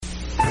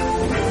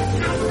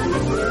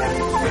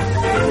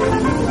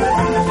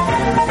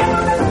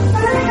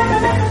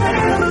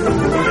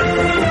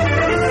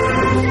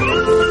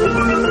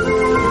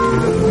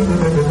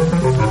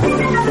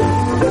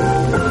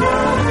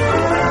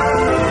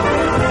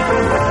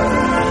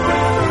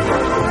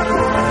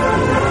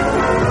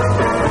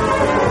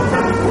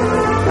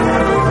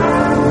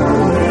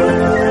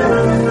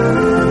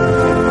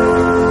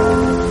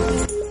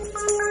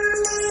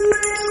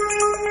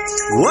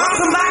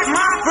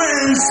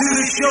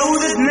road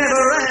that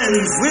never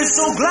ends. We're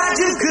so glad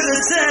you could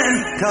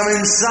attend. Come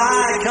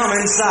inside, come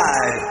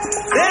inside.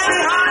 There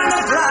behind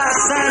the glass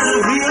stands a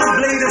real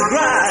blade of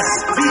grass.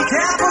 Be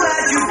careful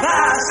as you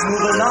pass.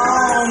 Move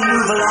along,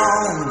 move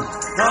along.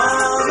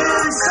 Come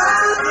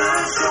inside, the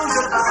show's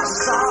about to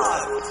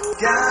start.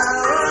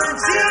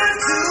 Guaranteed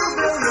to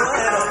blow your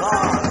head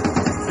apart.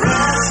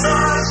 Rest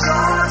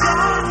assured,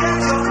 don't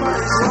get your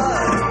money's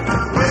worth.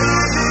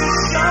 Baby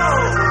show,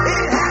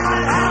 it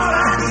happened out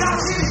at the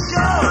RC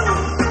show.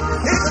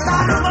 It's a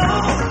dynamo,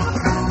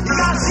 you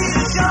gotta see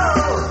the show.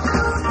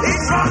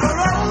 It's rock and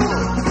roll,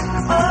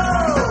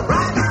 oh,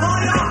 right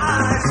before your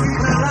eyes.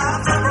 People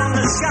laughter from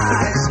the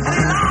skies, and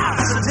he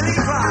laughs until he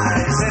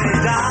cries, and he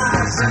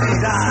dies, and he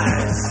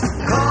dies.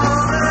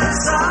 Come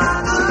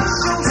inside, the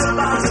show's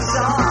about to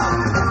start.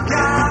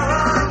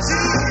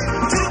 Guaranteed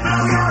to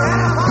blow your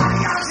head apart.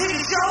 You gotta see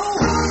the show.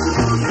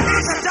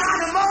 It's a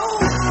dynamo.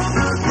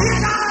 You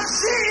gotta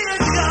see the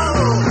show.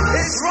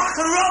 It's rock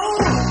and roll.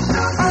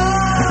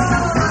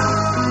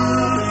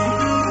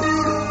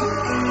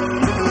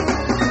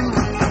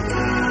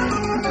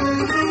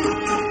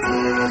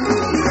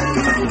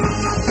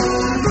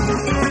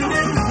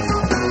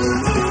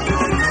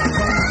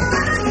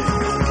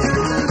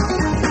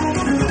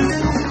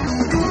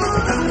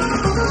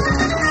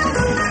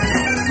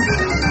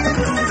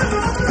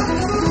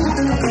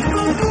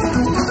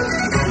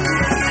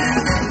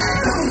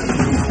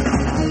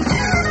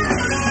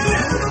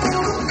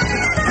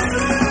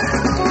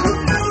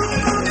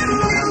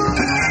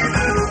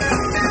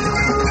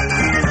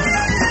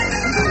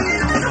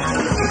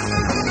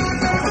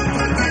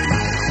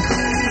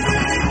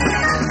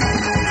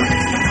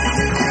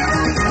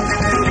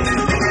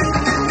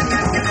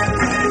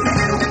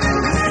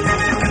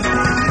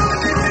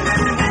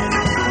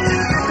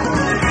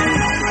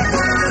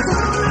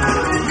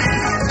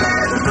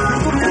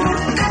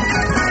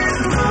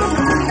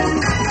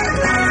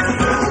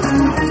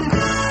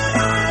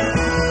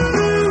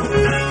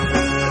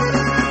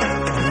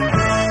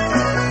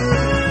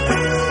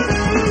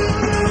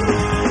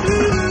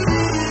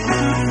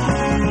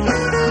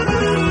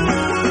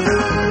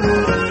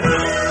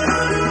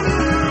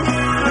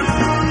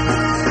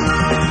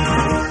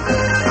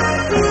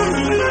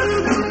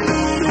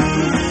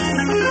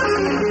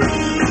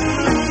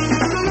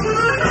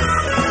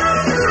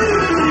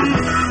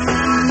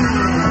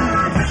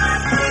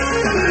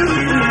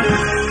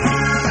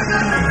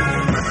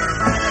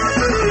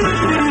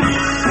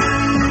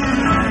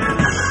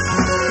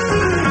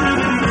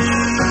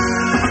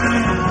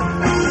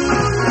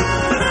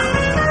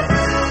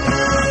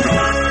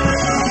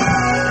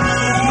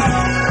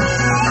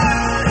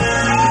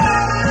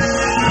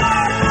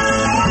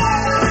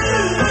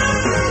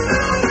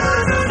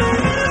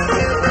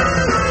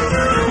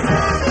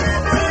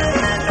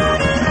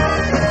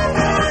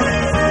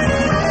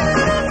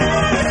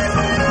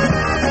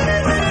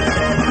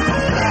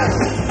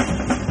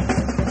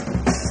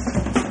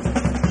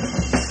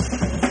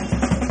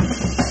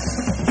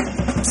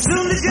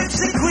 Soon the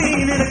gypsy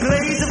queen in a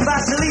glaze of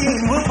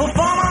Vaseline will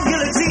perform on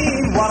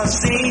guillotine. What a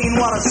scene,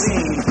 what a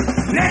scene.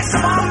 Next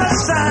up on the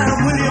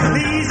stand, will you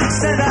please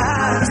extend a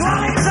hand to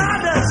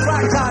Alexander's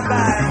ragtime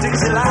band,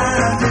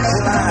 Dixieland,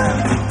 Dixieland.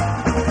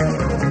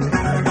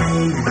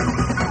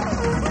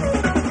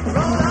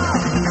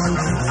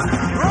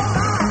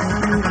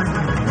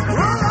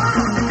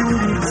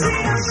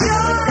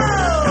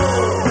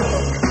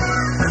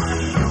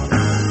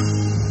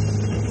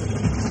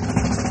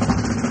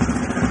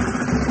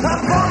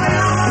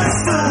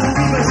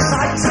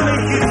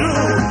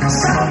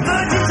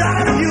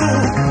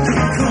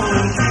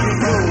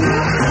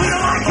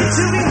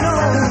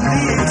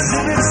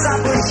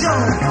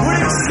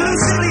 We're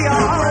exclusively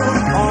our own.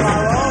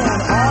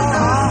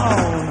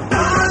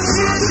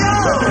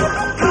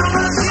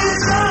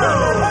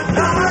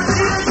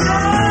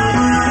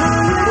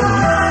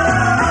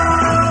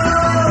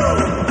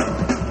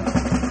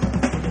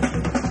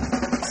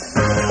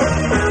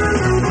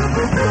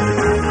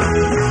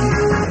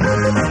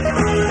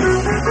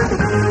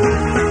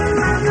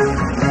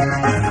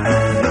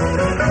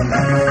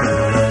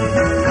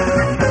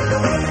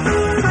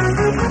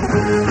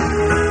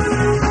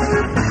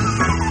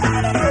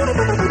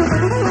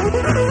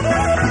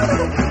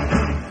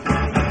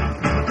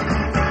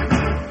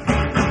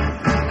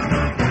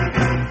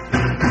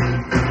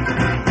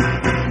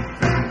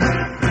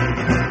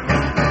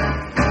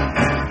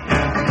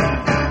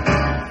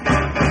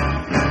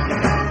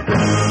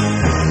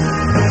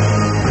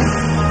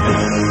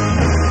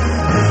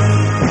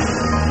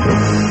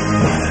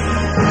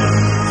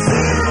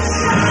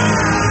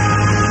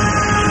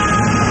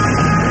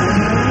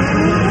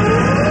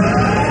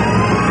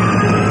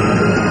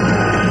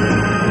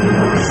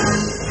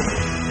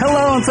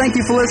 Thank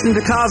you for listening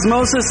to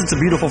Cosmosis. It's a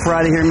beautiful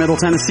Friday here in Middle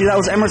Tennessee. That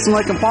was Emerson,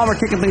 Lake and Palmer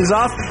kicking things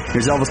off.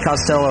 Here's Elvis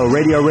Costello,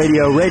 Radio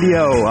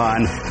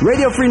on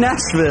Radio Free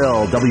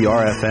Nashville,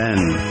 WRFN.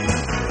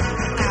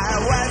 I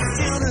was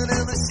tuning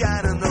in the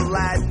shine of the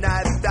light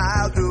night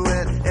dial,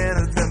 doing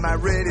anything my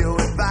radio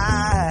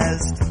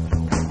advised.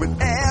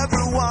 With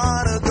every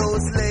one of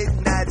those late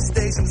night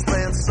stations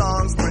playing singing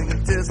songs,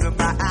 bringing tears to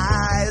my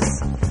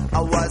eyes.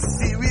 I was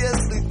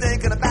seriously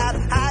thinking about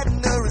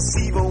hiding the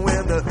receiver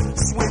when the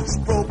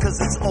switch broke 'cause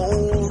it's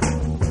old.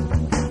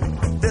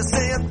 They're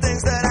saying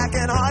things that I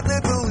can hardly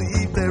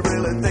believe. They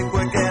really think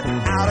we're getting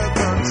out of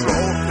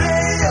control.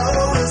 Radio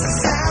is the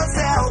sound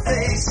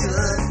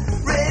salvation.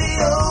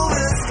 Radio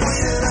is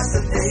cleaning up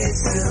the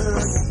nation.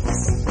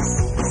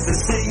 They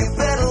say you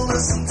better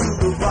listen to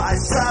the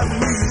voice of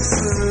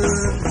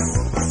reason.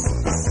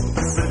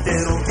 But they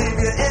don't give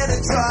you any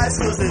choice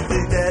 'cause they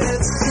think that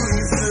it's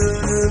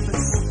treason.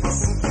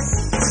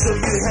 So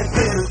you had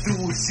better do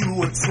what you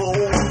were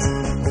told.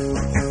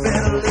 You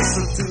better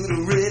listen to the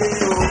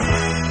radio.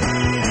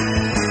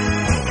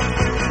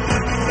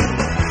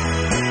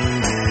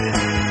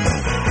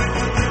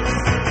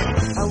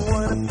 I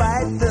wanna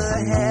fight the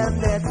hand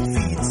that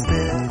feeds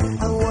me.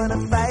 I wanna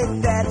fight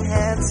that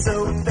hand so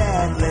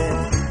badly.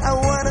 I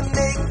wanna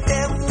make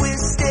them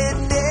wish they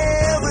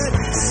never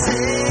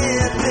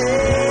seen me.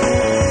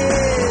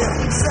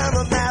 Some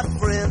of my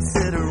friends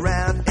sit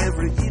around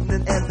every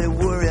evening and they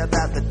worry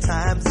about the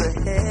times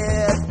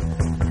ahead.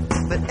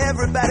 But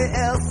everybody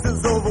else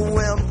is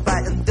overwhelmed by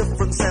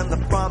indifference and the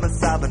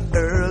promise of an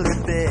early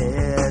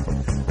bed.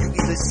 You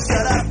either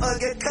shut up or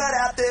get cut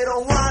out. They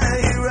don't wanna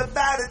hear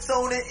about it. It's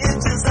only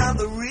inches on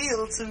the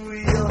reel to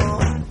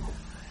reel.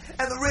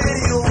 And the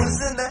radio is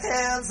in the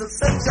hands of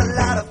such a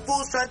lot of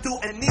fools trying to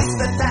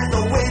anesthetize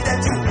the way that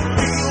you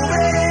feel.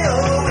 Radio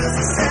is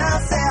the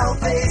sound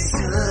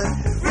salvation.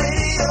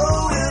 Radio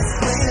is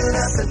cleaning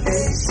up the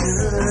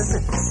nation.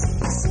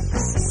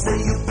 So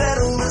you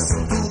better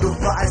listen to the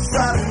voice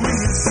of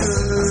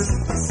reason.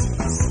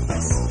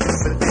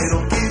 But they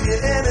don't give you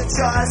any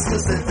choice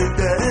 'cause they think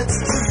that it's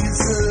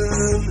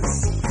treason.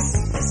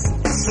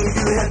 So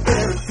you had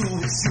better do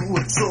what you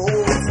were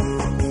told.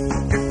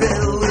 You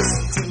better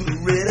listen to the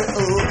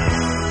radio.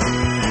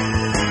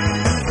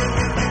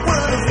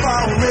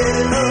 Wonderful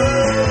radio.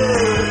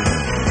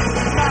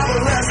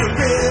 Marvelous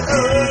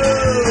radio.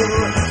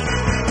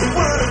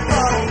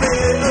 Wonderful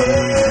radio.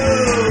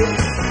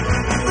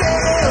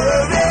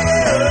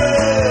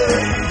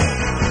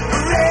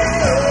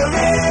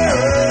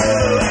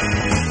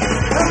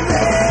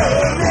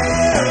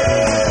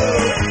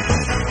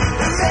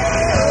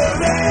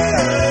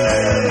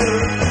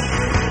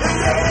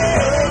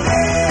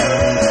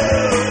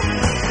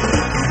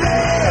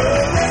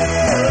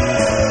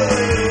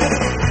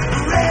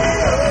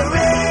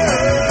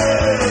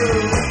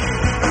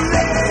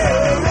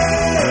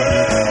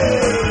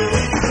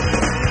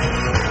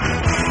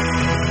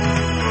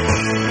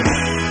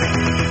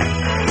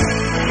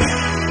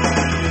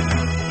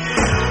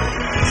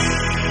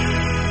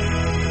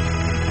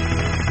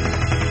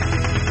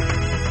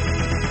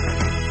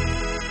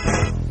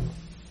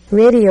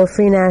 Radio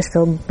Free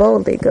Nashville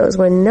boldly goes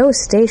where no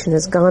station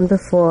has gone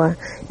before,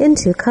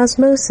 into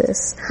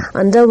Cosmosis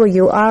on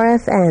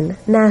WRFN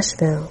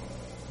Nashville.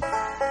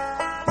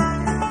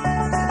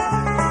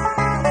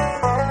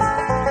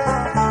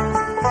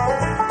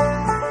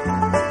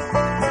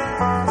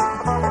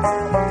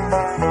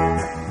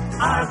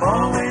 I've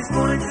always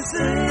wanted to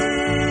sing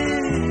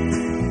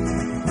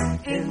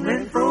in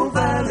Renfro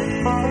Valley.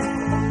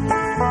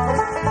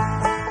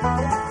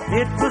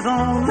 It was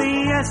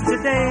only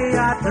yesterday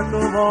I took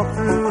a walk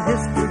through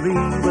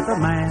history with a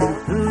man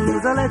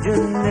who's a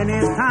legend in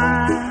his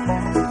time.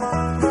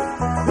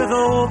 With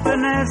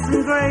openness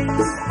and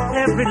grace,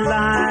 every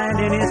line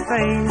in his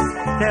face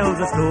tells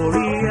a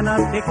story in a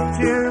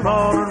picture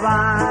or a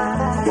rhyme.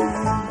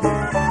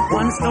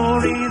 One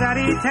story that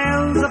he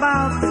tells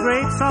about the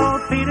great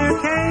Saltpeter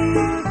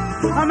Cave,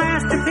 a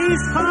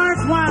masterpiece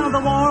carved while the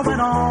war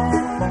went on.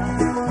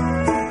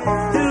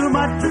 Too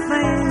much a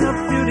thing of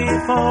beauty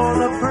for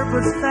the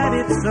purpose that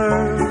it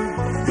served.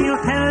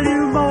 He'll tell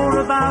you more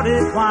about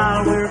it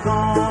while we're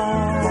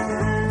gone.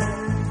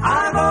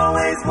 I've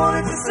always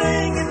wanted to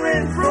sing in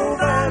Renfro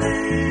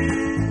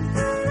Valley.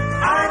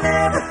 I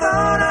never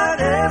thought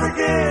I'd ever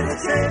get a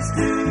chance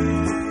to.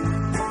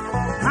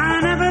 I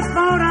never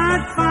thought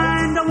I'd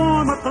find a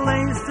warmer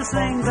place to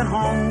sing than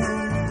home.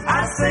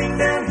 I sing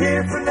down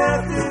here for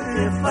nothing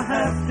if I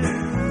have to.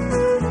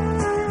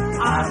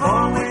 I've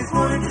always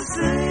wanted to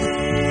sing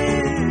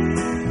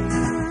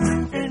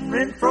in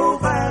Renfro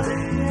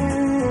Valley.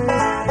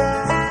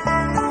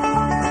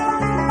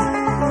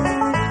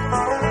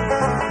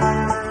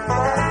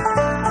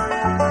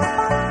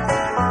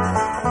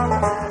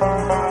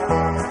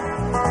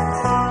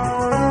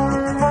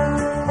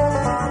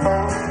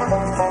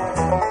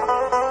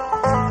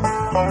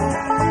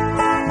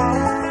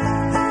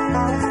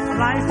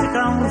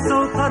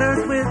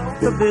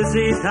 The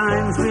busy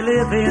times we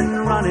live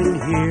in, running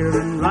here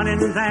and running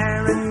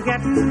there and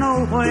getting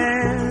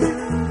nowhere.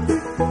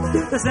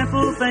 The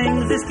simple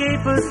things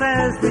escape us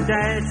as we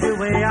dash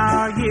away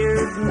our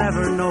years,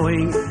 never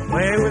knowing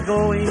where we're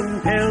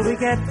going till we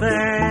get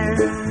there.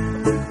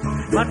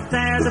 But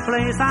there's a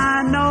place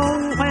I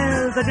know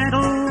where the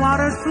gentle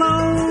waters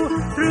flow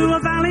through a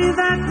valley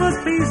that was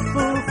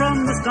peaceful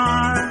from the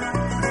start.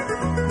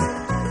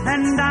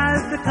 And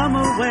I've become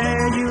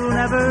aware you'll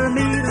never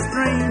meet a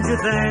stranger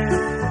there.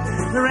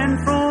 The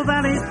Renfrew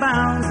Valley's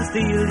bound to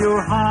steal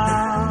your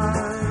heart.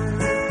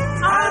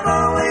 I've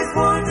always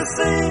wanted to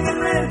sing in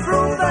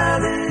Renfrew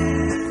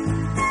Valley.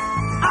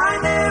 I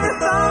never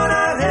thought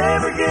I'd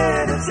ever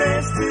get a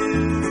chance to.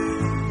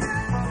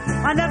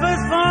 I never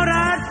thought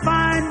I'd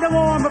find a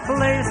warmer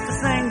place to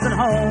sing than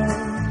home.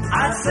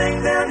 I'd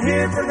sing down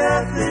here for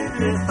nothing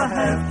if I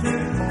have to.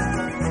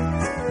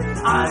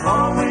 I've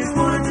always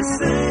wanted to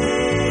sing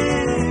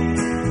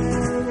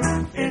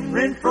in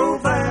Renfrew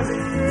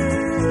Valley.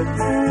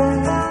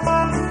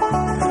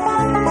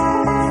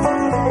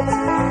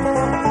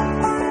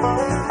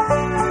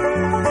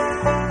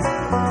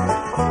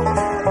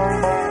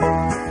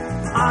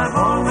 I've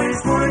always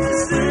wanted to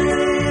sing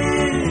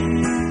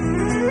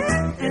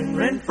in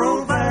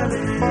Renfrew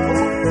Valley.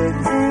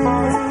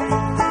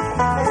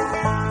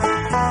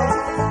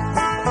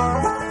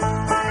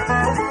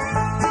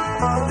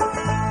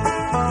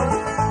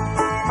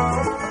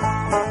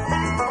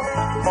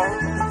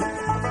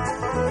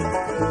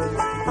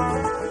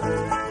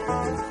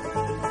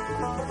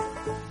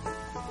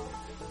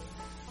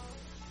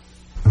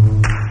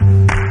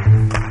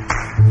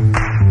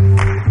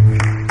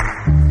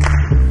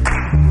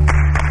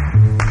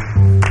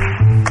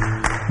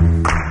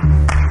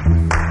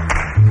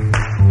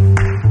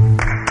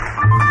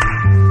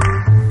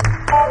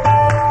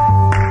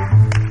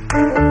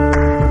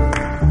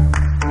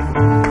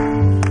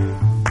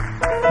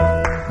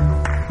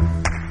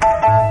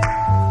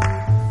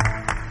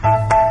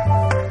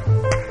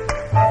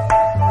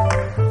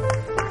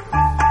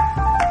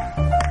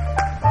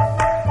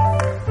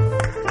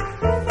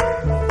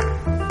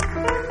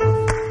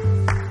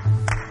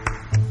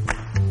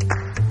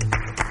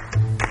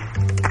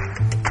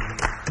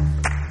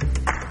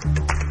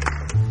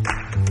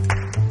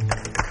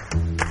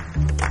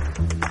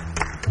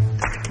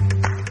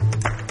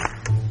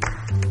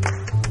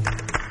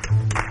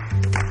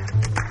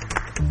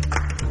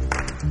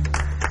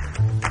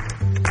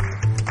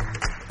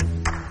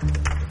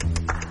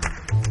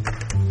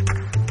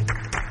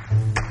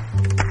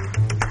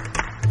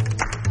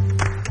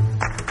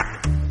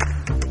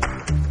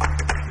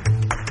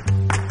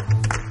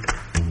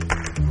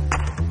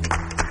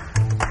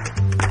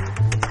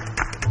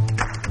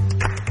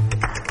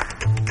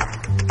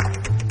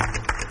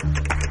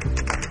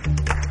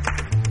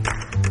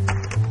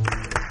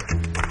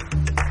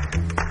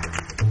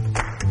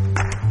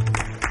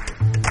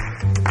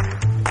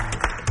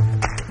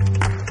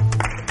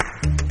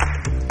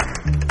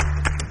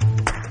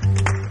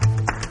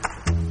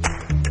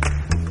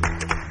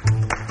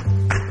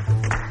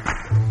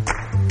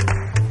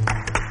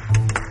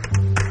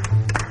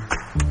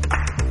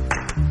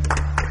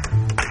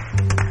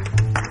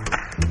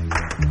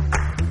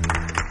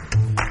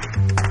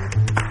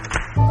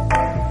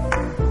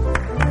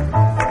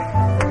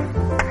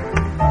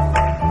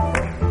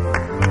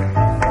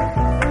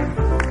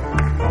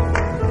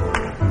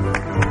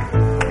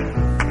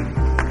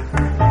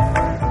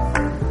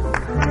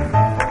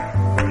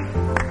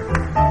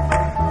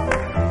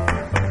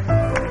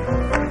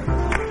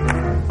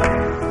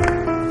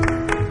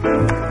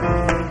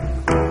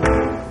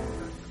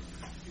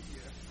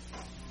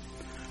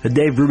 The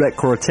Dave Brubeck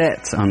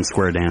Quartet on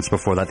Square Dance.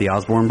 Before that, the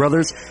Osborne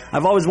Brothers.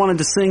 I've always wanted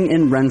to sing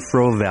in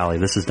Renfrew Valley.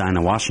 This is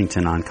Dinah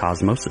Washington on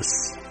Cosmosis.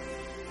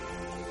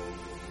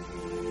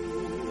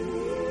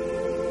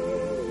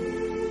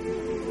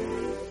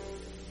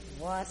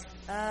 What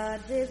a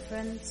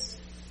difference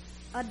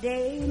a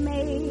day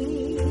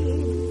made.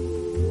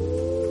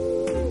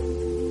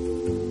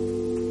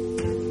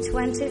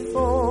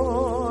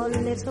 24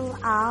 little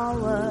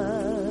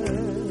hours.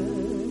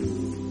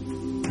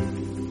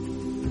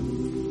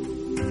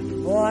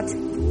 What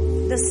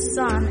the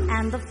sun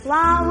and the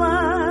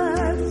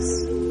flowers,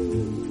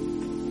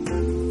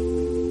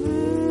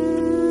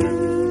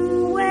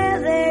 where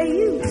there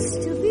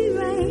used to be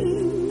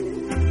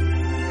rain.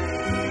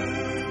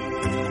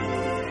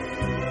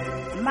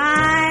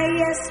 My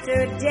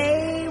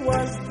yesterday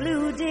was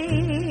blue,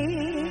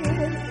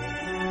 dear.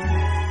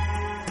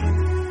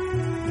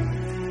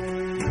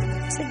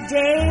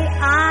 Today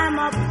I'm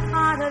a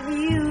part of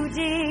you,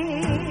 dear.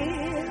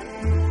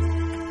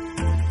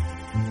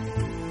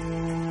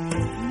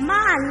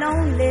 My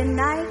lonely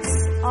nights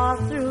are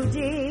through,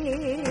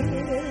 dear.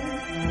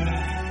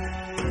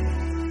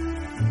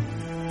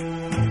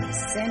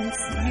 Since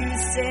you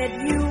said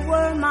you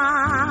were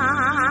mine,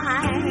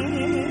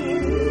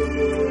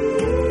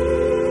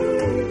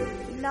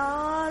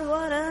 Lord,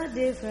 what a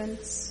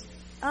difference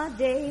a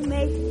day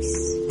makes.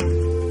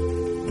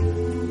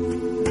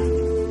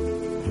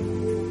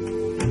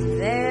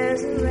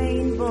 There's a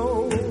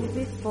rainbow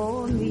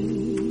before me.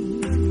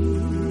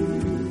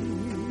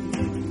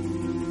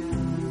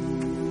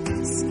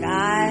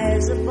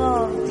 Skies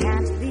above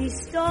can't be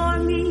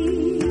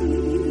stormy.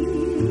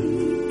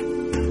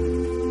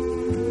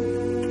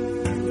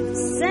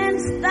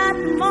 Since that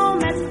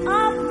moment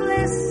of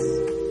bliss,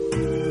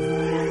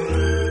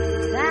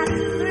 that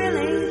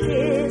thrilling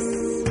kiss,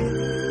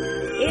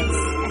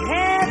 it's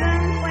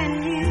heaven when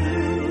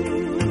you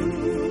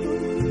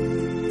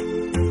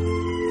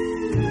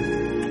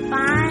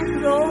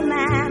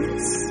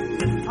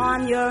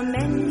your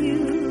menu.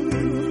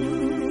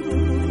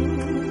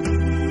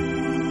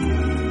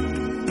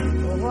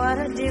 What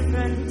a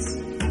difference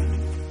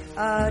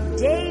a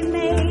day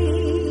made,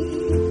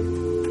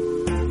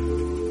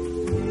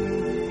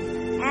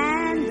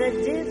 and the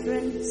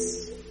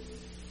difference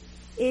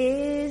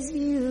is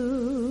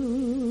you.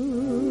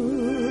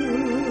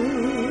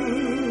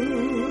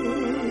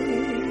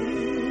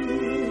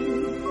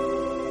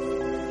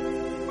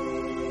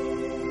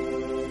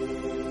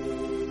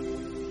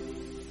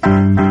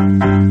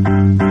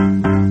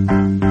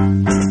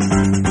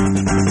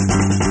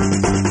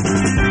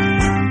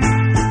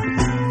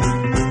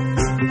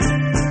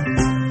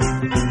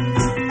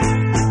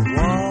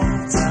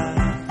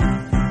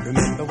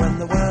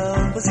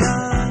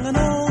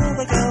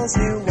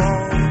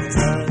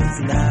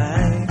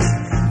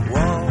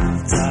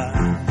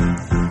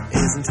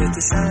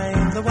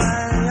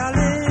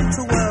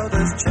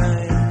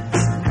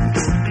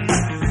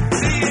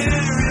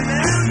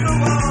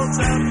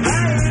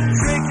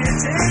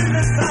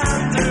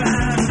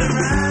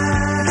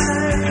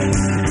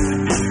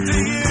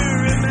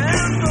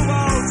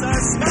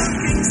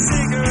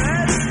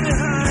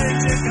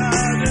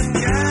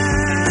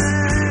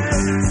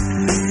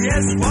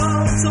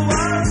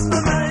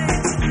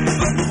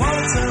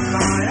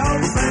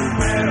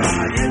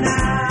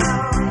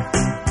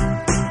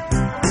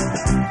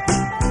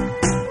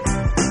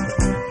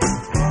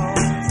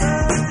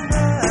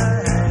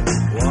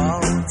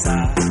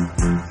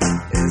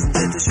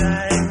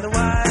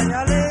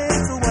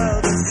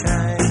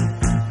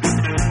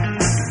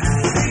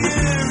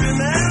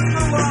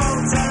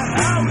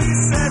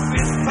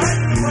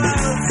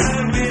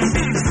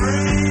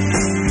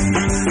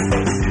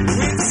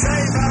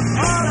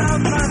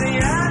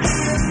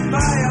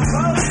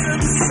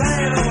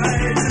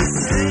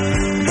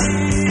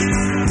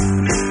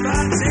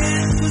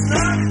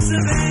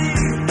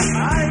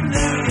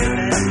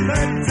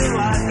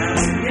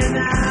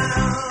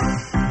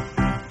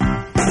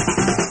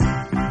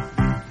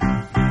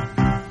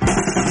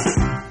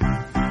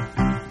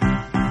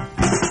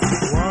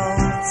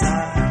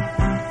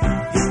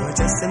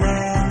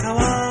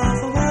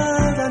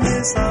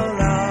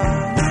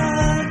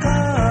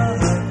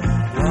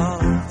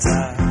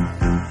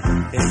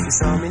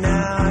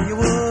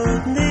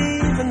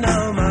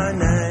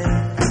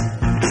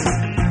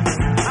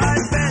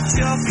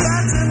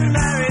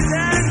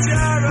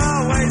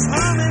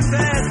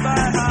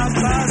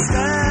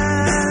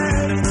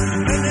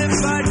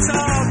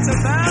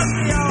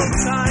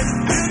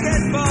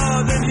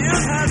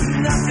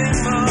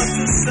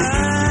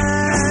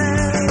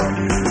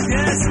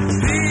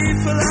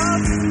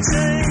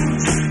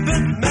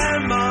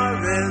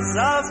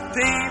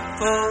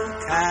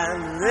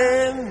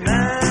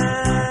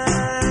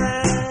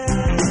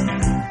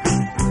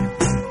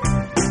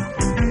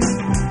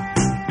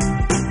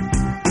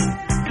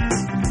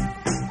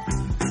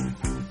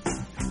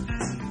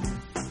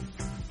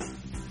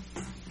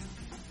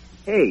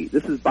 Hey,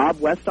 this is Bob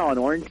Westall in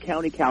Orange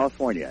County,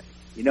 California.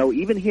 You know,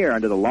 even here,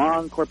 under the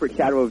long corporate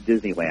shadow of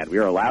Disneyland, we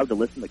are allowed to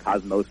listen to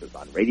Cosmosis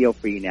on Radio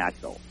Free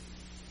National.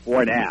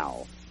 For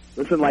now.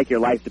 Listen like your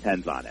life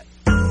depends on it.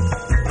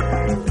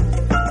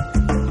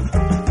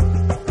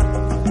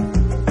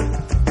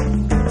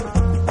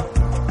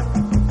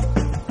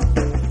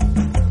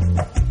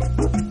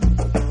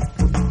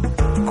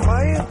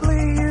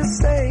 Quietly you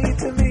say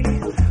to me,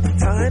 the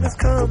time has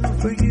come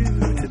for you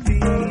to be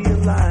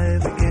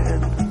alive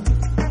again.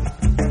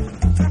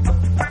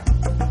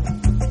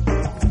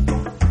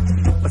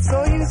 But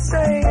so you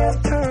say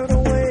and turn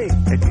away,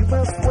 and you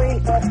must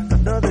wait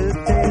another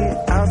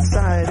day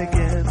outside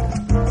again.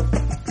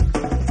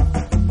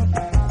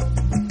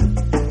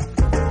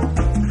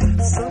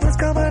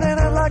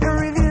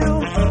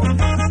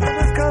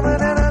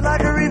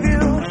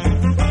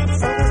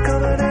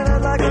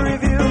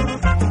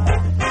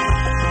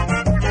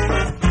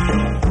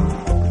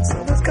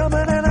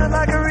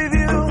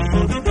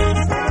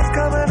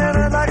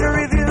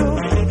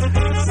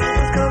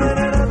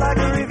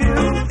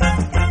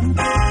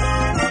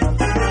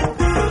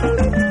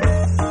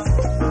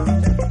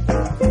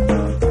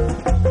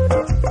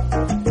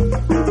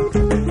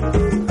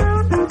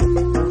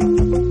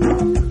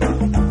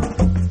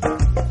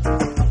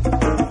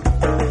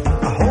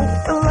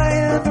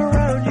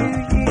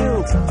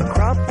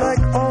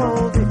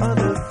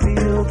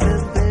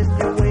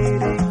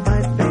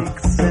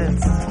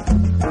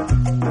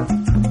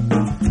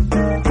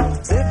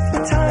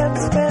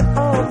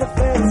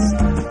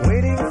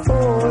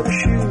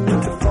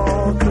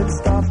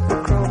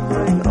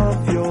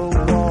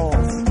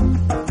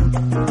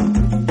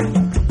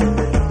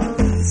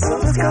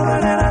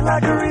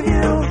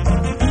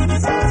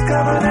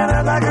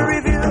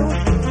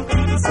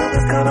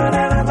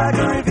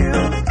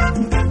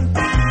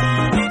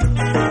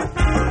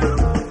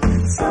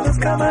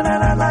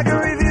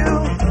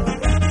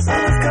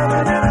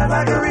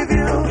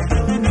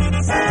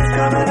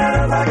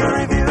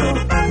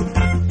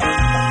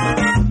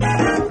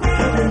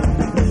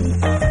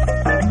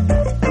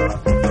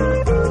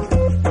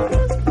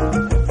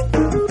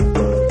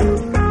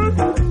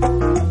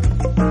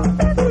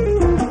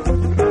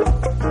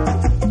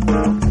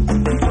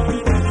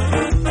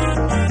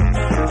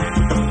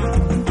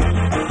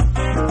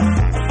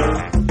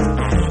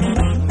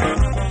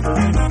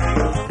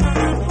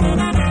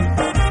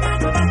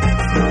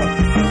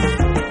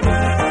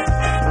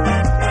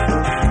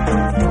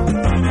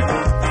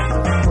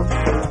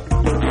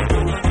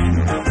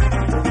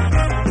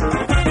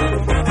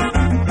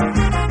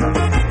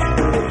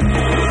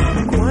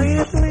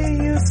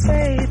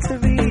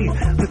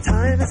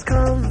 time has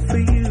come for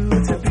you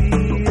to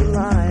be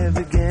alive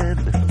again.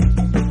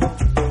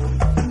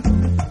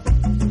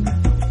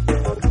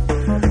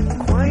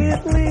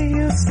 Quietly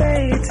you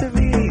say to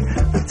me,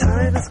 the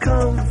time has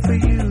come for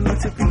you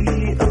to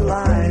be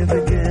alive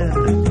again.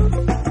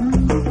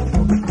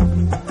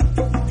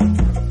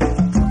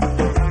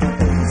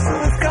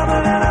 Summer's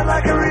coming and I'd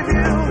like a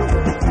review.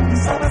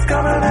 Summer's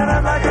coming and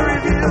I'd like a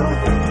review.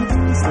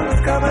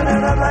 Summer's coming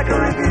and I'd like a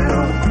review.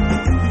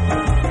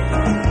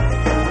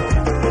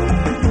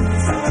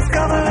 Summer's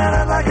coming and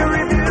I'd like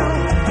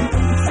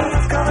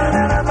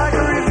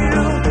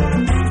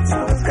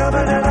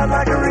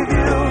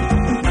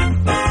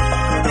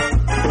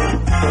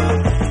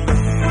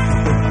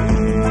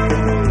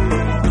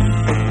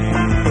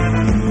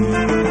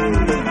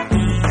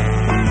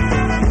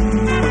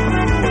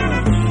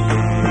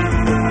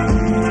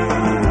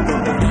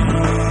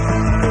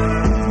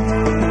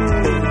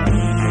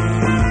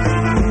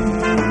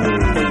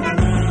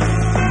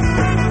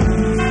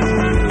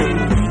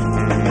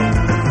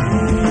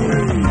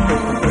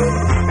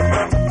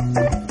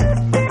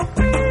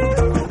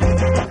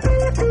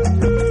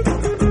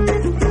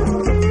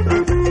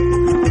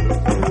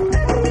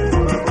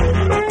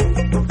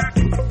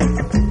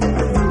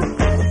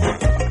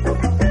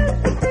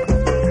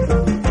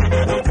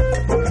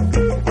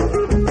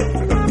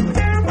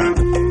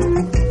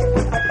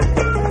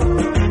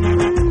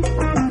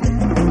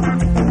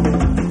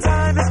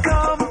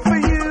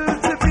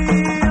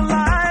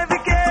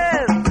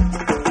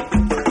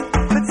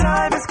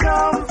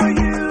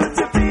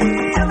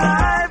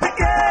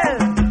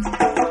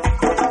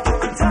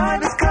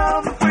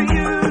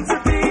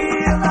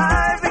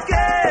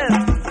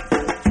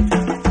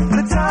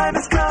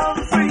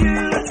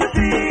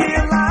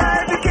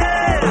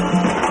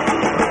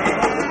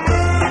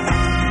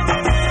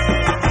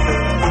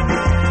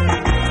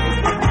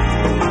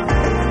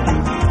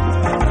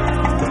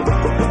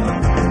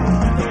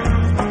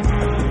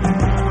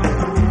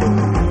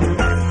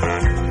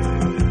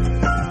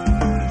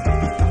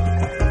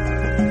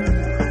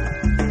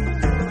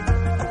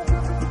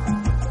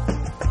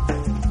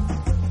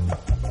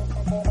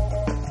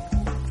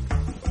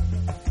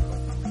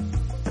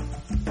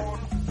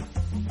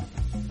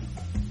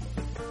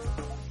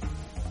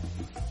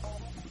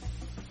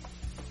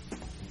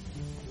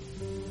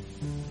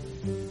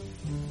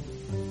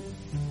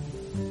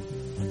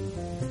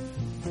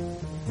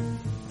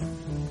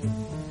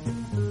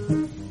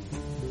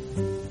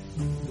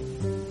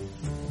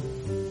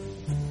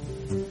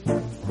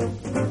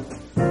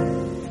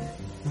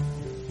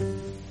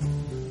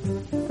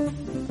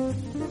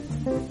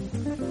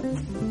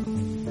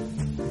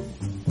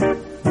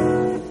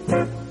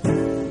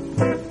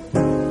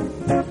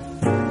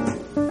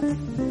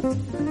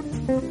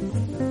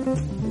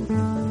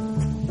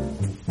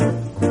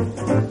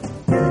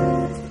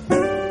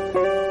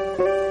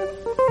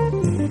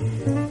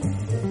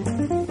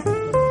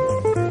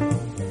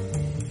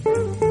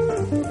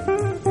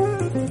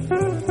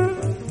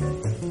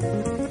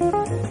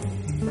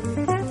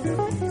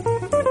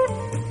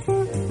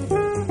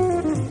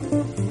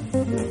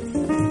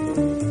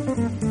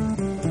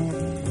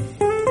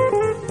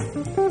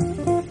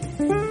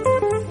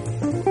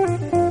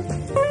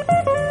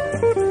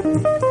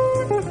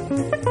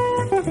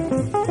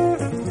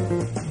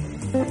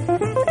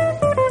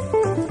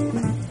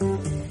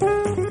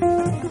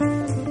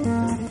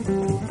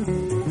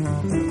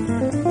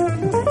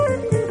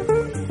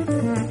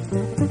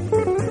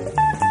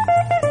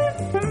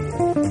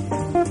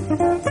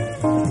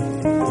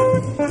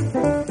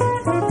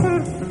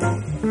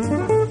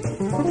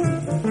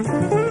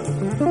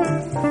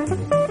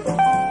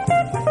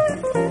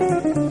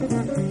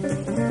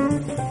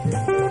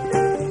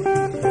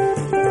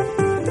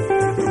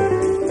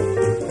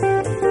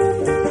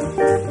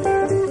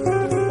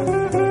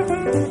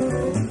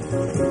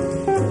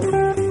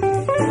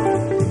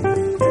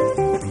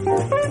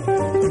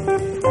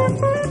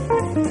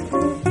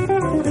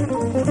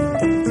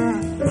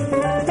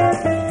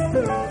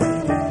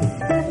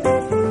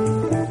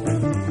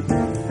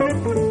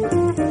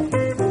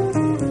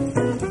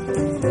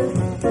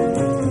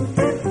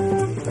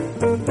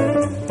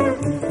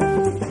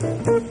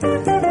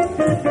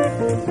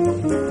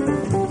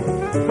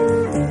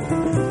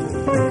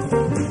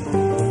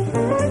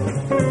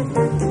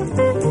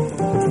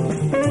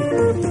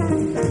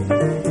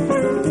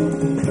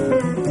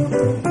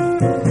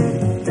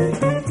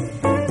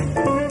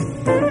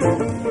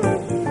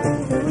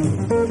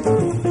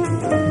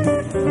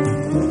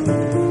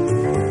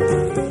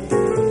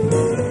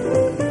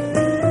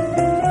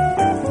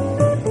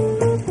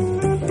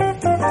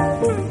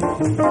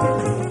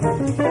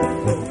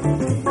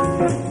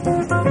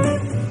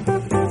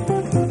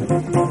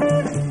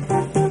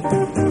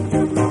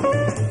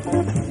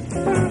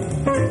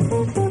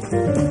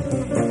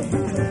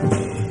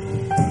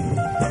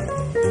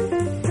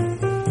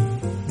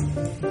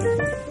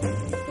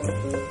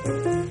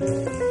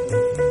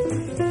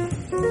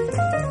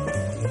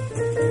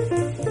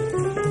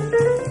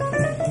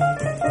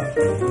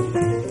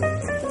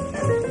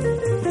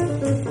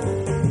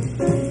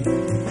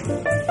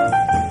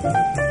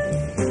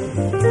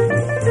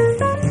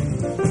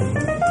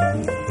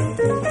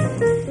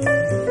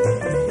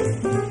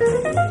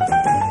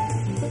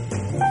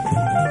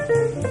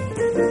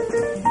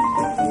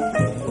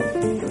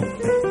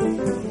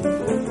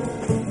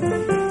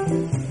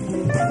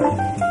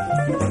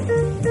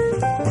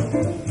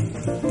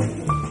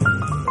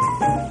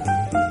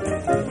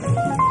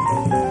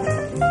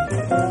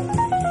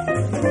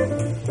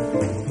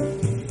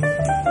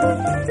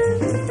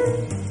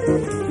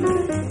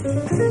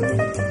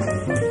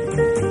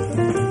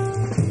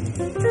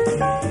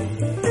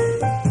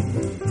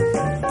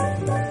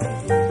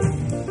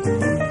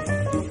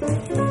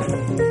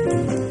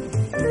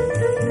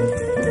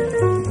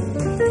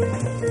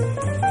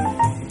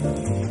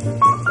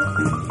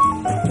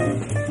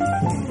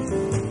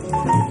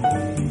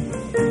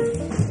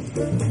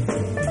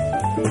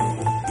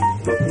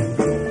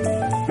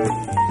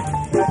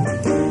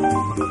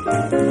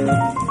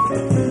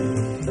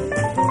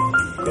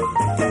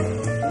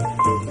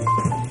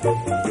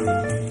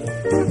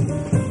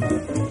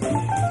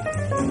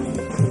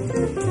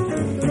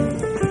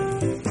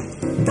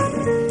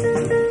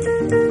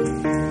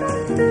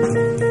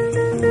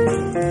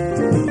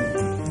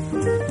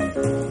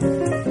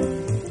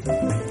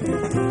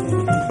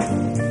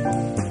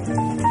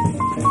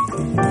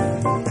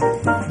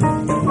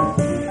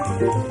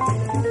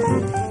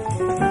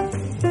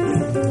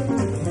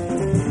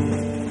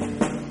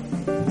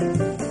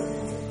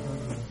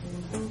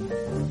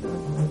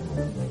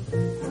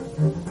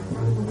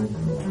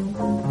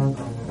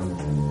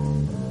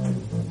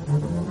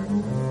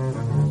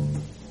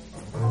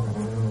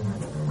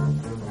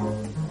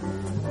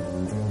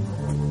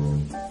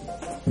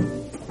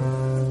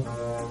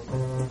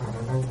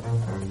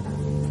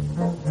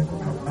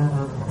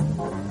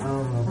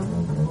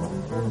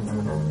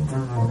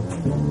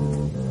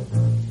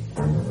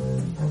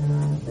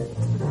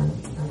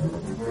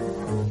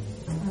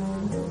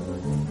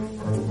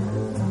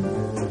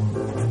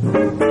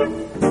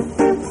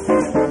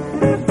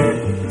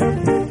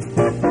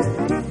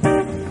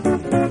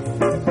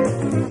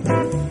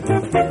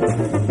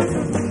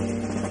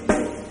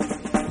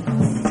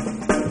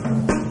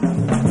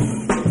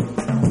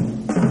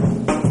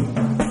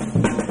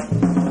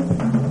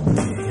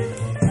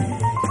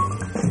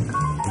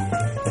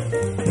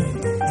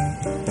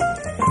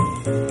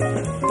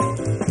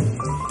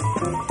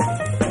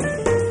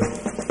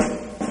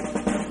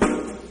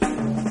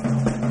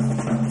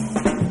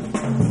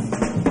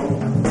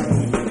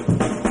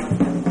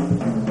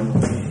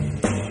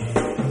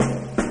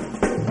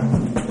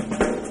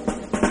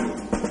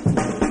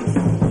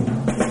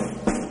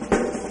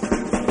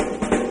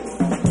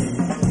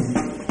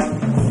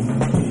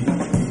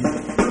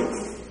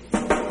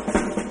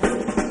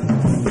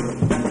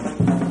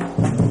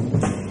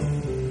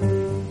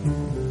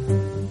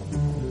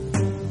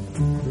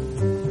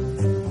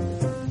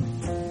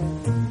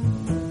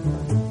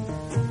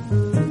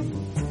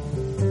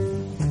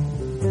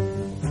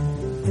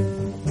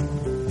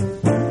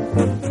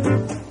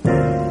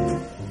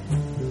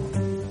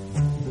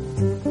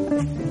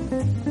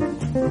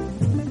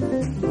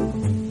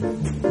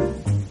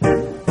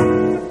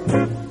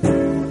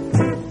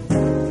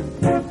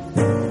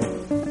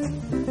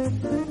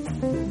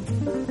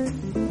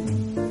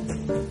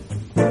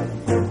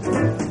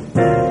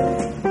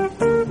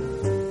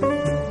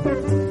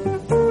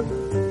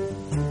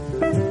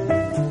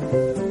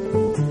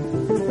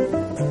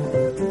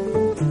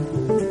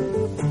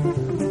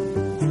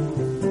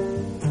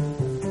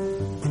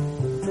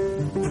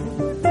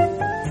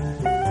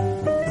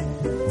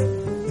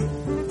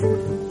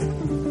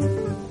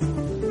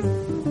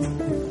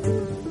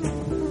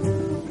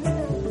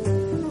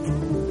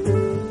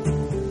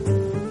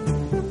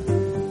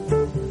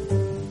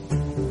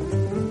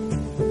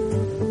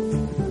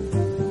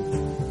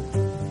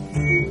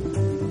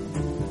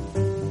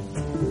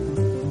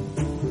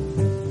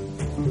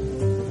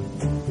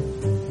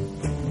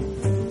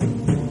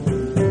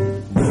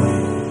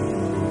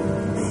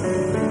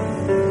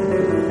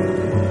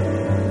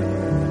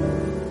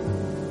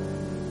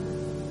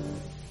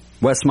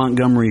Wes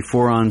Montgomery,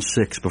 4 on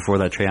 6. Before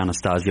that, Trey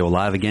Anastasio,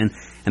 Alive Again.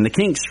 And the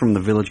Kinks from the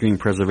Village Green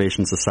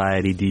Preservation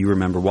Society, Do You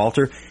Remember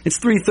Walter? It's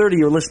 3:30.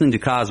 You're listening to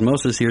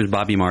Cosmosis. Here's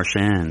Bobby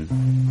Marchand.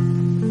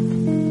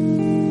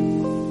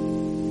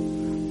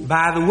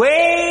 By the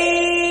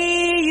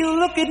way you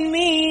look at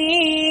me,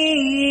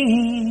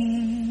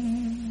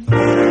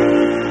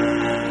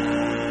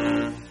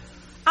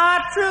 I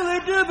truly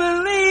do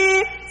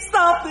believe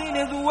something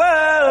is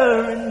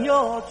worrying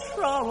your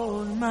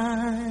troubled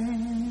mind.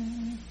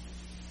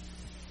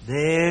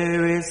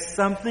 There is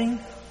something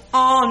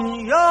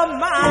on your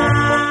mind.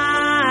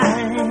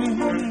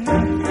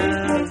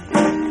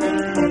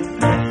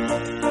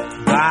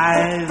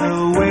 By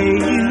the way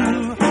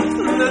you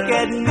look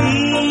at me,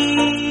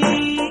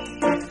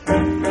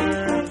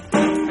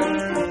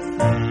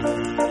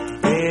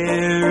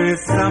 there is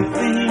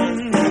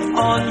something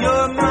on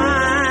your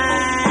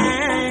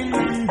mind,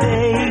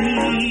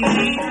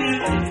 baby.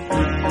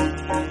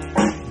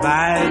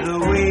 By the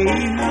way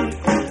you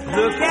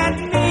look at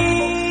me,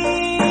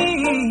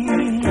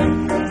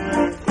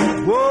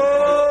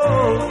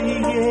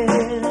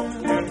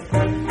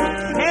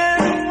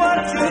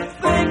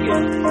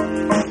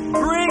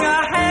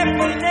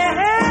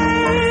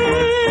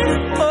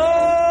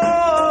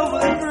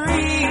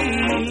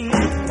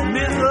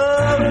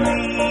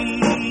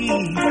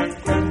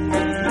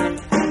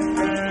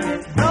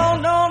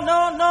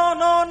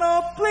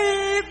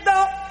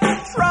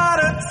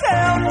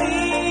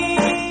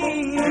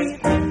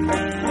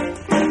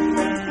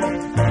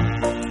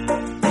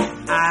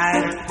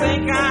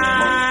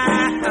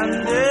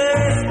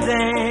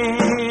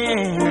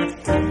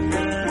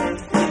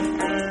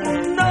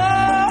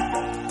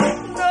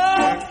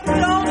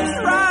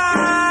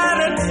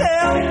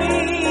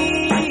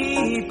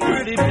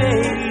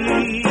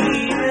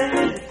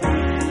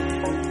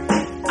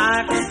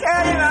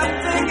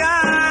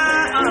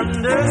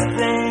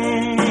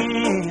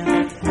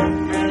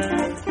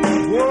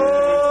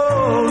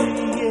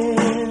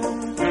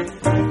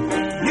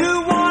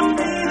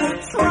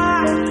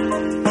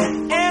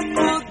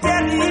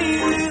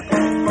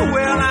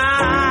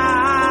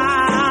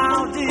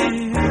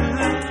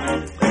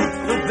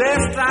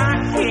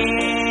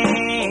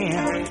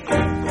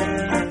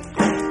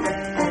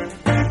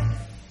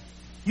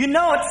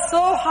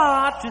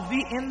 to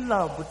be in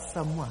love with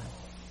someone.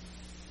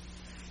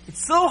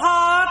 It's so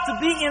hard to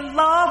be in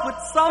love with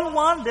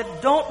someone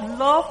that don't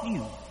love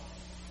you.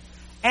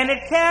 And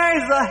it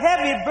carries a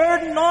heavy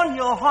burden on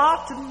your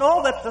heart to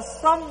know that the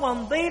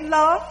someone they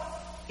love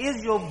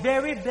is your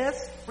very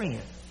best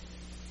friend.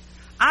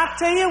 I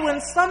tell you, when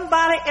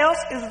somebody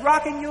else is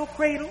rocking your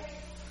cradle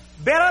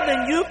better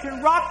than you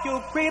can rock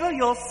your cradle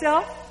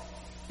yourself,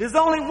 there's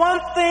only one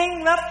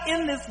thing left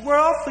in this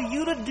world for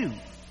you to do.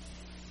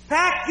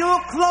 Pack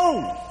your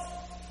clothes.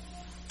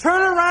 Turn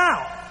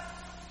around,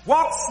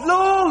 walk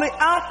slowly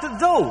out the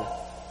door,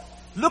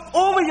 look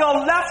over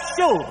your left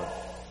shoulder,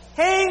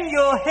 hang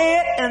your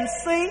head and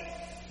say,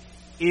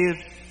 if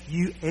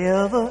you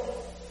ever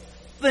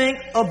think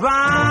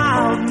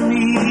about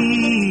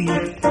me,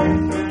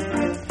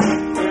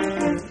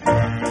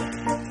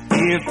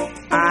 if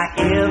I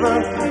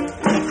ever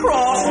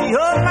cross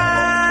your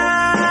mind,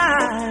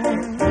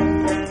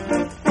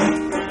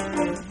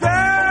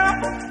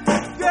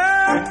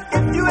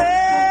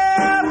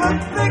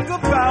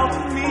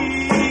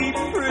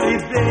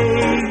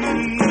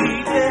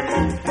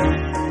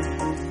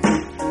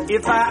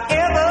 if I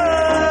ever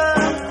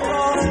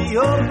cross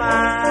your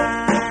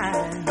mind,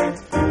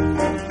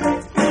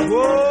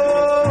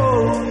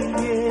 oh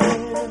yeah.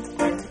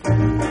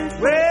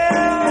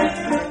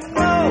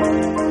 Well,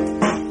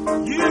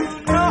 you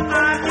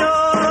know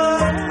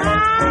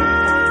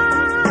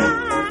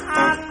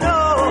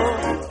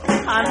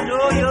I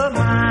know you're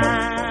mine.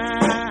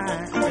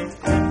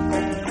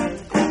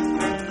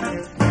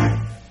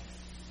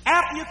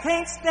 After you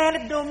can't stand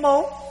it no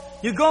more,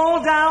 you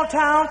go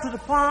downtown to the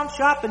pawn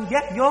shop and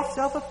get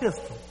yourself a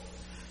pistol.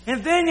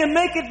 And then you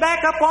make it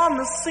back up on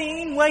the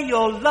scene where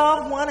your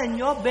loved one and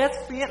your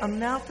best friend are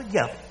now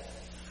together.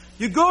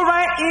 You go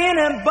right in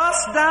and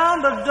bust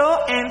down the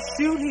door and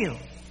shoot him.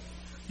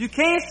 You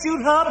can't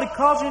shoot her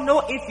because you know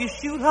if you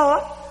shoot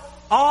her,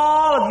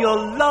 all of your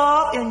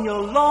love and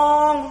your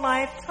long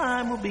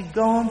lifetime will be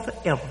gone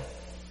forever.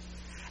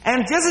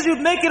 And just as you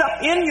make it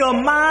up in your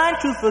mind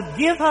to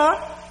forgive her,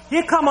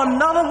 here come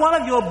another one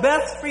of your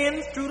best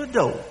friends through the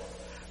door.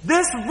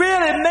 This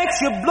really makes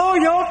you blow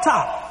your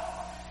top.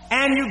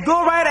 And you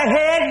go right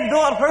ahead and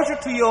though it hurts you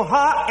to your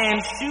heart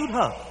and shoot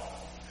her.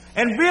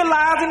 And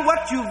realizing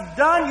what you've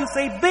done, you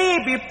say,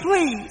 baby,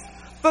 please,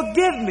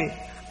 forgive me.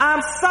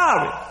 I'm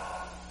sorry.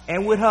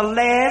 And with her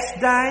last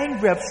dying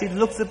breath, she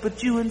looks up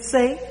at you and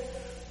say,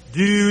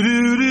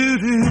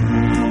 do-do-do-do.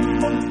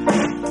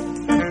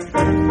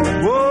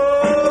 Whoa.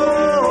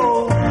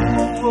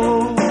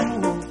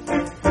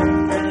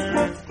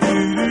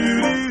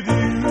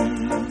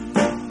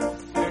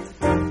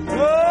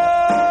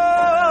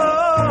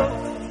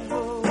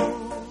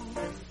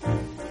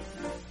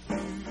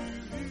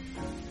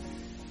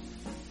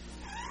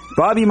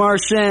 Bobby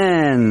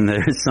Marchand,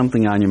 There's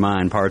Something on Your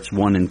Mind, parts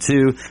 1 and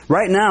 2.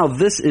 Right now,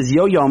 this is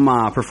Yo-Yo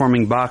Ma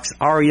performing Bach's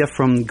aria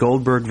from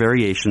Goldberg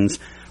Variations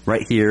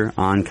right here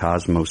on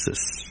Cosmosis.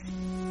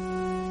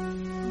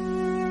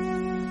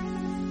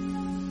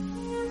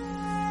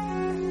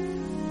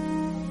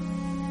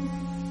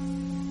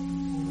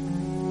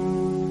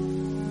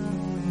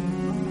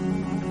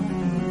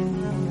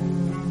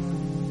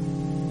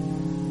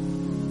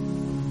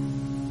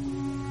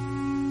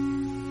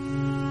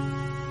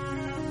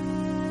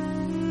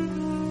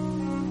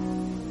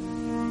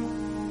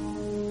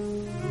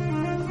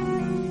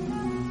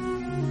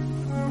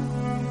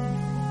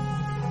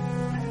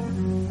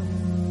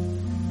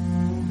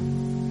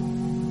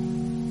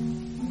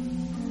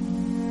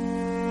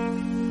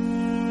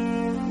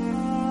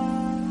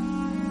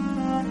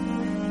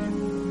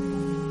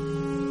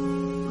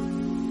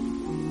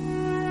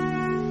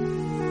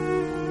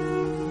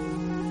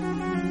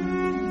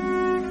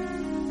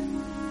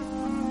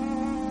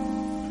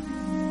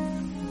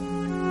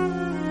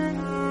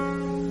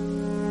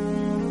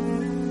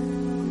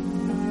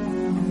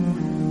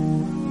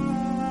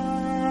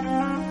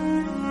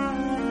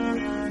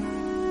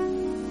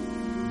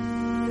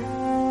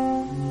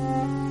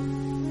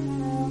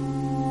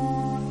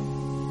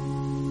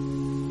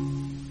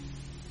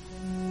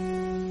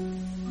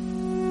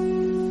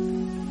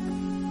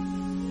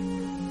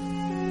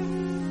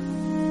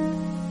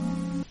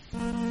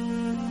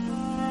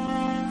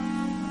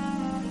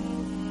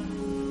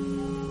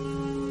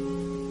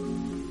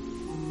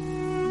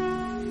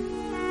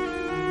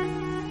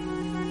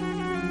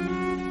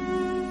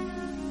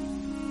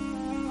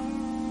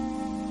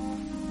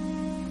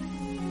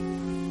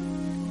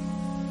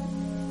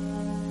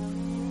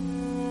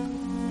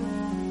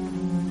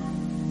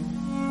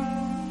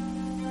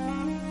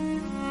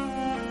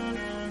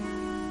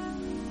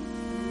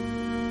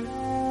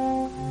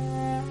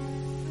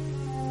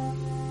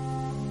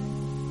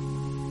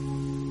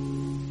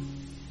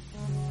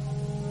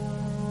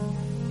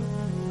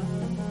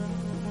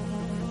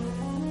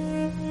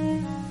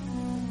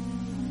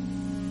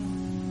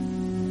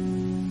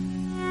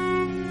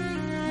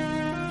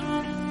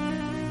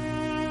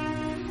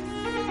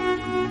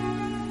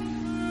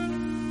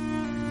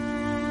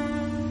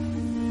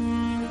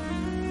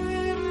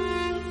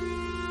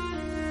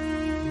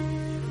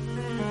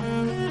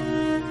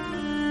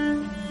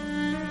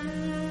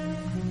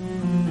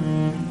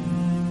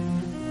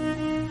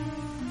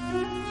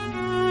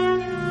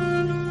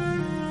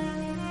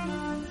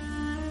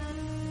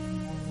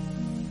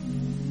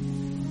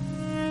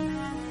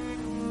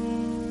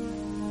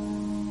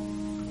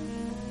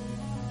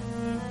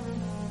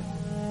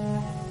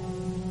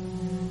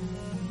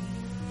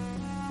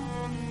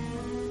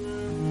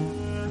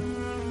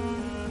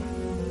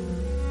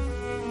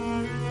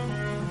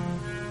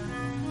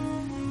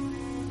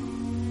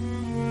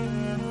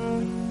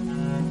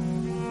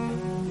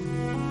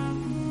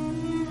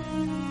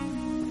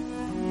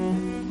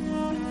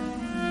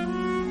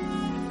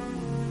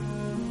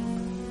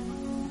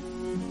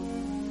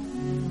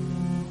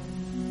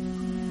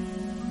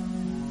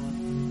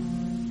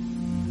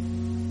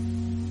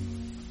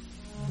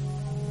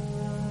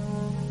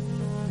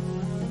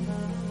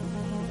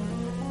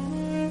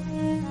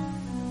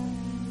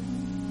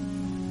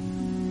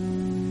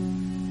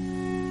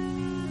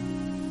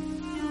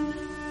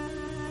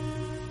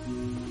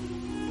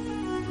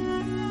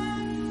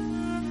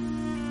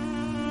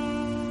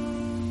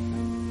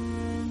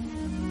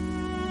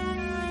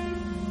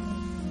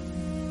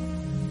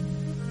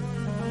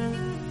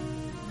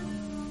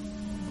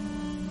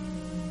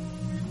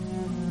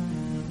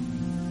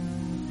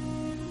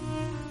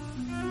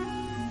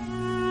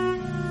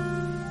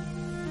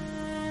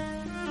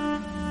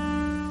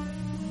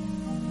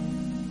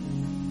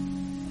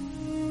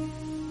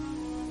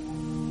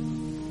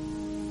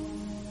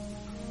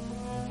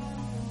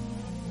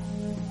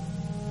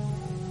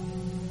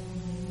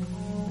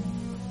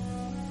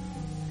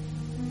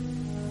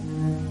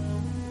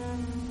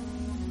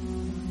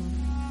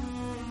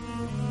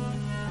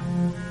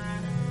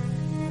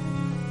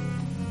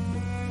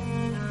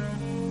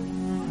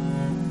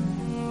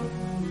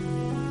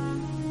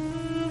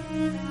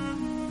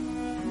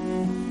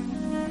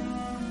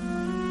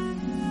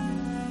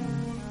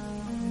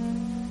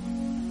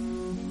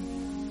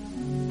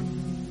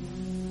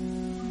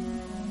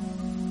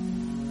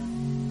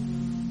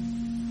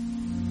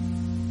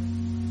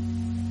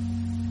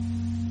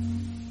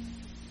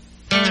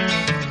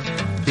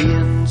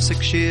 Being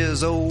 6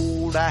 years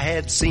old, I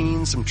had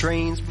seen some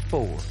trains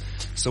before,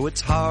 so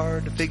it's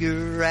hard to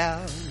figure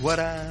out what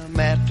I'm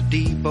at the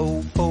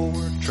depot for.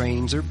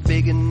 Trains are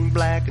big and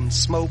black and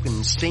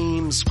smoking,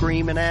 steam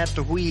screaming at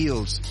the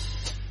wheels.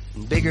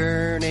 And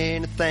bigger than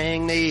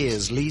anything there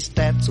is, least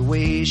that's the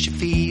way she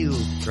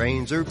feels.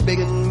 Trains are big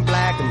and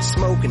black and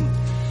smoking,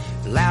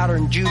 louder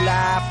than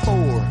July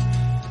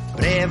 4.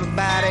 But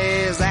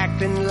everybody's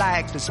acting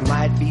like this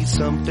might be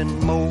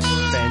something more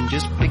than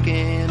just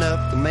picking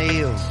up the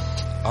mail.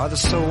 are the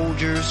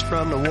soldiers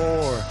from the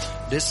war.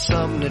 This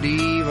something that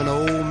even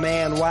old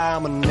man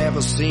Wyman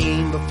never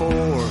seen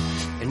before.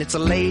 And it's a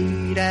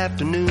late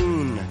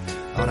afternoon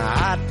on a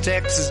hot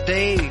Texas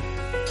day,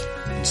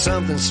 and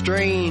something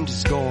strange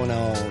is going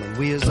on, and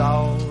we is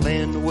all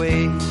in the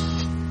way.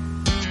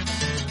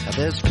 Now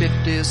there's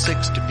 50,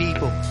 60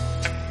 people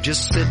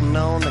just sitting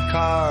on the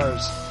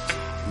cars,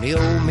 and the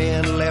old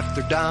men left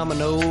their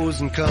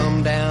dominoes and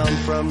come down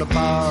from the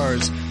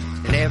bars.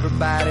 And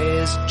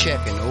everybody's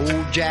checking.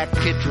 Old Jack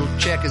Kittrell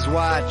check his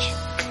watch,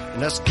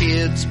 and us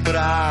kids put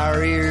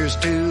our ears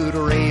to the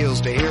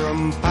rails to hear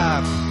 'em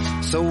pop.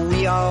 So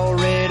we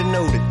already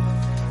knowed it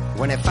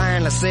when it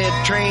finally said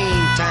train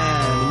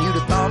time, and you'd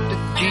have thought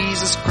that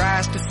Jesus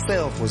Christ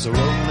himself was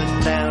rolling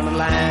down the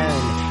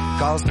line.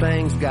 'Cause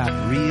things got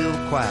real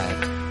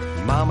quiet.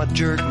 Mama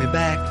jerked me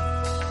back,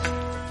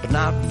 but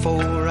not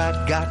before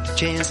I'd got the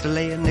chance to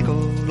lay a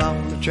nickel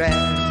on the track.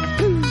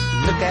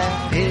 Look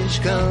out, here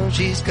she comes,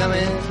 she's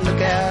coming.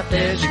 Look out,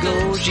 there she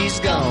goes, she's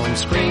gone.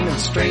 Screaming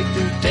straight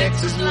through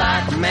Texas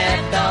like a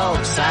mad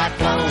dog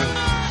cyclone.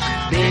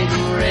 Big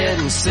and red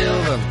and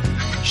silver,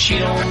 she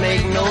don't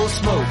make no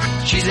smoke.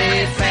 She's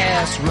a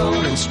fast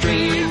rolling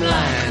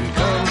streamline.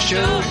 Come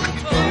show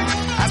folks.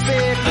 I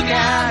said, look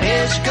out,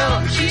 here she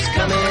comes, she's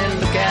coming.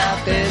 Look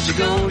out, there she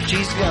goes,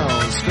 she's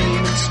gone.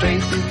 Screaming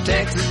straight through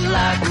Texas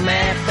like a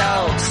mad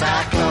dog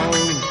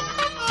cyclone.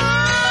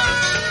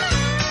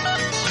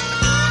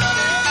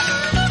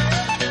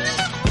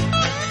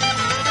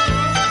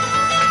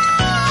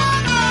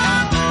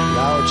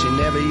 She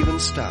never even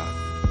stopped,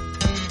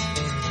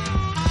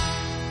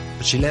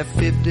 but she left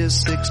 50,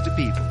 60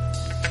 people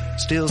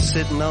still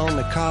sitting on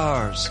the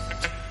cars,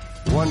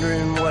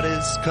 wondering what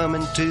is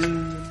coming to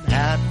and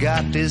how it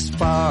got this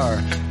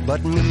far.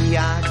 But me,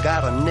 I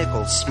got a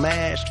nickel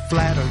smashed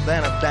flatter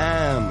than a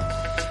dime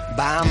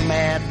by a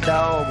mad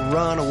dog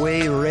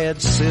runaway red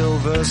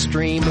silver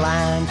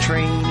streamline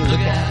train.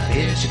 Look out,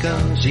 here she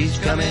comes, she's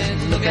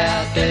coming. Look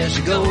out, there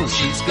she goes,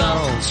 she's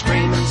gone.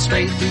 Screaming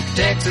straight through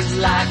Texas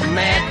like a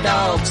mad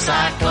dog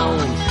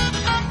cyclone.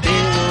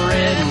 Big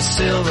red and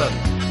silver,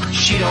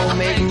 she don't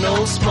make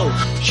no smoke.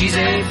 She's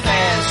a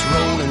fast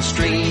rolling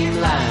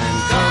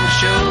streamline. Come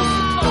show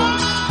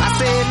folks. I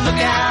said,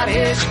 look out,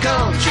 here she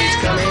comes, she's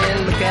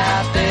coming. Look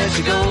out, there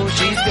she goes,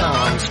 she's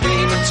gone.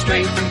 Screaming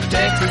straight through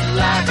Texas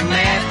like a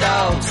mad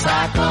dog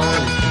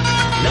cyclone.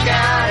 Look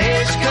out,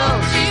 here she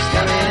comes, she's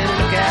coming.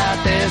 Look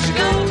out, there she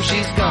goes,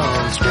 she's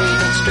gone.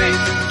 Screaming straight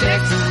through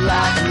Texas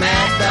like a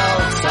mad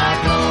dog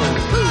cyclone.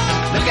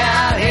 Look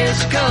out, here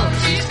she comes,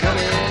 she's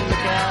coming.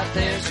 Look out,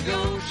 there she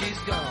goes,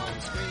 she's gone.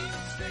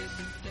 Screaming straight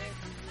through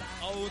Texas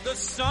like... Oh, the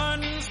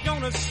sun's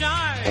gonna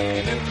shine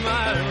in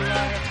my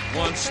life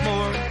once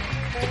more.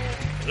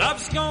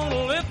 Love's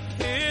gonna live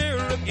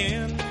here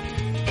again.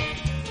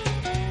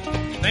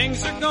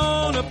 Things are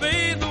gonna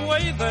be the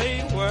way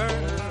they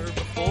were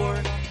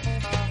before.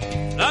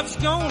 Love's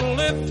gonna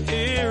live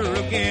here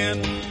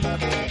again.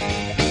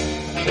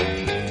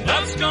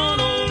 Love's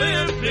gonna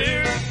live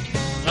here.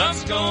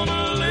 Love's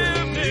gonna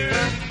live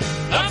here.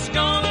 Love's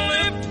gonna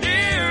live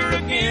here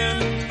again.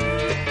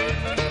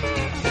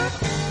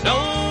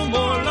 No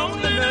more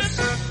loneliness,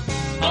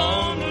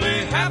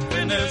 only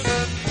happiness.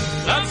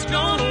 Love's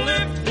gonna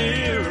live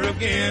here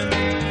again.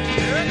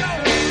 Here we go.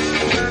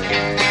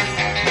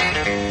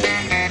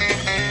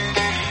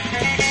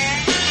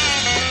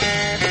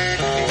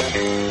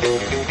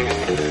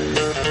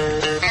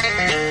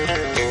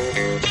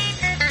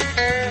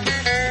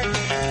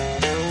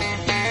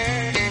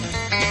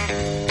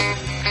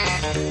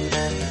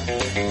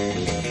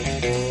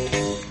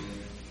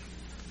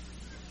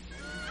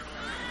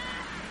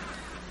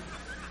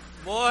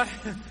 Boy,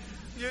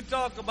 you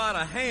talk about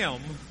a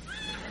ham.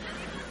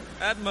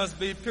 That must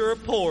be pure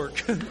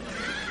pork.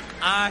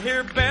 I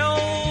hear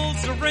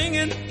bells a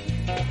ringing,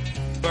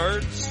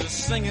 birds a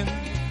singing.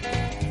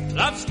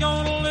 Love's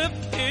gonna live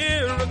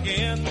here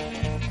again.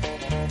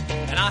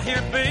 And I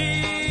hear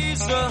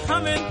bees a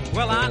humming.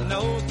 Well, I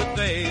know the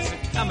days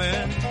are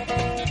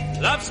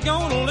coming. Love's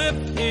gonna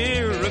live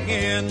here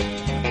again.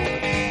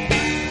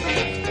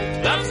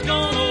 Love's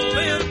gonna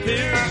live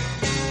here.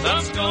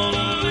 Love's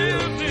gonna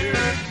live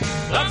here.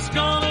 Love's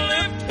gonna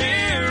live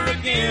here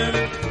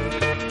again.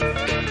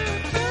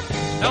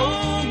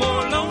 No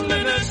more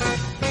loneliness,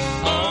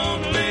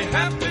 only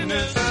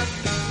happiness.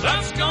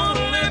 Love's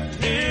gonna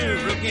live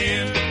here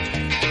again.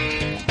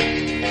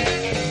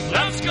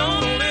 Love's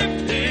gonna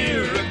live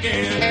here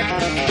again.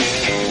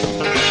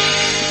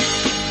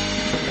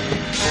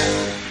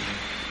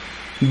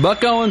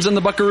 Buck Owens and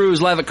the Buckaroos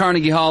live at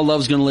Carnegie Hall.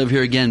 Love's Gonna Live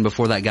Here Again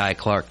before that Guy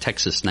Clark,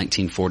 Texas,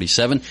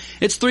 1947.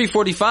 It's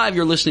 3:45.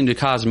 You're listening to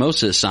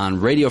Cosmosis on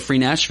Radio Free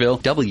Nashville,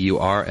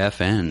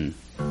 WRFN.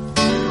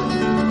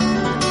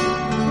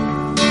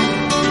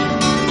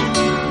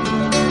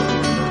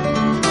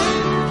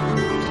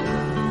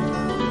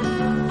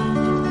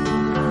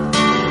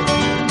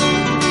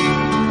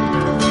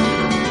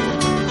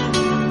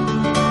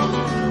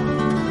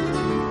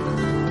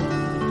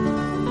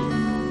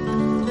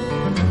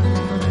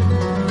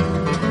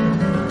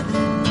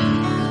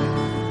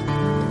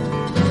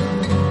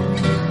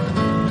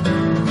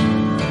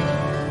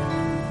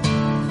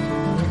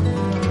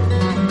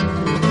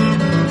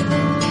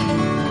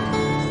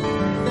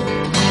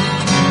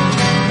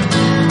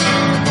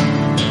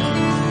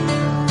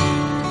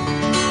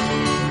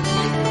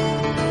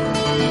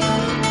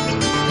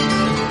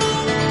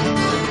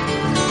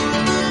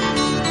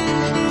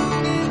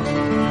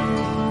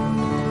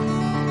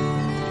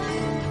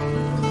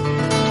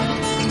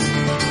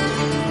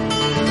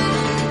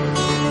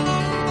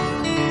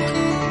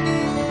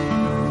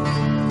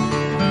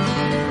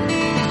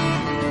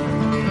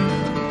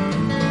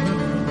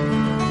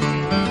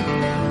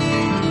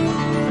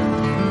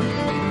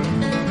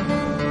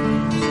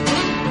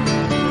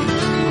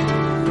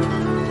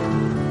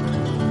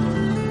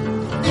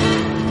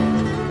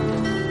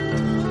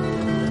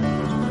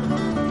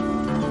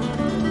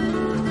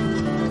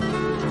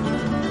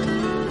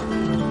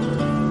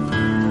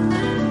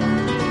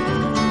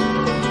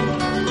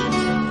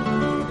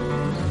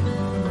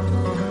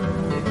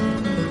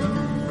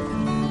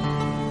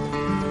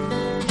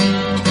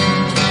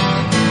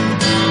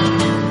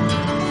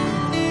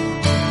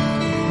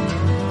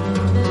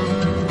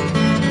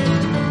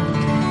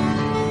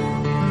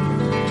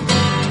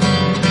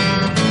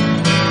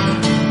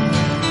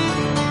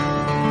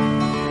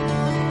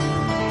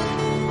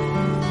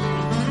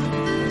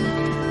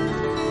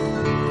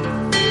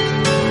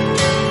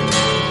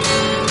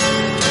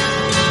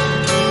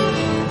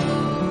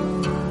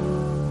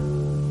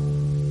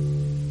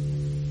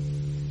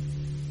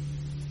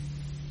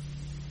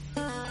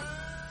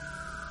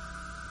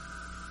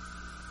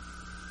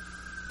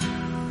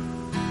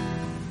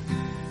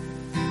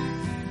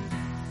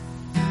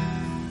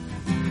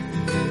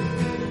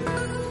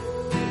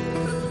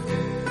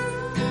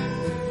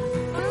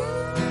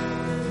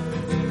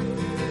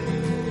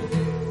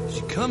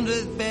 comes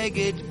with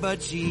baggage,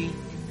 but she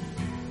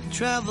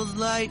travels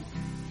light.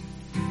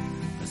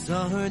 I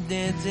saw her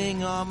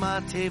dancing on my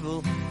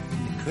table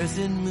in the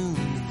crescent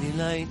moon's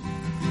delight.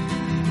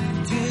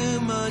 Too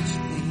much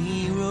the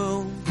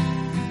hero,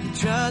 he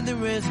tried to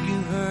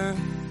rescue her,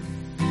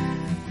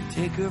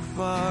 take her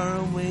far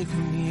away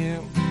from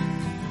here,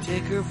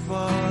 take her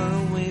far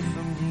away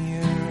from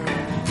here.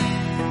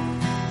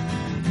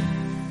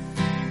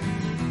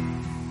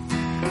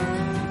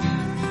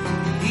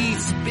 He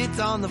spits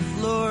on the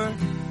floor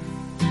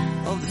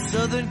of the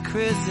Southern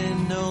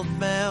Crescent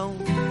northbound.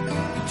 He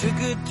took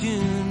her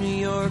to New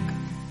York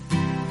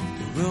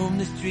to roam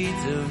the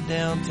streets of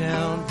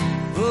downtown.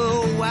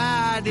 Oh,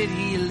 why did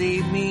he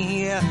leave me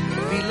here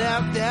to be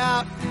left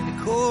out in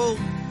the cold?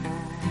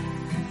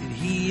 Did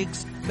he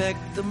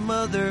expect a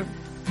mother,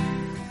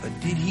 or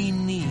did he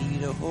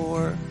need a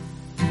whore?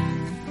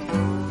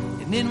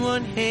 And in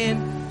one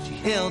hand she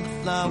held a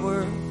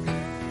flower,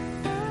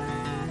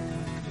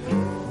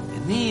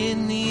 and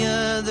in the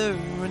other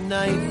a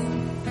knife.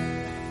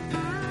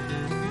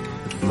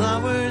 The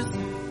flowers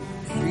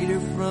freed her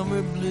from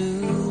her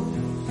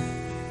blues,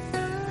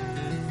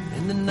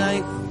 and the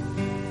knife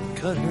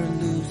cut her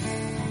loose.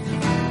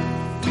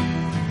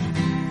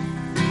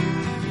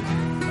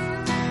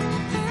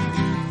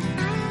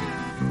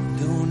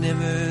 Don't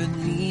ever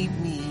leave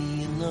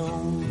me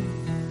alone.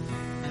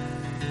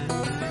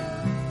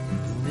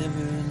 Don't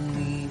ever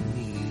leave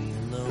me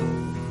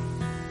alone.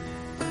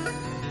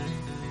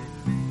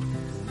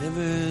 Don't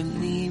ever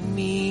leave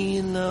me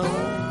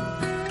alone.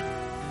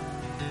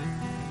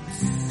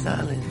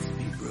 Silence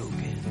be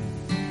broken.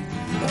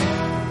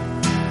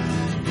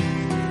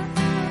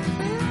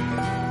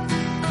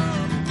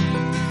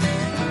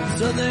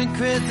 Southern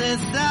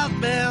Crescent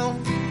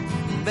southbound,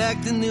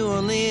 back to New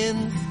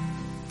Orleans,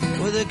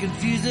 where the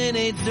confusing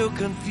ain't so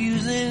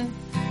confusing,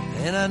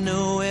 and I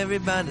know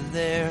everybody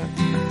there.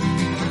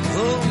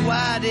 Oh,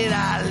 why did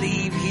I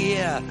leave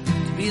here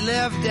to be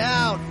left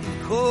out in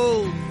the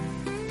cold,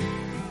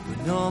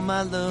 when all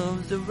my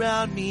love's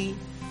around me,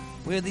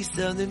 where these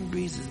southern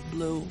breezes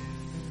blow?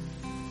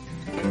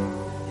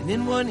 And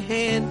in one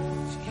hand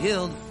she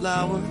held a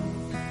flower,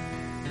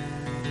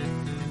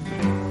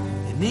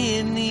 and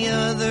in the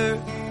other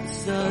the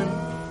sun.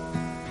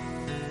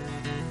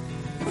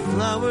 The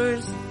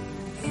flowers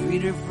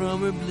freed her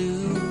from her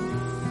blues,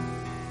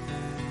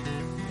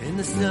 and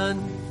the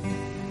sun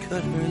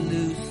cut her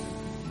loose.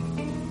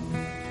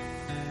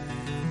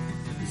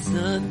 The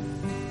sun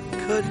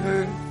cut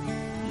her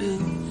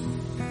loose.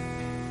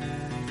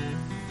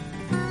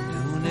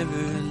 Don't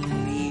ever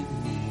leave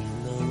me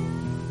alone.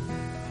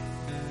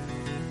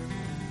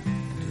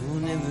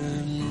 Don't ever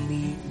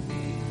leave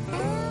me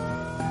alone.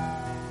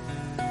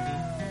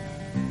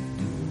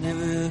 Don't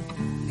ever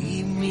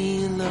leave me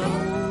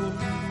alone.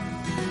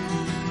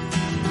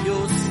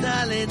 Your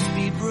silence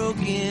be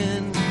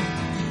broken.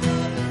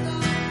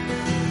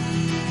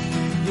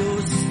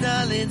 Your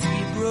silence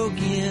be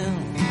broken.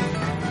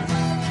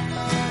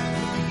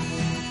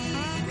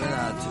 When I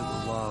took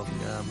a walk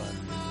down my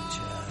little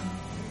child,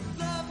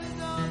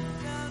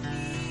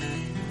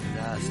 and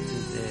I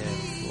stood there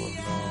for a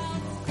long,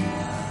 long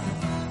while.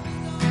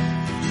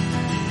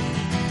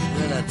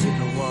 When I took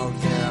a walk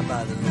down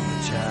by the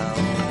little child,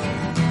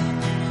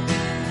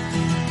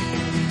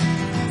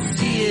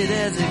 see it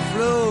as it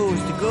flows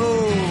to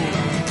gold,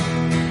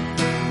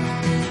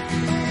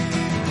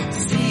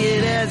 see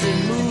it as it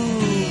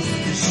moves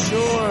to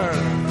shore,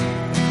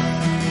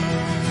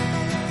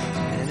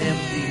 and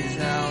empties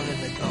out in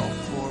the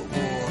Gulfport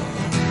War.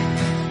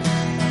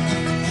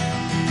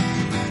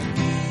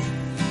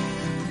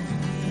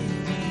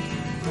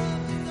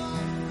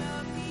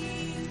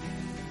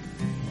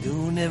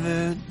 Don't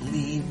ever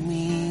leave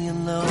me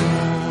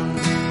alone.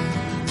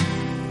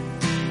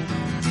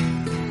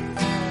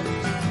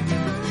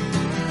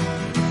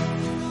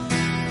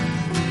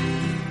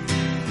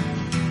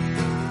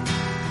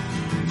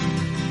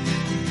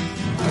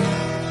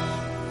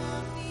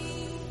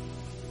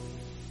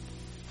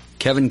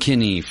 Kevin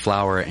Kinney,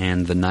 Flower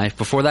and the Knife.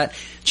 Before that,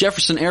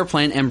 Jefferson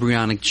Airplane,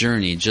 Embryonic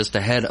Journey, just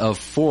ahead of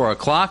 4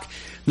 o'clock.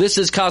 This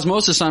is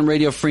Cosmosis on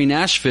Radio Free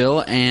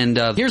Nashville, and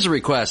here's a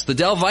request. The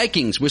Dell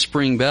Vikings,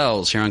 Whispering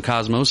Bells, here on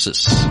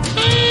Cosmosis.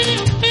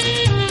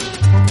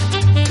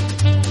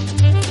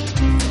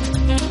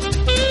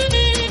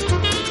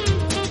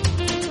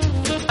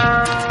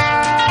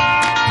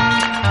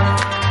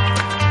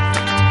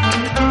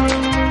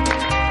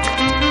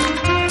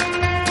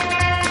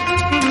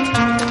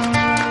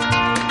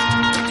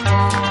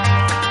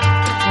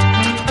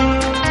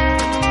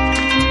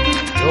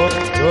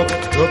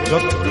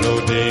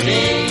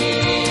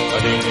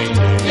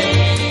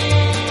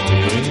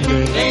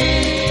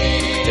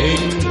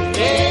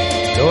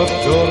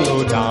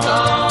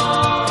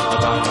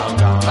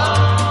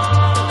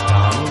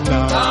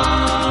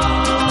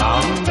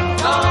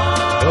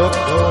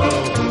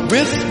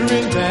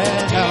 Whispering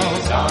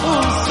bells,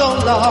 oh so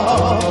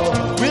long.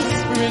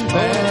 Whispering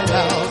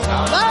bells,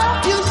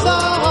 love you so.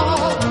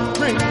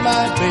 Bring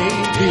my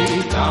baby,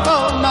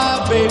 oh my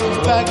baby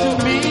back to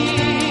me.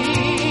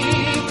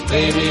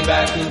 baby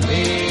back to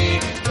me.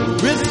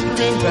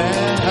 Whispering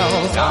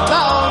bells,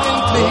 loud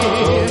and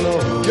clear,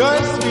 your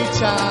sweet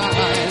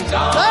chimes,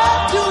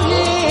 glad to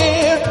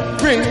hear.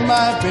 Bring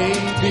my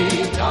baby,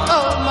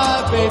 oh my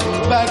baby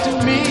back to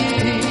me.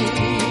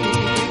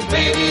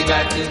 Baby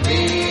back to me.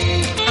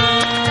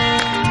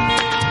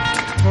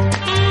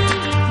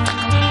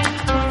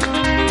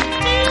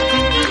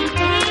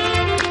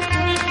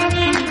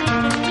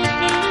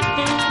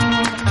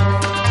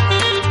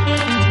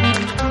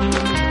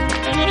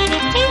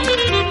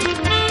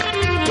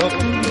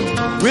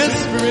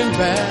 Whispering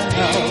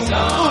bells, ooh,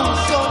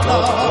 so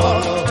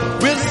loud.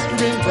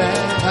 Whispering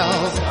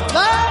bells,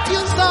 like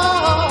you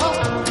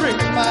saw. Bring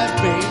my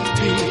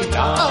baby,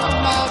 oh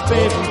my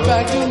baby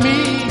back to me.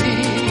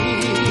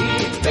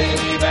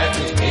 Baby back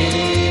to me.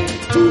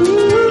 Ooh,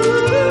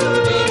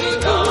 baby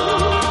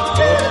gone.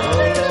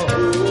 Baby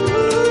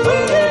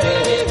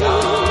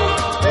gone.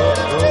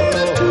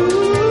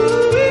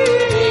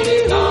 Baby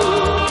gone.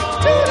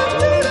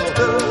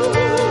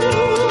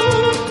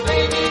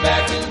 Baby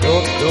back to me.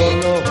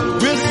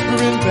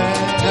 Whispering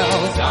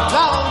bells,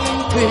 loud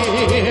and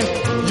clear,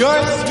 your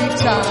sweet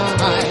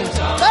chimes,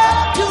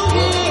 glad to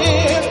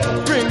hear.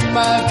 Bring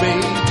my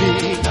baby,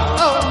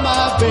 oh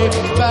my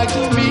baby back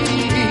to me.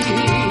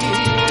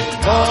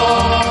 Oh,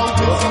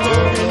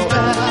 whispering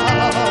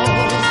bells,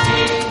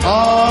 oh,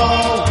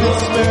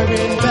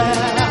 whispering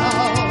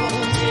bells,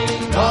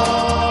 oh,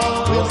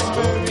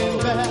 whispering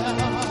bells.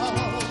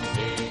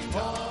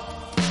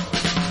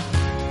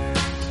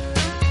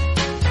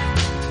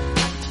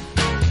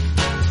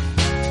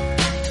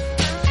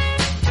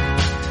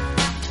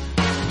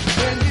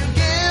 When you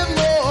give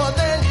more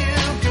than you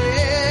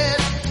get,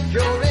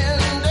 you're in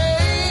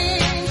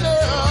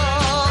danger.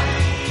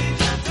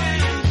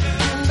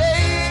 You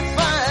may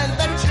find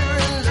that you're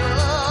in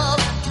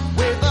love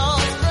with a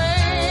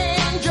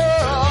stranger.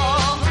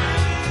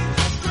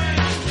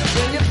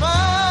 When you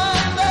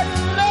find that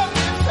love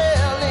is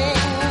failing,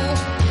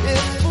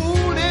 it's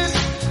foolish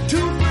to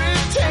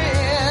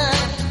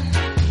pretend.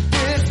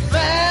 It's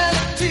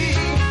vanity,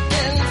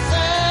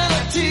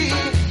 insanity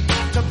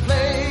to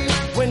play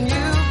when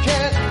you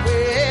can't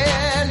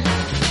win.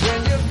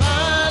 When you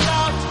find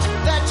out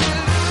that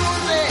you're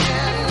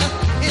losing,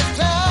 it's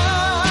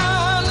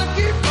time to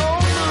keep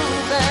on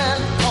moving.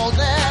 'Cause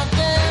there's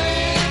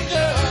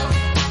danger,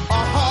 a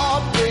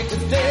heartbreak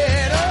is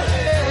dead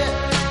ahead.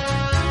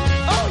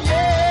 Oh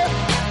yeah,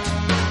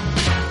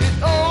 it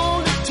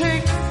only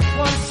takes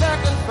 1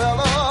 second,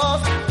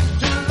 fellas,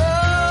 to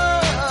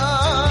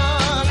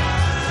learn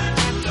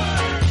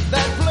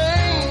that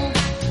flame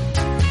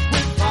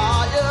with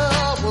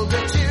fire will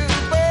get you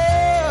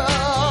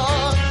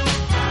burned.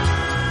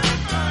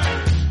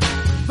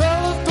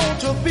 Fellas, don't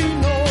you be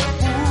no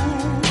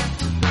fool.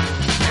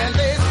 And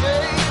they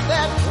say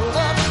that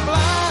love is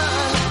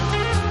blind,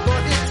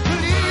 but it's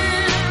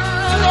clear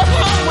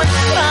with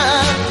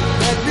time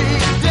that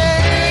big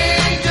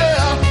danger,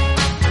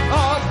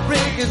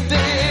 heartbreak is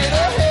dead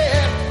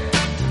ahead.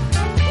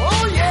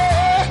 Oh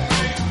yeah,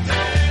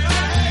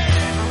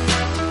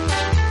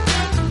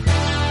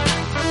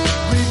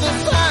 read the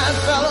signs,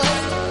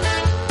 fellas.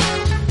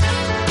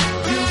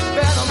 You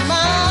better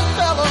mind,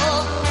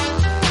 fellas.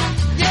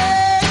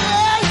 Yeah,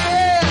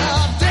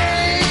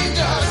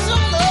 danger,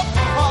 some of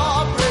the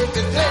heartbreak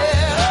is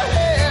dead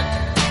ahead.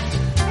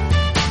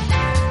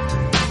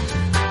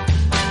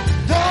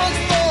 Done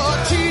for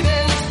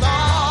cheating,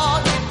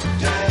 start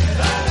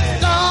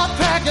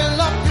packing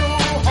up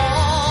your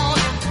heart.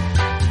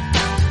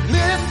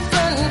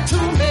 Listen to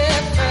me,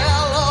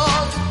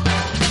 fellas.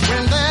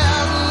 When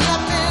there's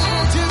nothing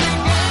to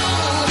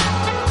gain,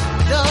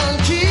 don't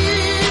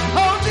keep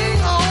holding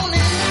on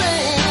in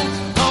vain.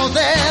 'Cause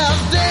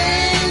there's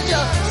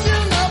danger,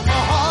 soon enough a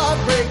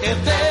heartbreak is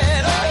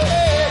dead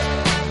ahead.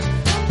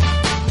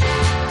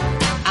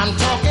 I'm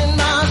talking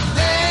about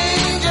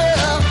danger,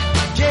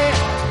 yeah.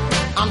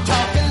 I'm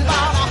talking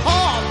about a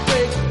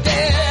heartbreak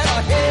dead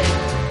ahead.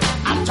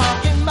 I'm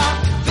talking about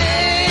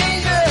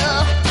danger,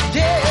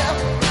 yeah.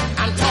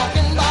 I'm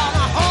talking about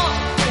a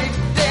heartbreak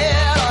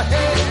dead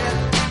ahead.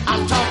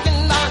 I'm talking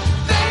about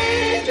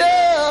danger.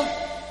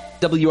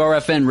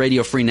 WRFN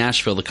Radio Free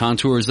Nashville. The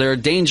Contours there.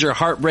 Danger,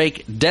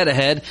 Heartbreak, Dead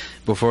Ahead.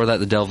 Before that,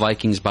 the Del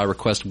Vikings by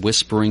request,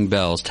 Whispering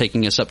Bells.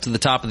 Taking us up to the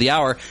top of the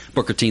hour,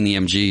 Booker T and the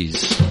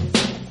MGs.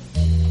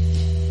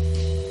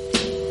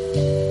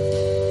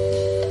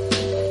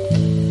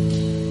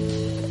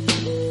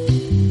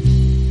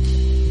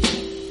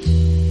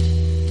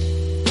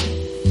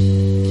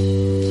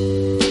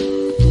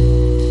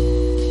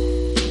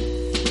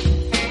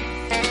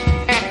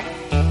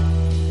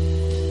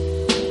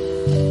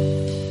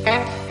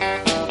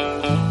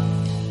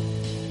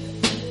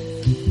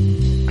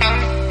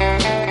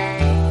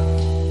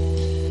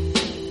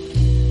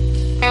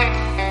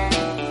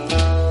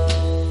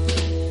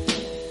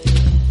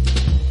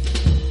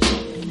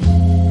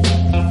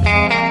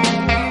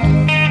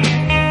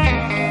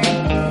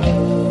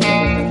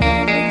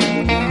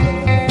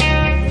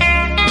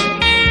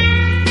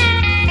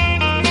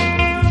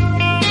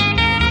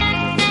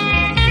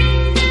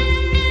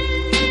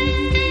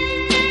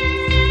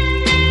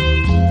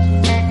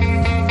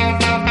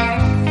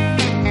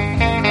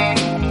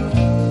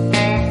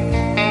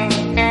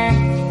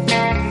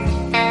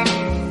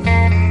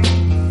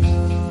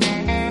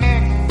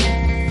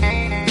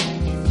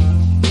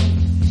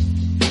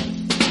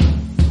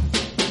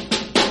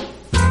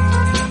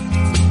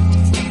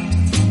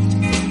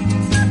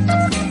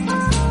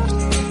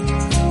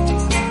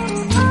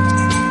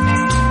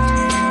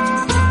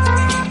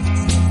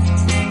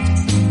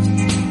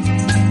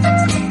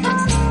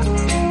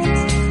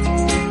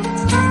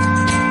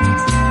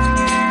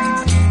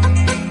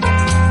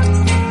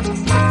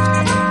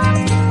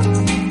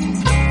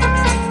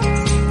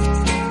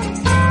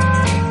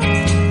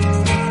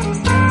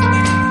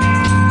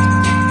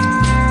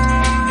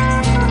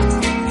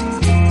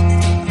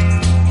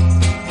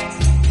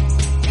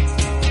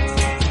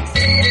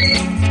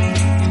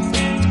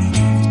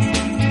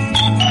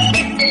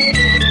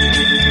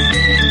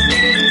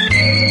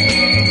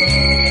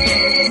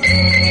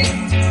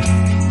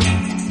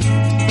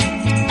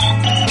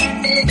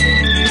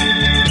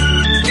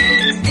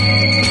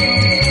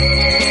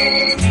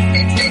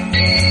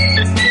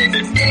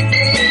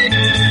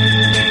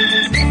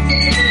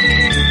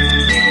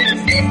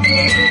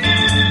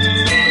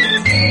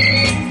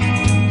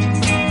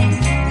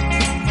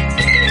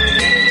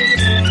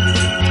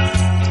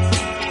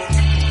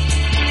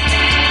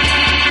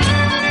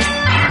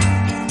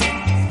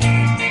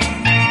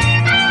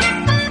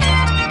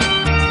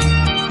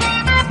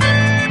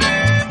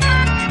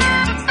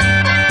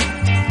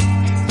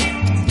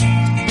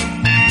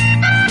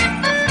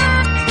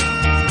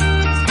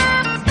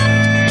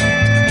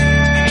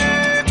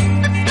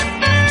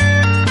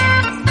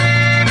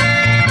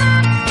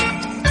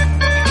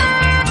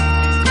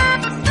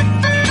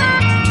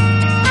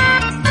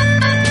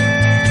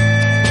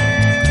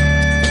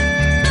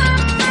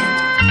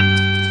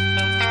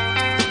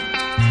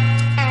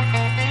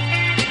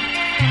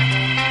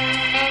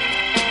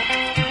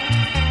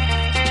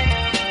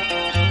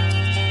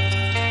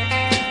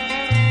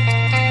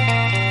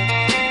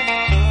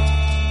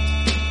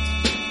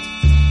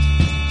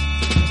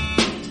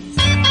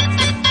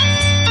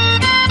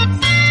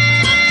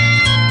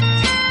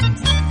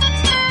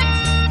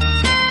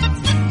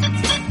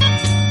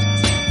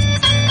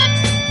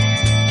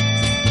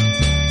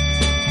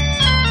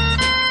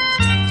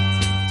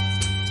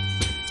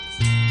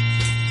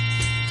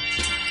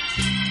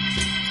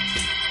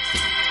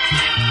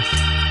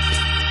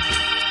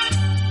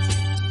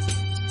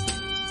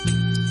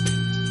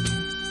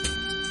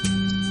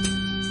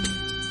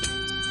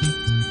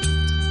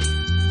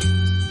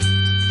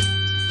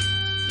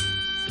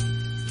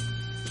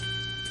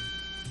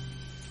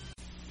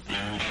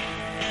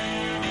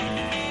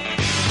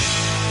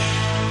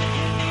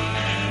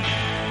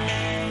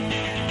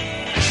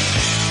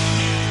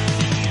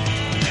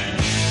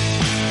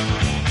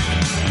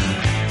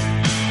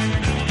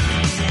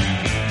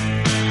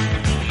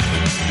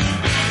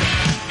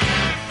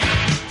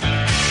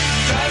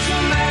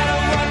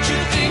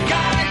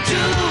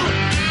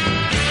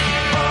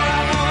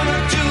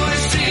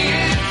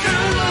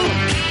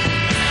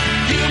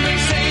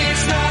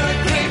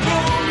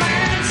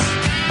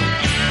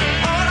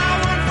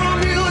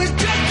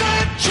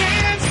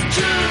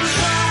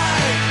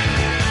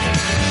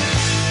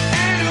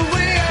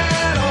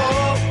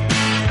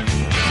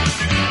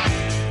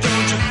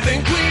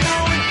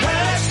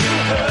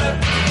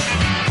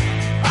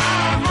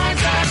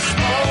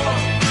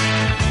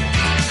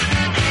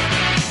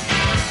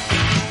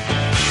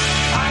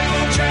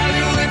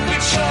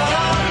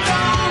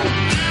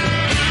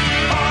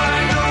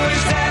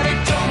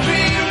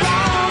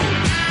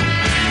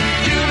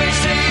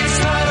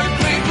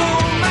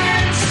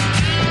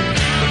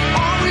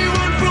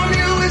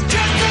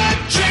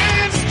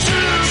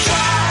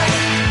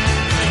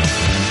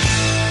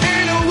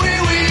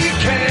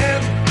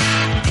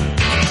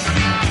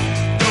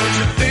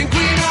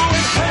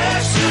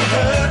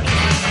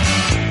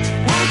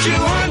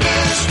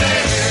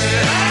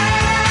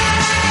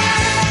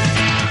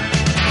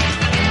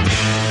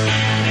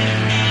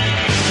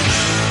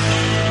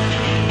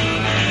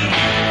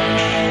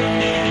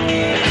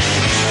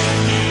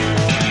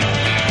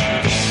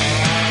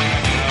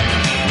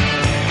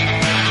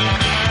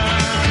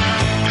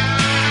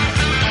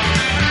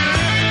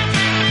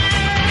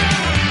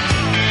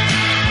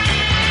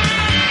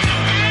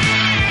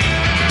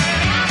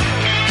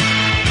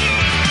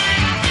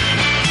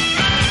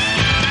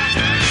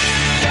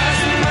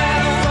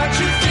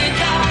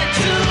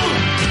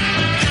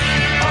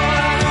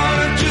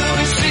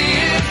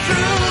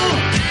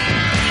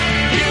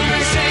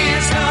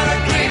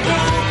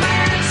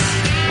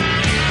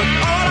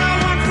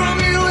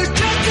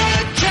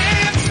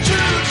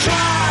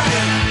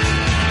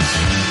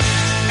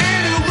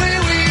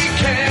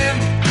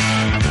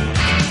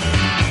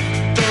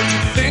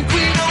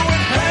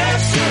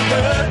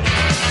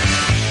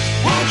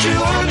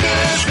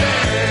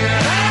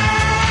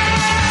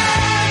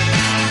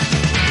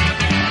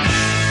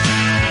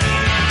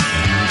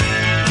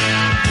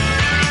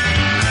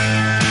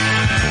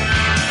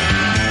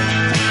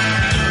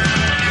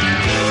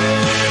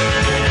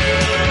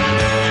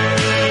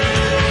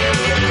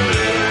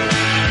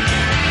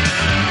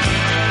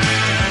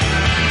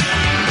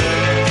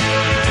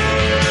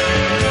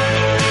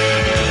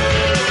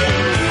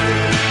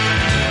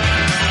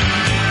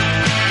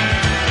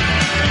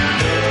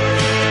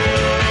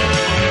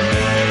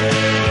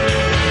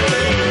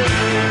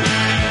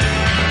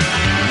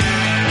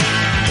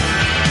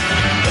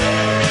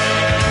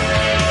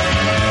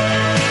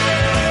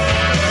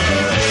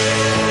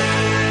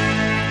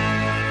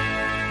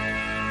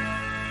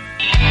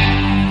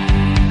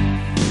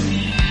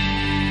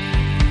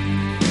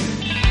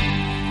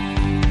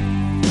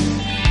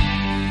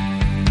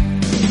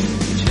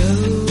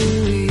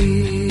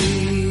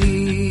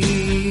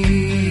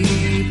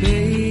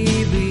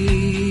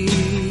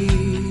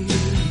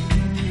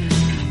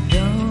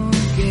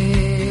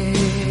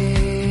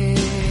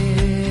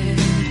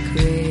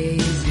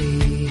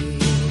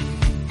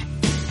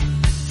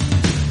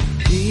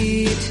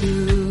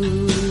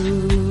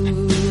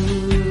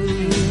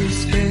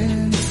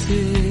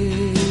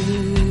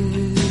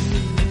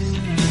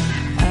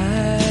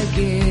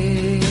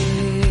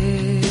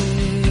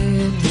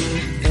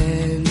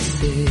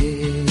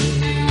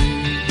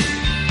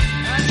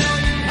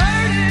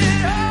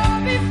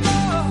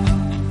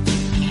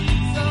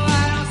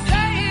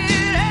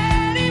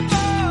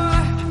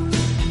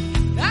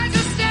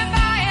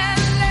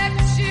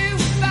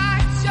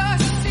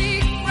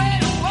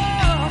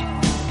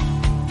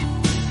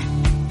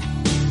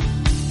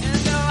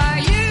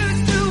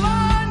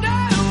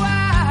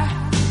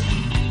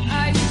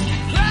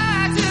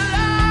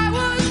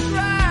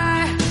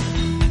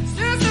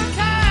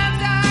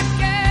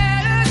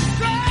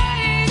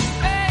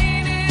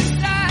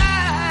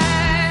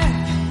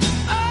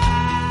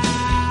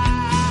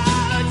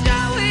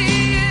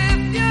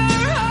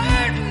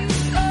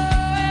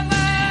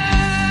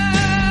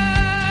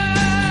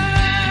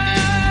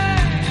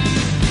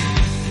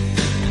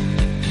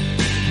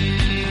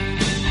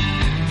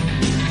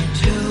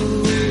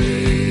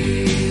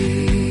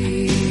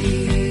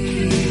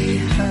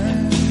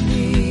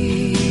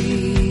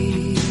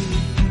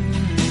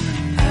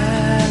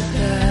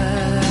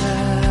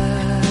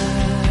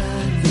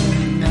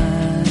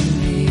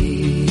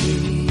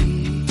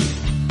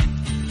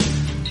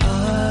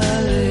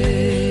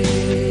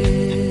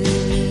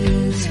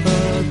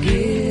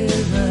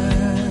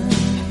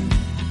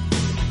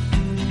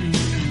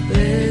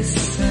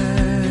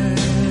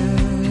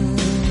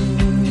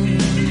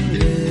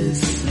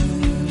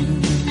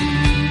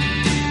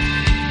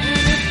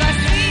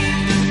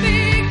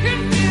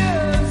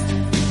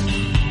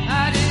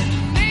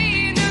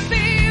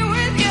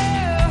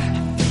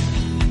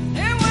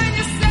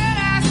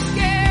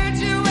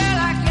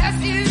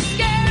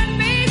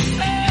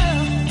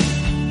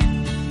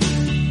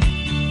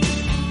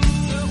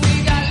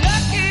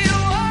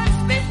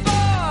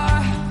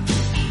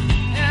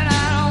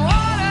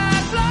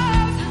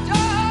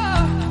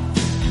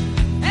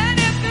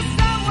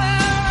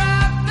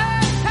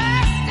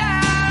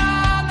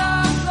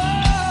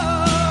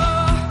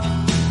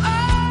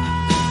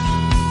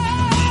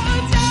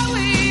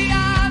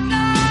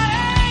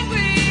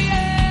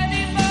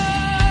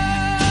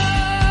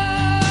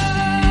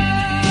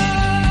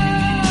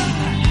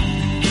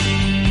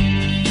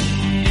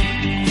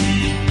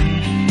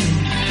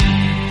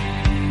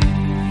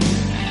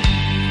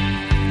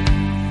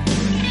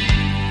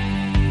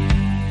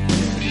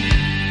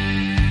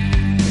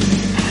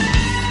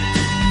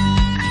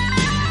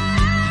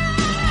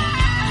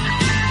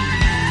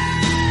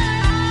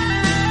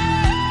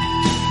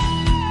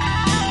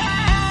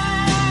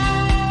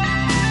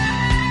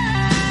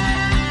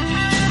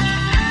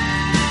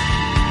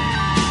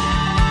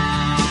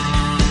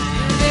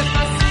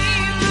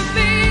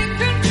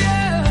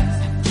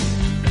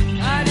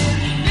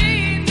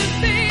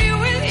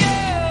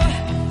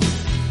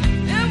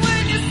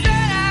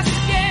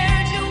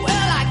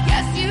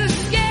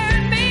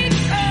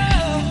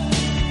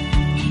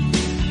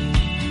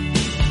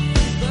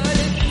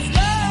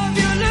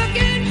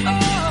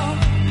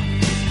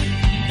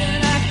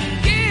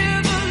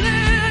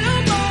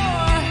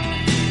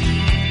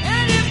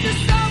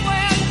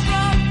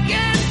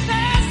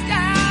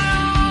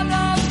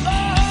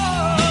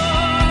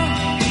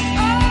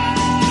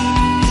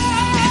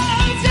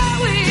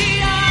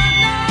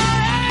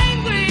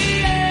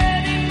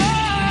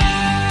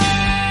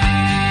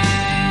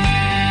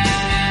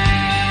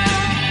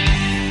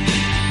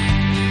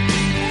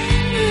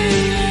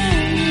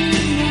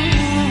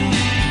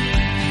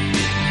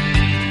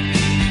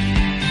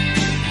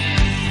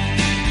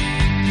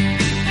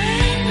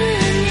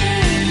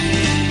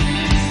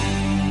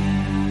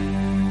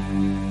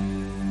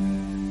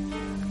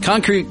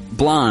 Concrete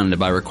Blonde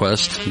by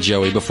request,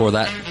 Joey. Before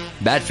that,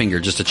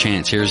 Badfinger, Just a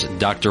Chance. Here's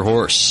Dr.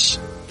 Horse.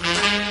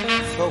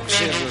 Folks,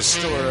 here's a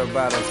story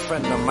about a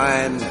friend of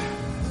mine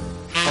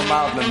from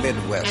out in the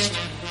Midwest.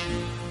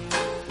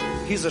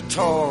 He's a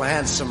tall,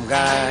 handsome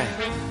guy,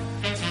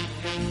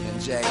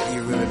 and Jack, he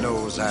really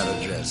knows how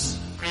to dress.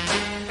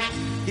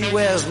 He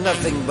wears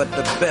nothing but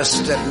the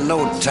best at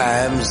no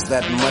times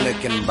that money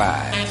can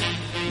buy.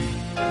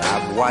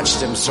 I've watched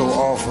him so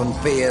often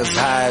pay as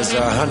high as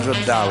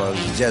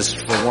 $100 just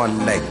for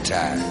one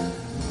necktie.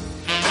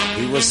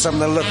 He was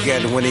something to look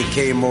at when he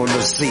came on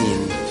the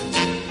scene.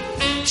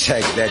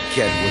 Check, that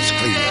cat was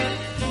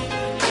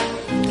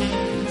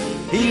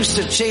clean. He used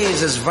to change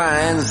his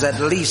vines at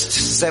least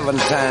 7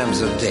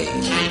 times a day.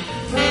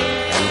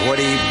 And what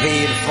he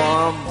paid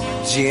for him,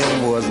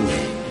 Jim, wasn't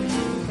it?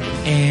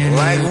 And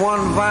like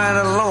one vine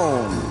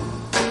alone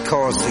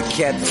cost the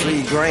cat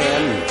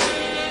 $3,000,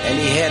 and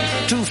he had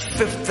 2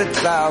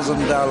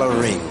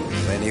 $50,000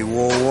 rings, and he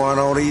wore one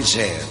on each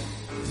hand.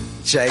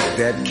 Check,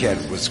 that cat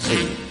was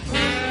clean.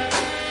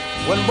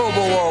 When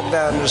Bobo walked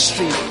down the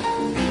street,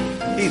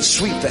 he'd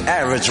sweep the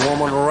average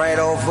woman right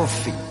off her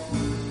feet.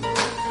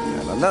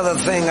 And another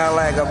thing I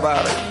like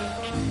about it,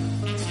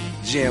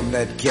 Jim,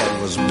 that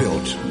cat was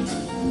built.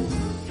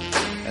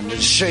 And the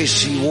shirt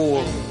she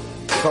wore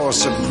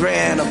cost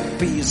 $1,000 a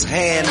piece,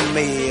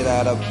 handmade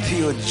out of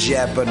pure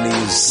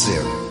Japanese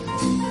silk.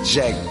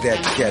 Jack,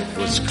 that cat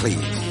was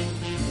clean.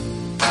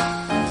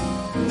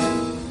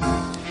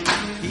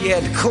 He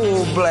had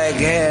coal black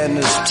hair and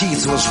his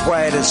teeth was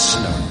white as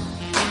snow.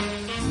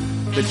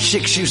 The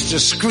chicks used to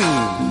scream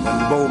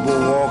when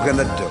Bobo walked in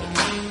the door.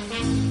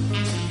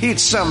 He'd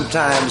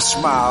sometimes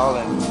smile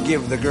and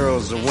give the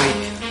girls a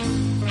wink.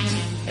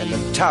 And the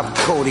top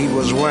coat he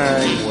was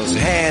wearing was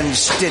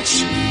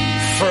hand-stitched,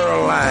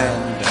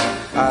 fur-lined,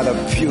 out of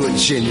pure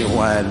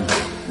genuine.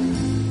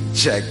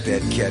 Jack,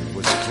 that cat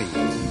was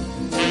clean.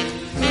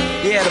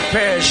 He had a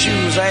pair of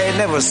shoes, I ain't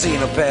never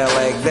seen a pair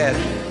like that.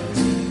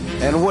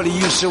 And what he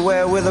used to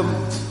wear with them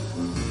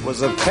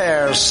was a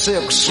pair of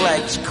silk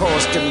slacks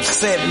costing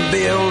 7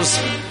 bills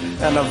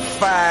and a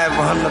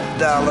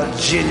 $500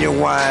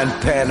 genuine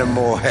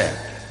Panama hat.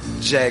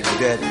 Jack,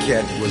 that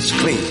cat was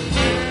clean.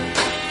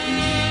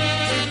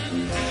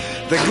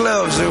 The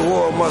gloves he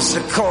wore must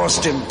have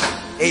cost him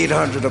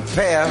 $800 a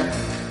pair,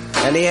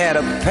 and he had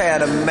a pair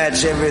to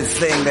match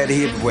everything that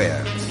he'd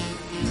wear.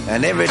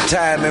 And every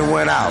time he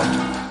went out,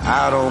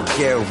 I don't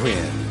care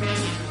when,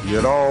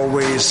 you'd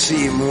always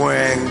see him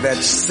wearing that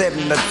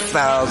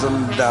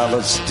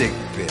 $70,000 stick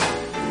pin.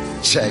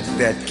 Check,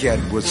 that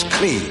cat was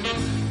clean.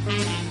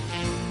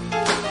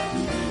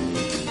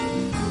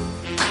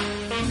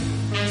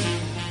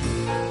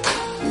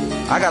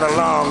 I got a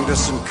long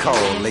distance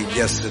call late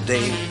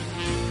yesterday.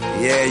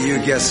 Yeah, you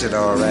guessed it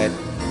all right.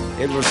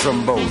 It was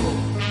from Bobo.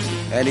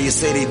 And he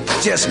said he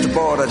just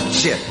bought a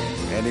jet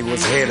and he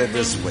was headed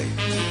this way.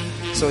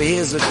 So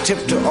here's a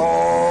tip to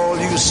all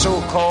you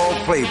so-called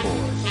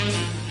playboys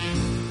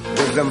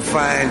with them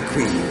fine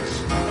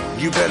queens.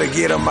 You better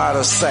get them out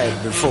of sight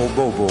before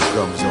Bobo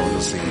comes on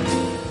the scene.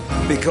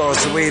 Because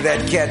the way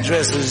that cat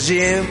dresses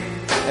Jim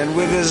and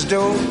with his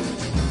dough,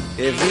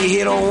 if he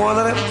hit on one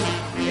of them,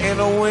 ain't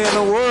no way in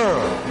the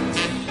world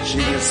she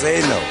can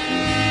say no.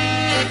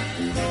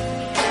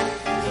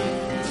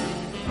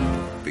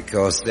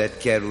 Because that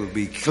cat will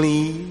be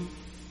clean,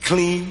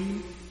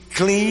 clean,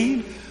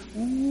 clean.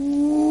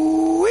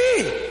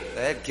 Ooh-wee.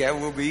 That cat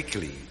will be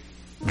clean.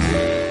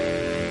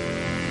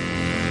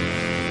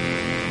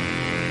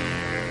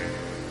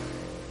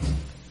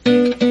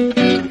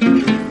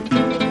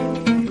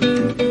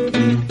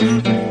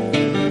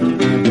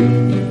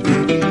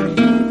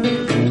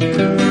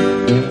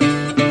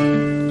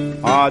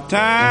 Hard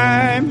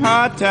time,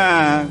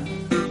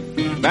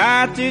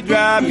 about to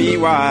drive me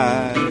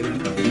wild.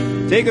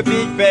 Take a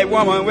big fat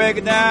woman, wake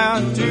it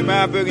down to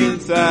my boogie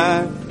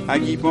inside. I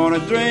keep on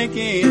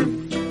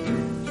drinking,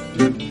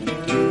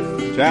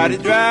 try to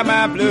drive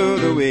my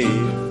blues away.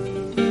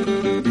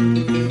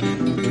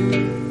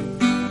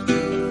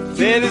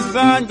 Say the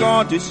sun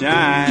going to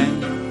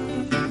shine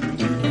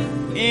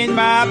in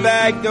my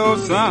back door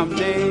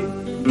someday.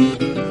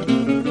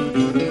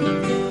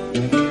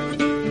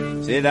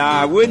 Said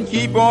I wouldn't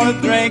keep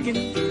on drinking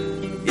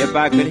if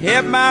I could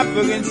help my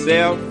fucking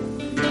self.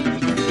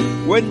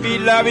 Wouldn't be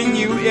loving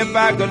you if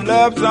I could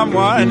love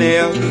someone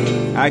else.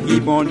 I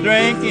keep on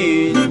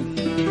drinking,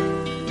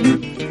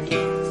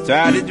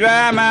 try to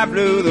drive my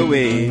blues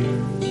away.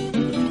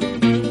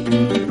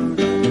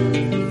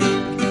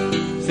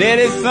 Said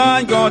the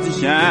sun going to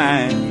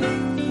shine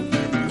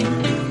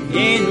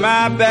in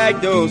my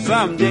back door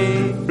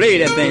someday. Play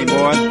that thing,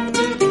 boy.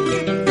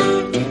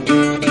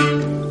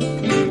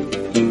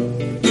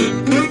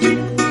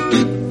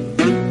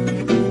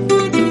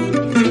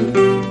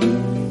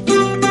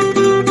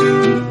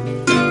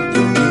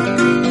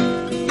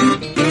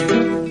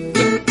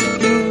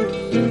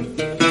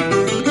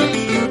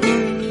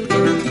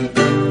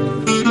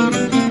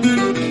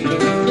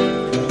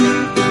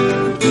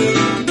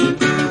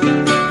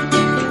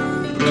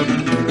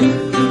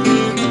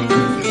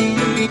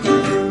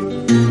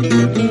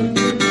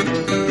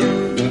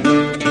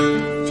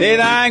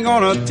 I ain't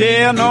gonna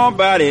tell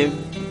nobody,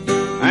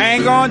 I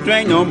ain't gonna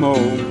drink no more.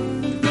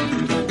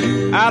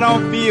 I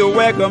don't feel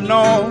welcome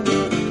no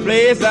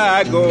place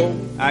I go.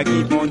 I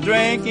keep on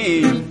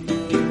drinking,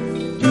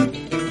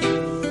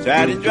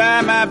 try to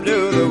drive my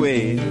blues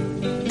away.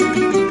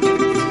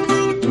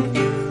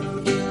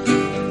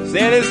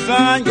 Said the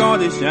sun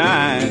gonna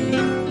shine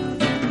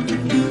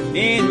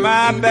in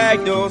my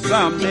back door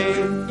someday.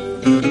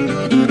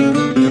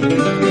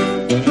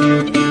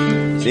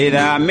 Said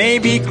I may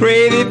be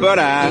crazy, but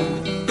I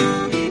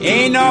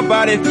ain't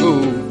nobody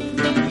fool.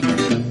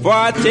 For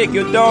I take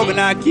your dog and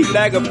I keep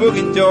like a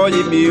boogie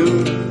Georgia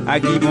mule. I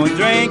keep on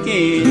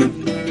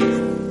drinking,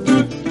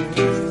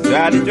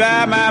 try to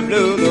drive my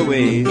blues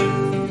away.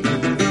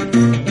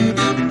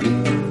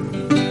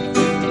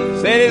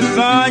 Say the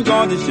sun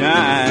gonna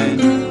shine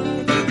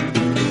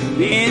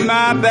in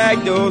my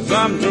back door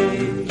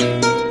someday.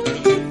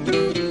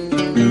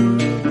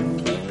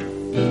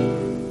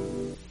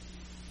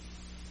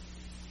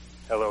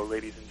 Hello,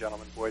 ladies and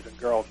gentlemen, boys and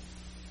girls.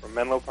 From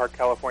Menlo Park,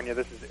 California,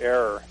 this is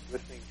Error,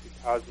 listening to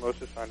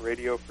Cosmosis on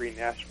Radio Free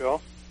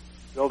Nashville,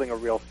 building a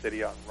real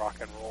city on rock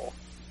and roll.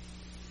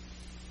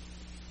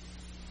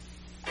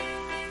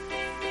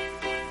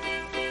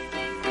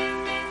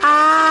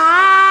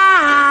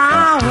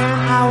 When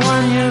I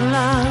won your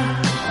love,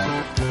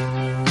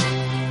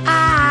 I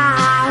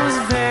was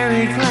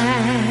very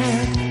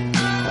glad.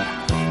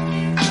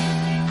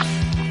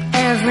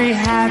 Every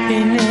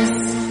happiness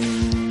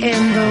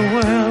in the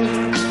world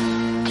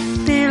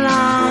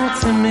belonged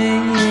to me.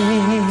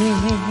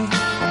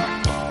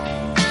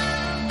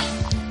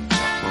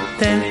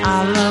 Then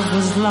our love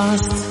was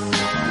lost.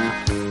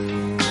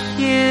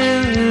 You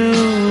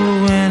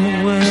went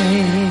away.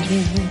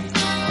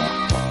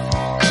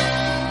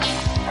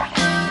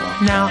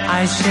 Now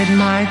I shed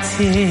my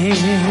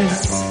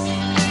tears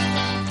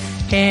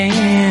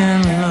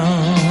in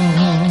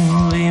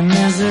lonely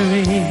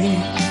misery.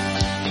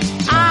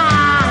 I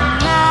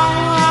know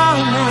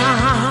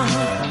now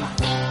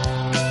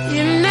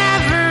you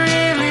never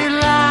really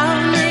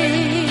loved me.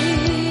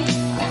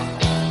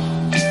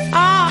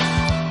 Oh,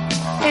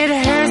 it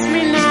hurts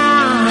me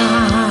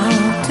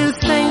now to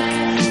think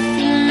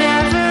you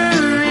never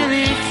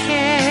really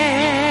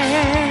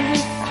cared.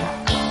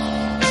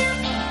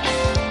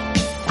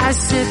 I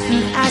sit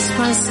and ask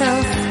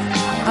myself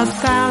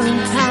 1,000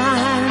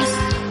 times,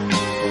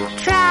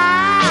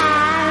 try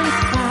and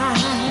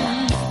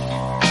find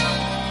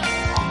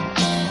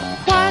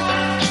what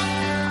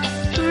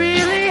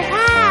really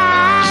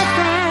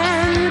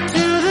happened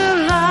to the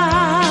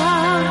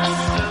love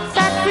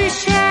that we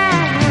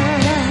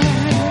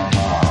shared.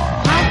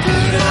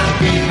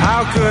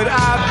 How could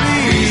I be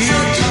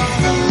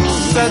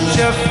such a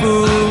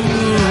fool?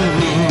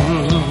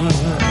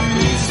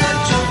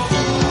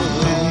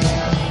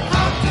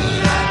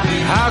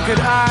 How could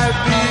I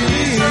be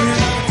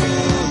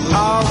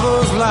all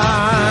those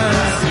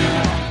lies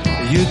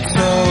you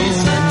told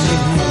me?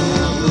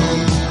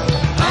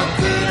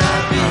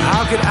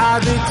 How could I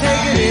be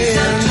taken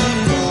in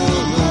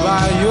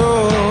by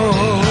your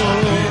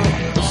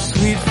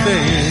sweet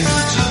face?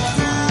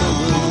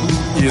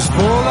 You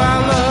spoiled our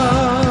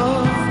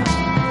love,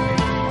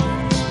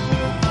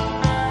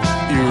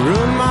 you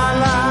ruined my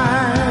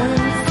life.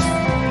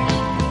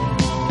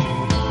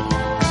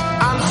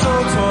 I'm so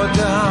torn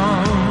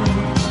down,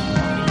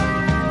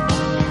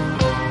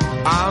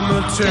 I'm a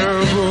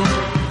terrible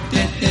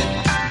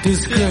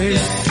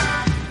disgrace.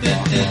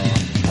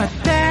 But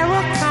there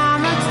will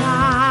come a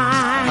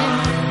time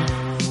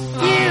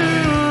you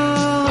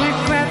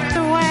regret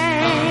the way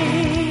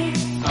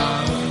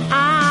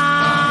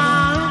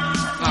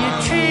you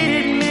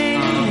treated me,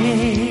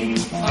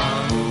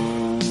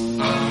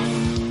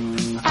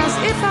 as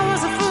if I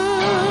was a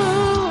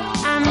fool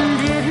and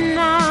didn't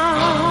know.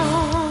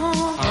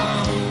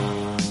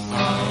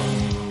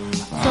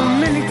 So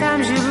many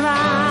times you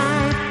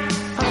lied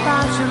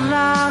about your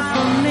love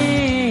for me.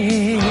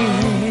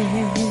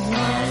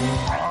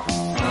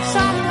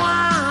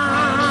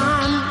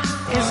 Someone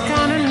is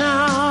gonna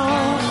know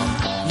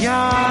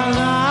your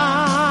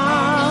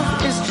love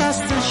is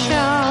just a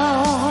show.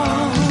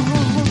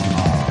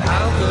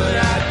 How could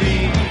I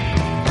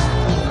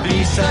be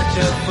such a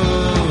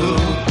fool?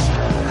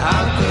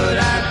 How could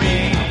I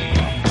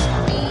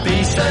be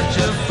such a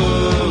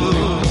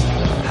fool?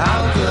 How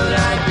could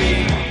I be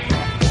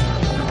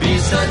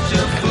such a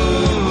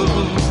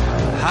fool?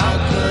 How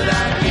could I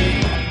be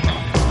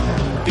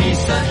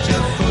such a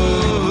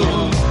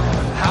fool?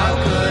 How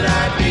could I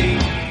be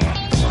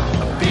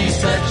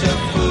such a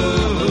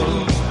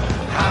fool?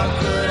 How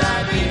could I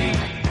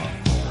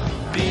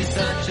be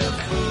such a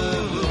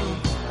fool?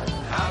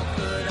 How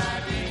could I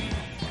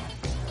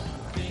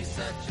be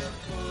such a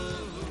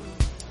fool?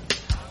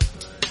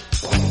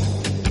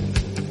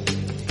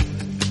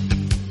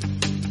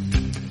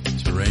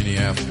 It's a rainy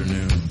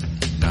afternoon,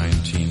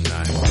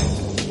 1990.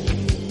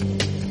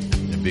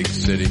 In a big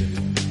city.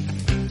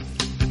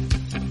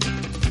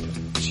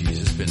 Jeez,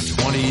 it's been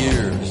 20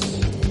 years.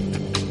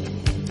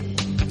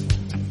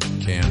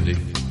 Candy.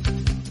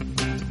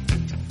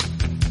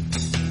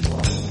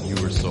 You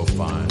so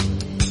fine.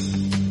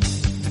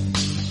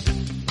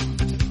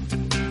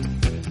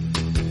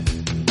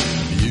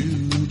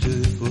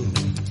 Beautiful,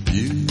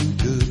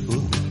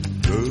 beautiful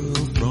girl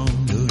from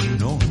the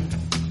north.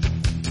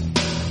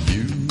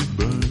 You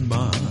burn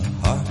my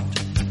heart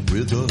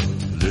with a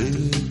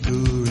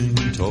flickering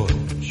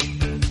torch.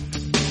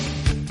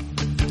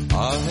 I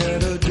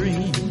had a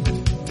dream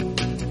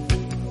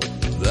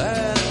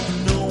that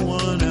no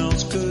one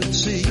else could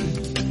see.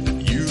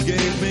 You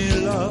gave me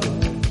love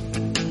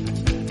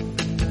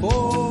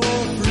for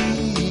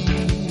free.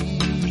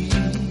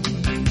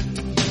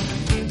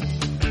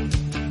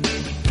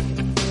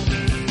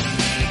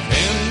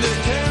 Candy,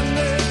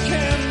 candy,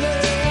 candy,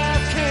 I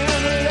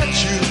can't let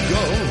you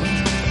go.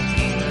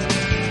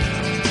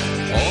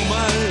 All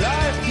my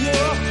life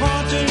you're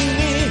haunting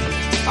me.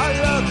 I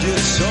loved you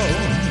so.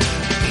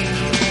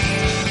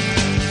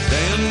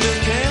 Candy,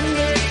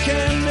 candy,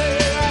 candy,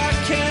 I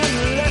can't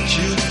let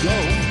you go.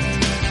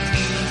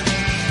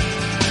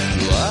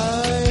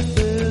 Life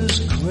is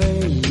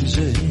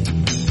crazy.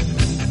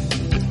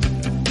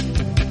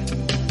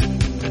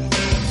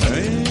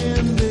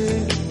 Candy,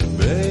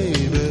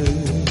 baby.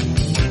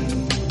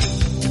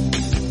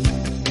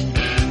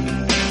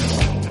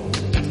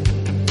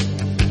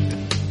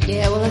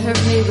 Yeah, well, it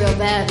hurt me real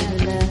bad when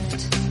you left.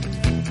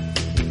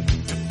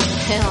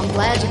 Hell, I'm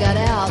glad you got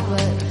out,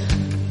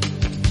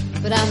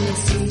 but I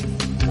miss you.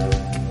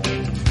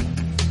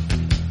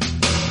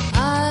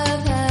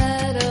 I've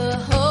had a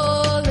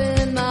hole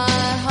in my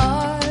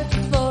heart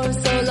for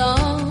so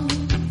long.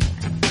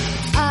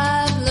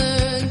 I've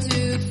learned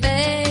to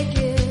fake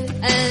it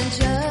and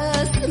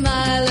just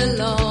smile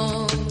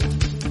along.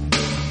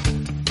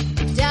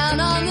 Down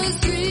on the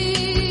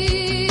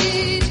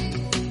street,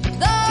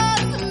 the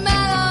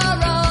smell are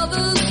all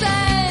the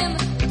same.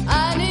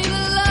 I need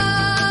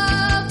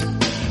love,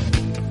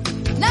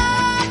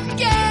 not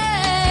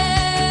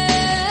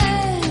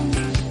games,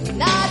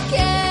 not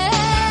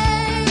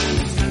games.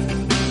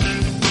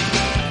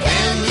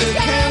 Candy,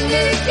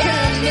 candy,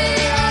 candy,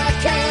 I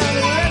can't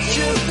let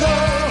you go.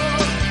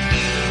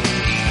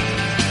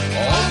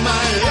 All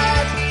my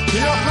life,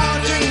 you're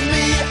haunting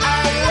me.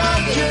 I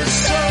love you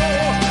so.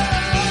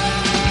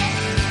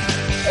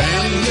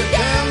 Candy,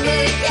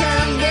 candy,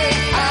 candy,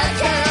 I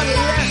can't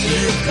let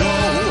you go.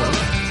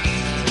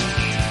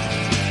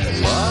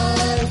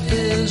 Life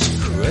is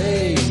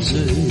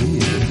crazy.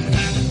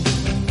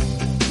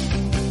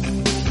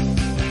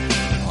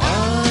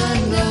 I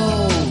know,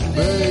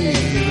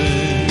 baby.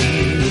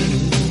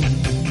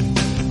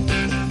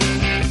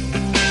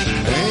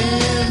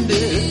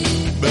 Candy,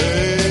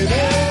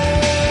 baby.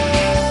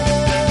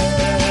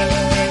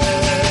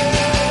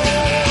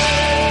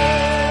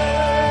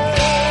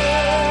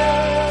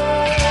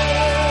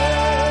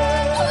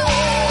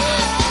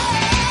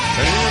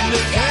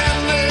 Candy,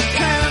 candy,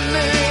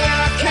 candy,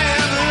 I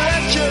can't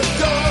let you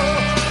go.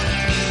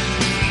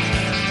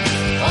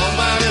 All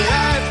my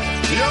life,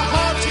 you're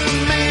haunting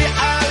me.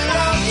 I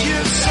love you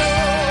so.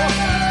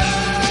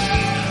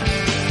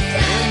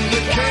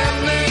 Candy,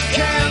 candy,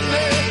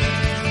 candy,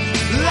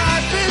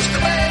 life is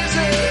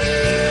crazy.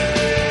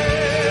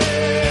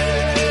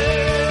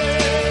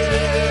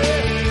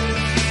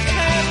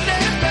 Candy,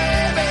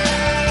 baby.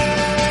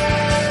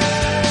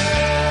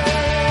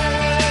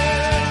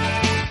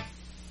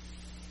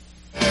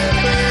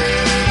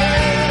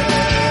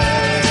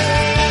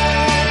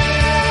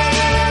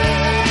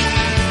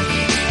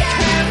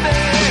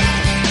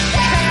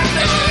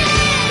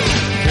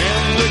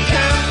 Candy,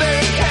 candy,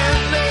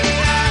 candy,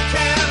 I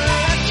can't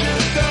let you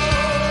go.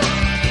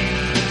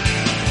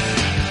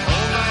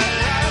 All my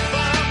life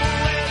I'm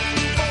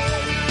waiting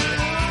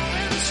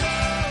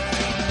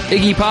for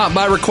you. Iggy Pop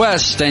by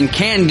request and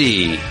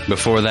Candy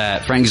before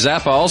that. Frank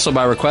Zappa also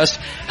by request.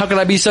 How Could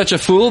I Be Such a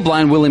Fool?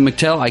 Blind Willie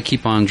McTell, I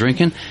Keep on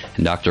Drinking.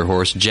 And Dr.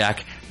 Horace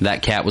Jack,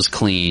 That Cat Was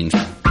Clean.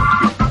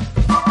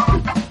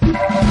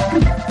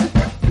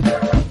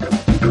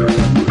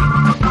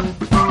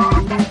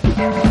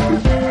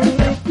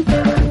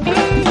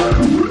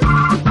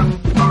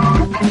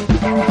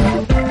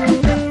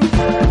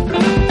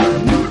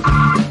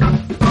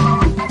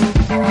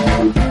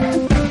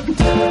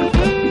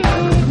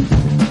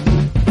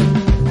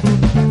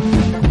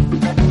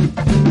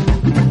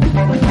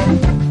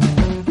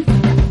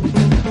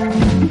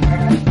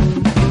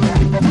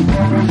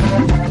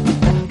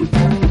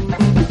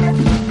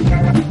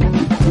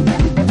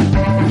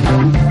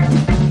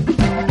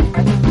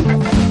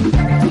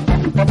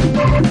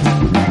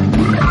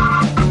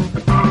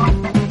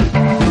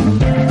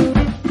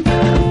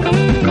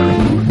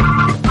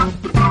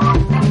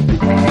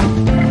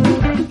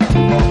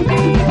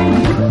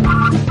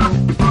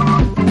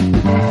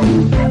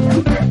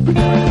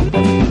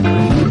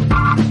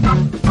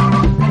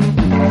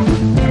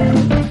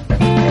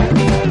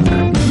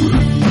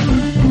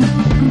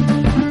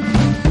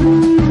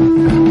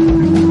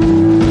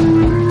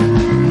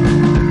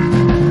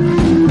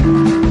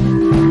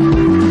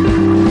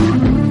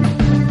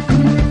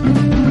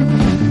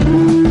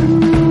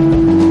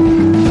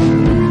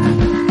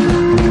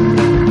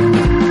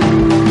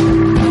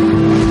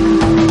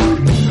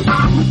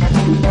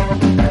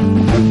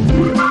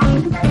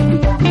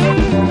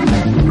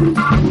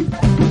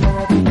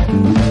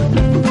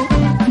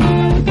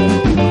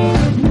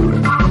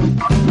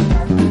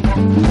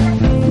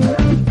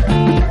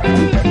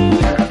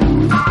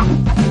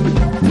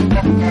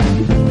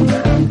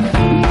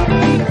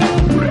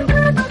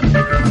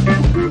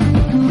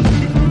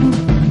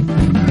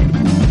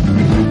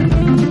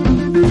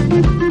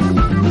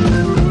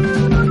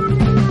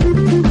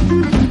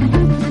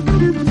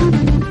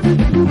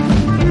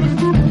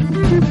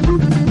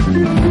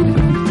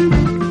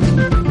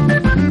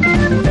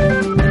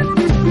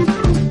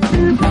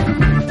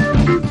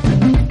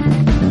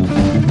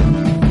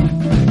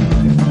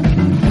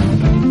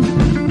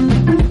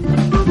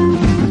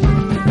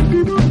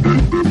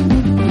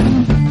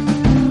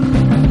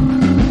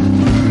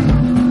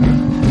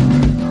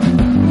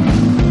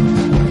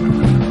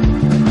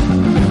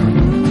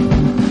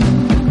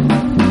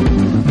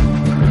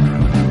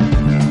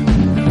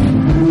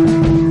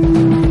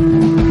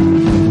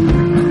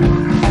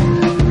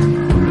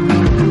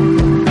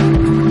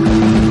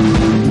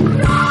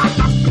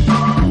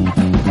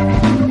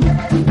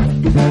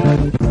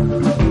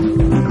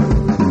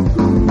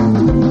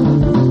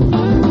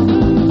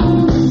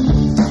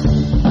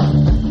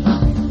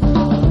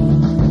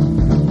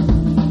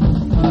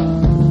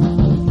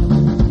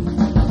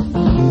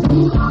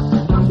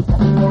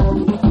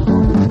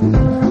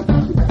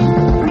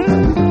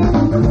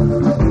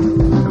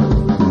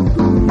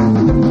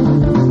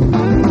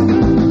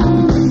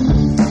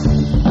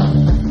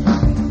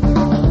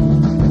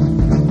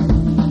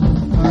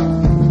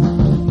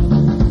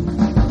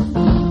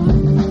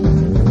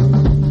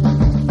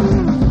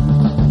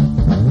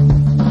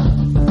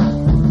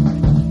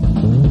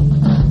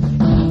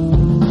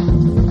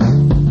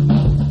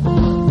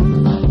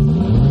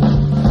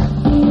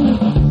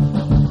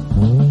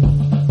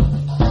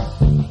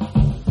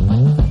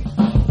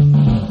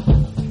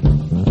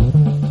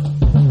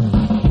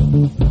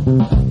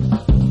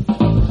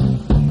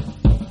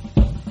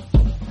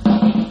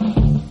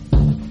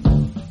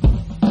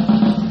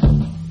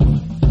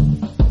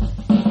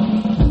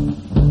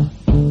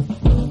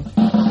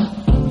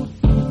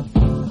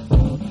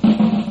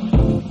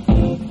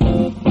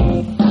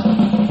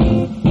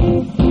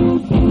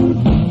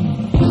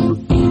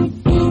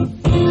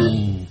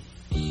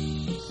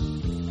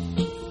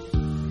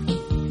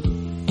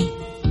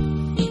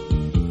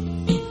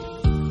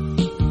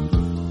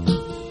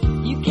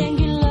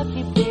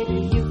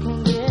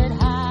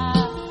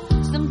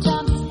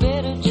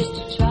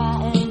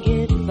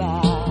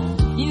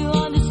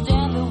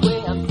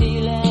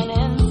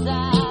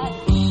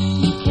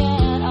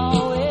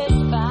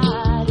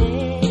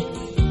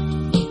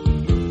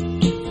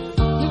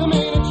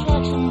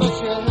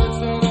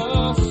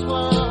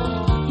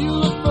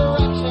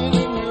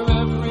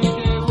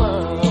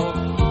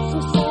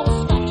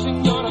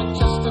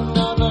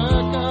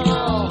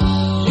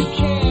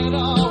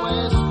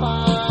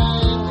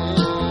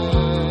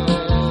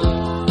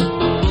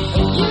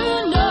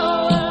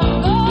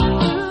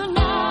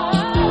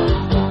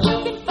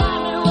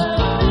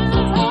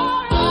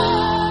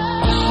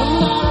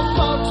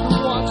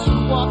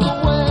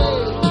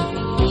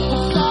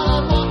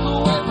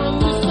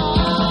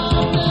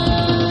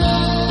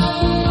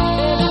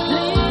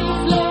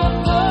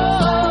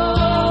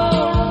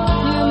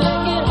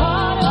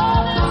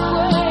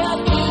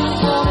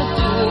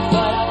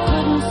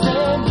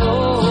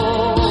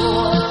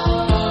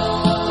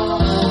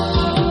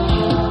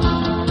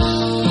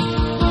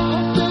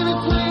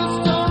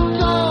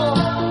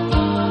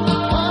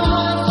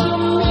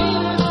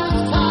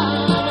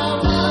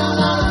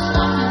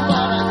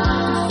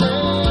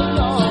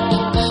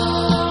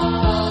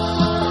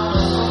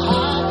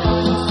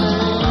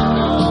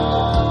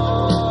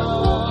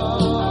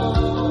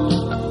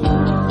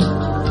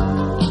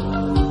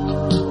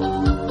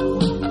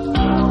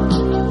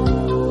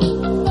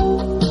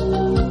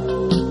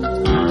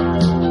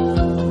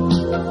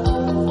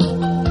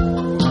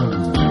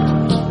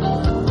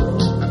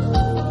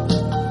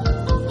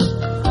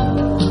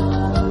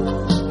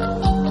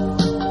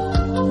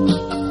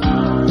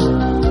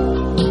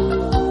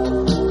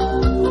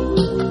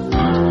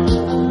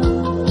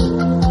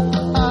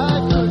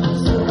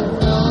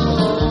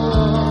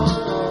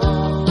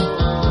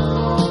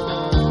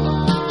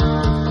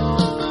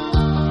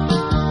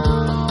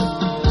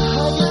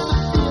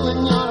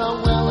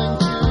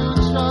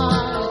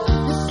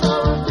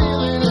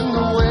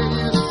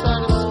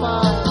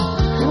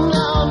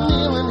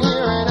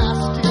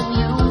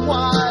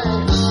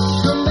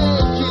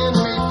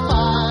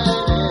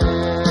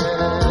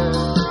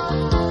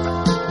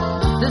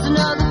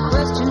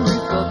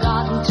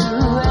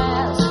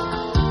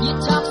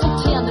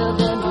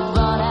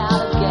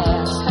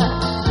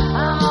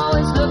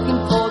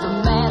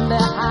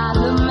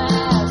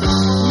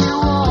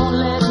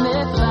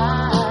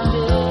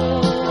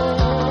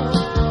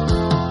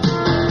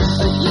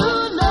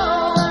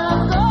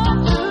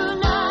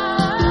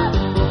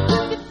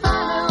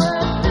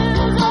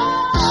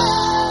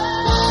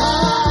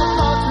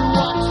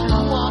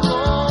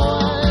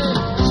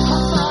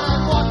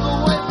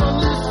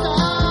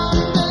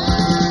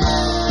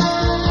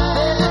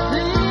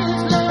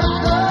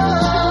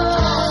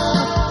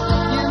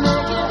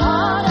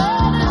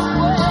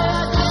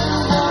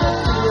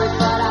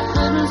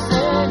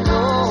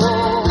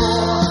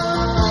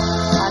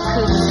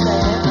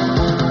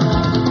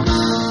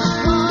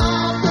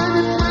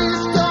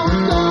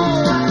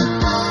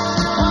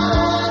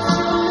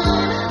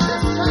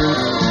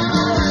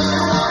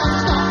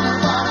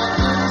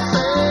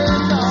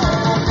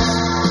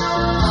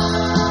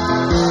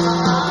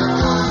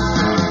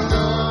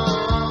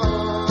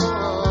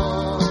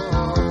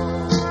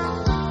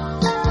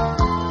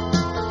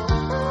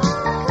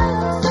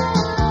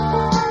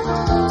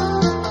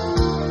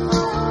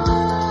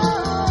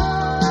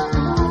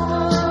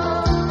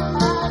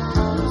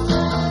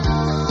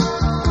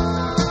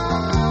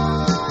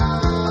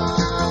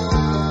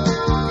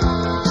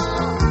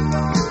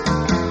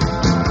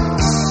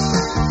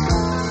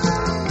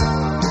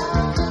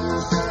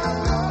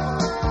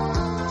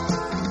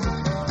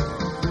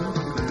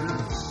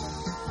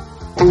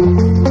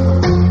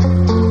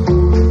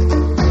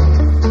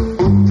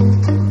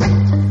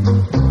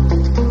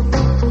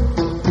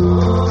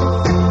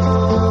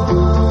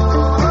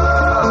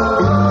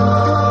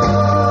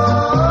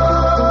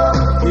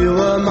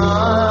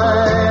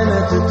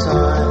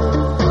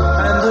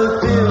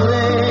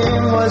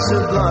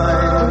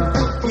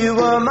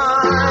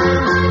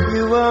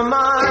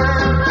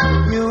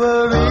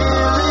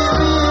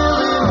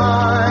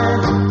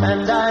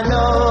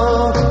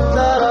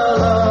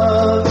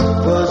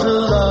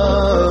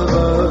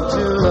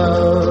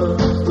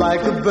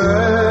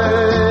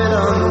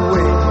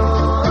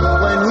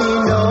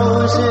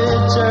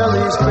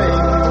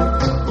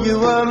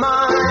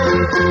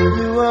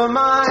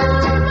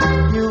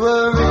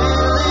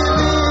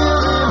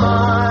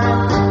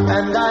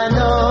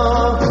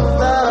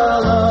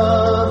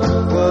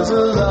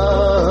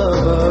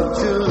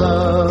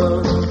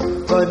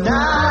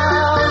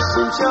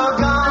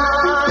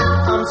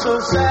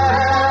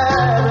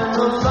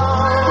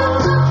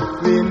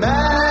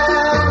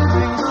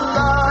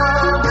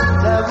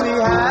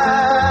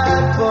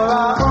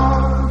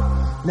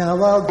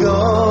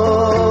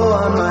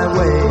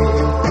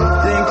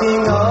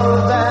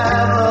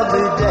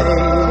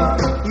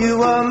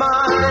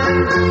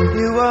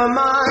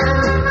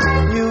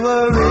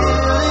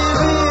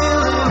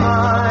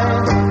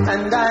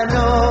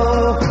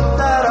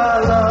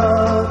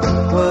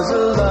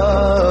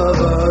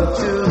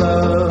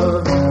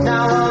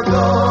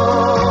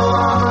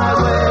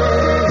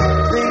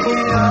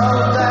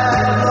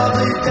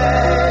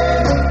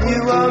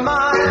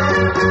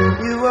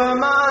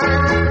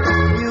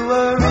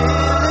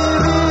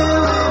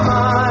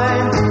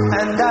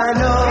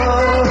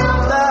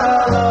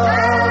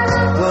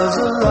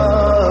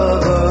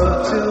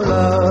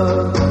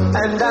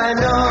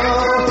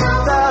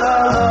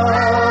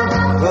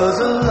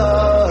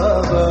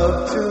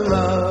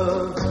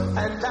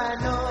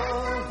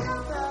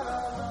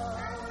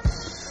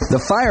 The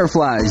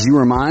Fireflies, You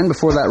Were Mine.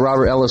 Before that,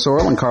 Robert Ellis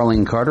Orrell and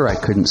Carlene Carter, I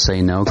Couldn't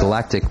Say No.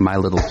 Galactic, My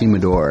Little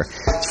Humidor.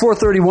 It's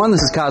 4:31.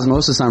 This is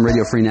Cosmosis on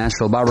Radio Free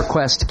Nashville. By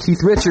request,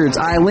 Keith Richards,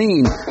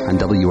 Eileen on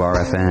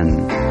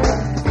WRFN.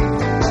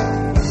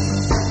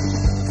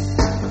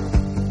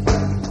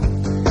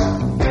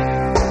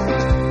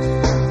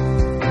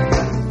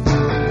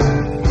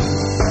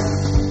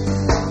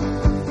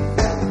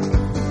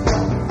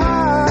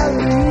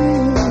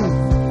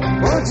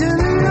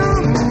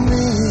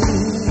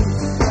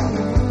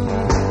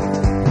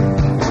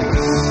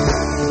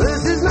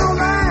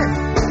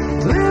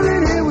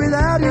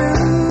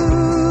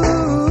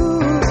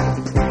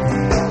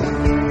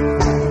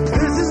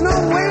 This is no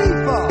way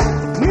for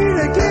me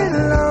to get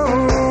along.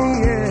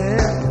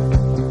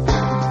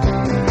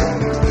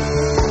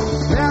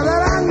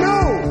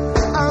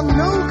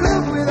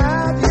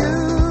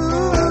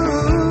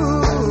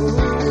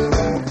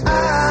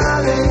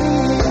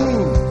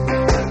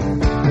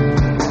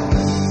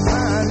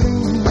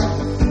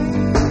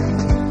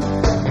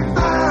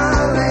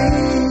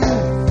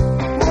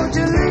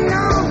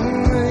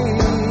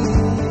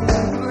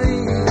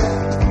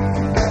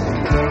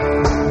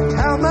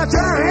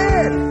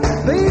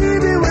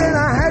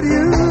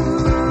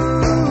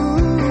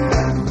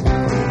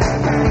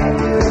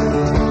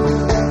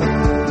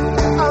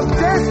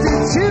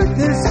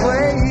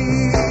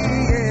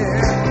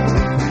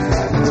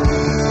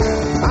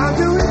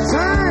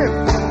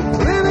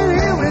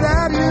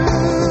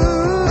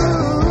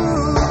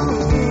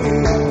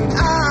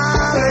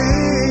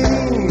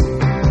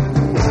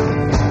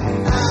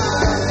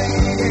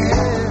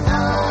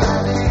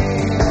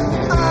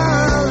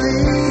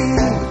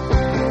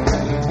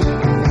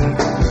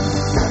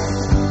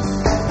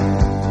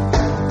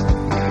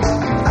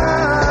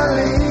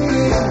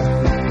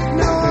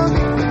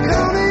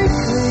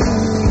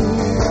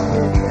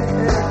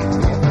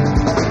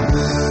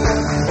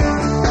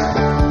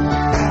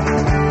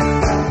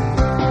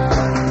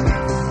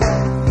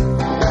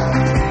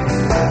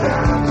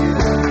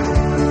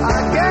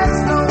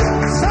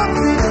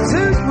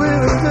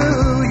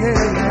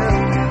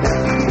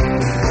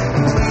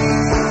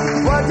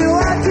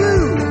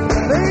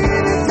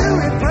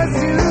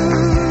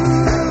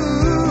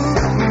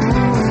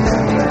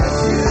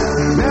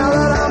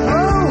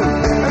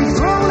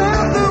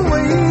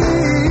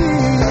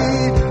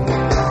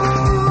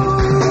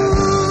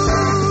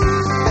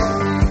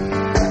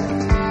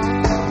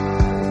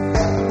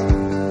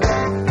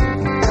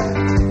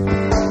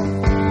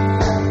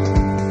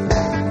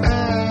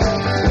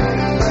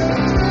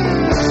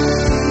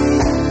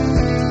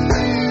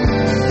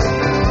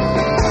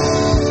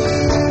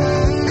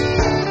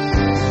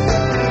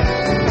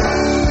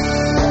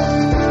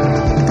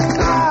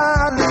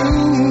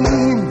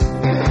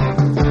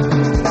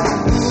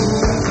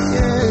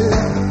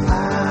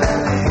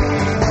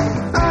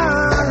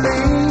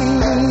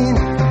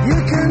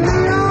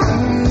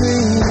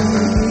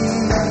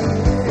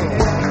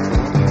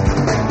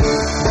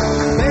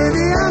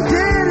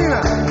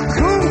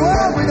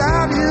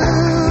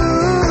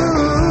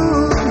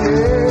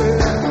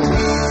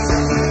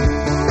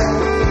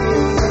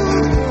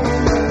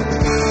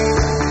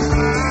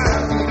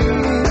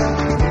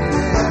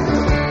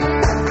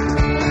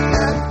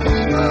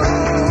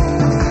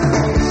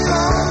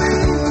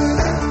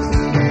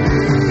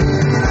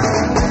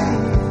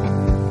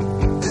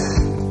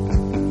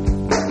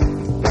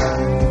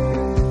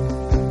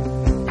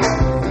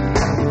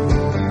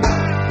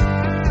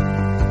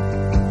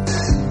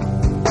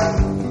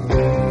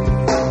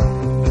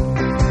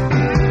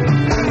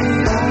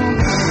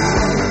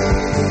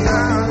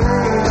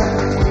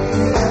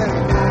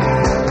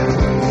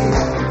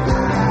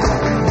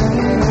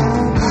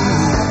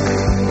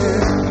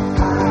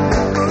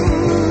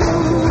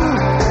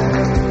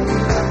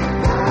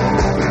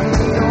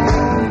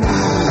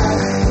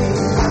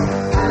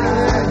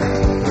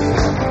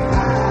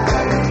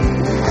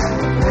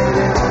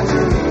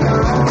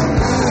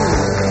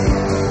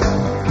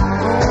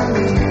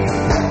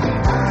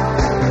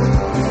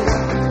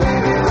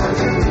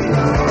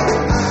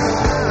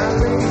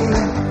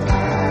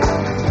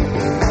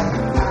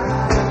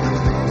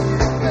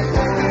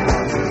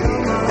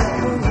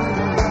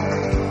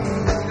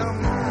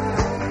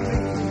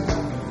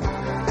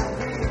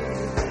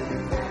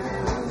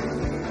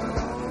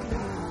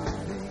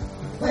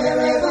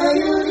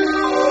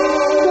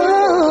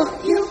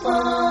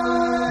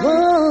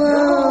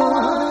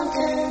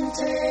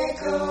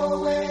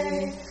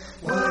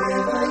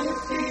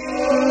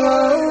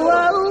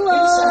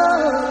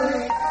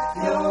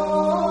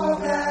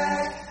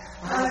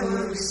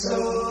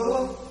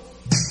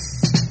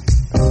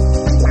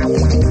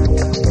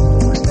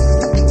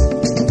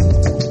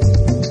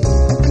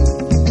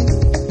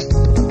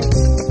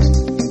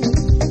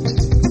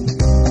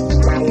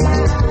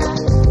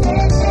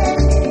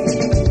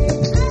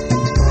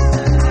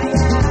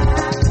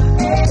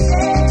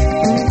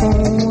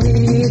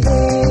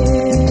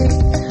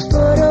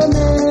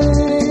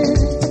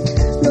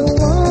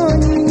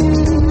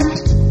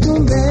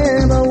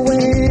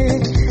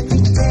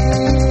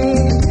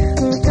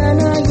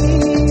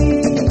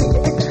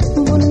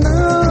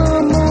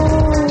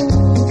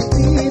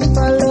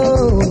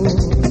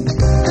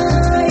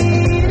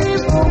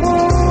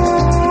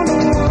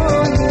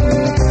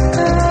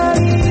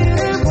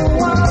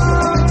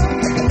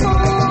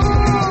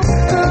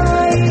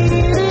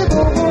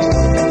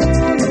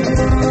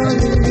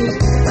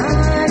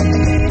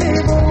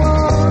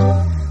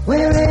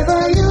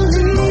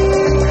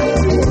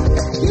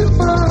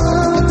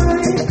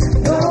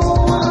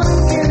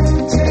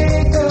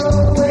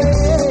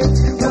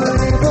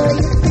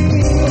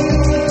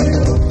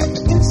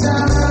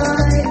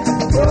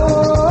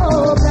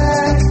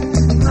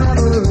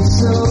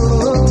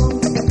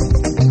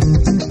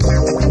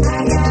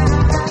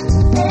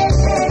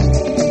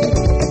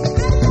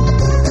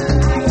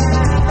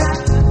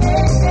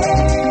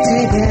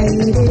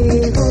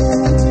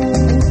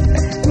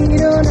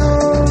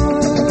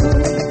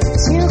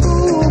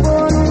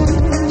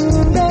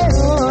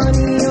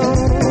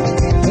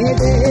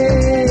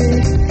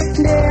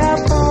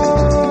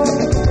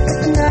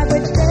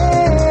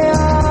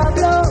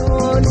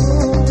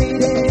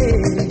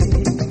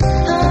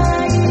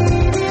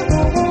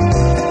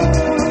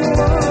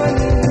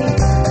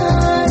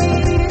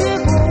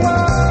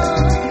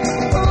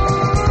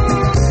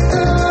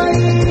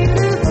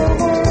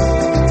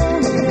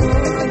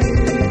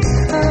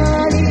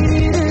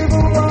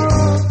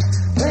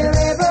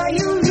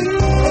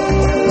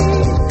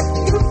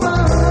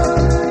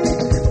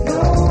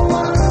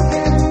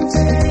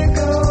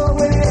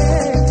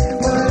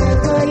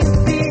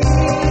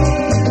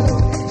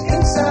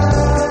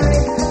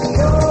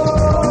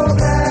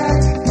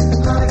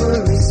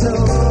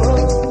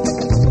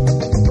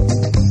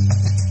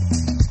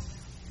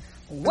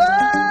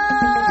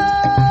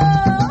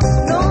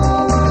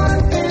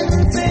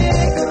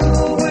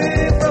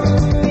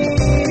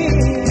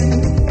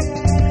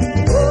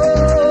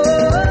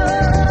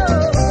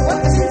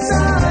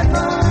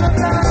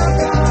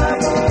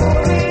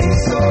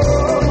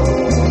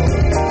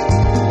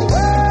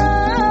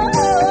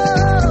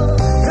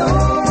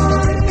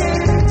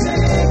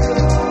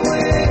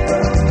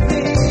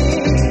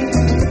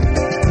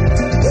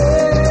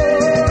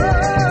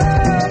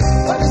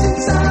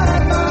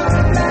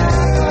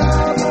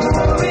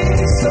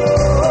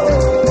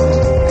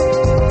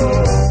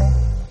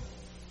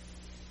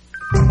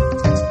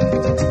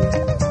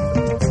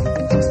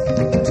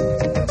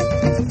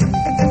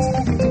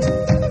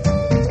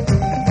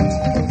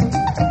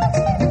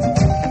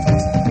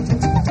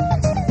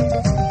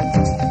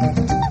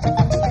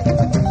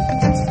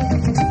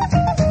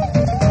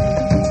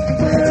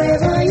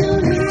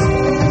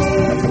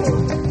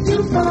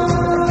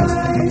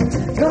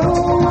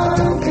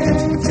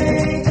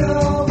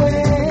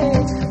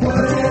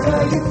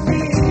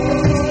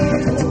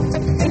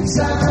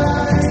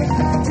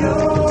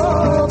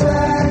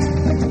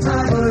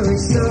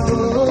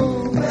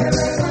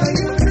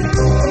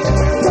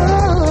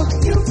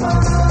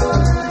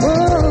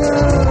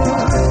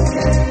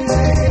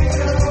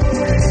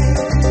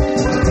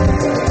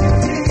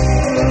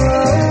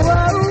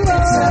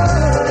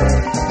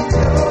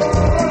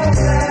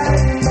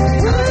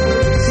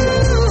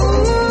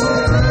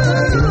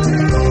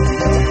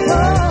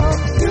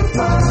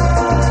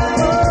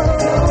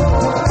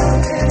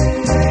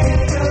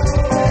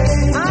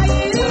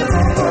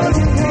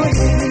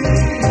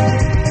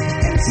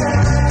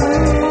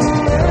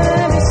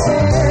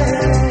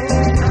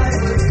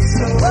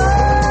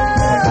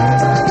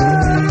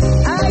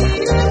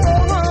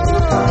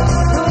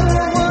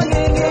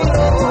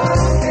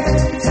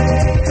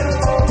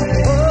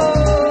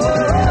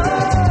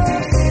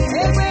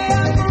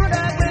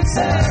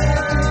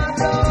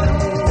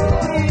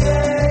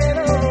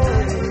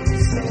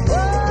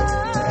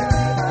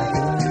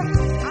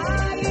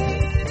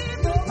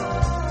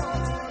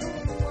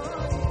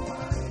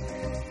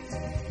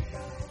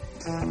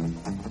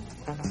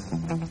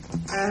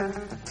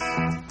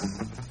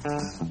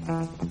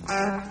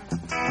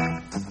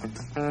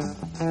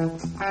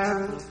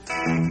 Early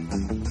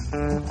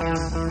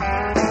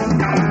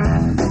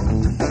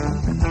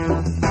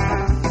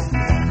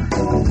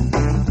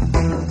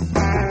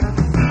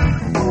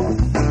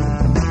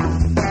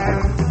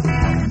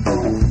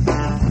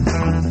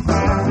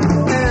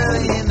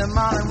in the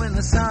morning when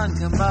the sun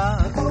come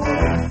up,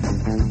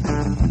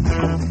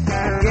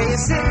 yeah, you're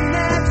sitting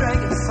there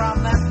drinking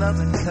from that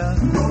loving cup.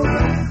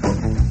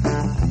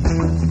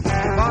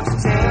 Won't you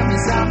tell me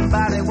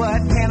somebody,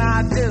 what can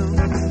I do?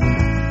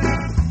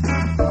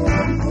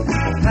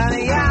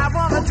 Honey, I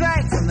wanna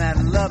drink from that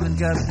loving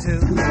cup too.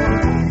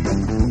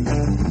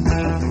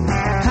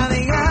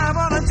 Honey, I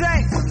wanna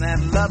drink from that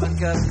loving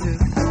cup too.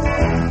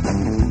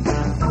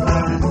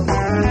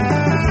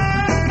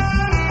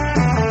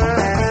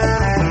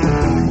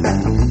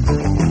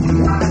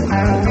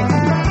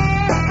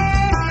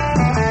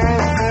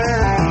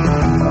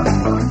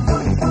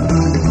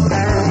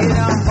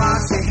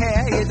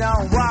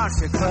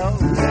 Your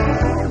clothes.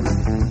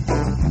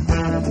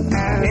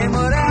 And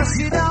what else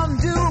you don't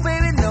do,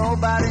 baby,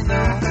 nobody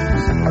knows.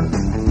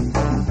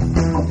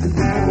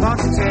 Won't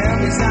you tell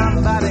me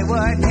somebody,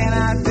 what can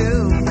I do?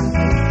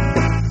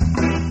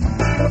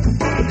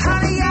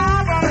 Honey,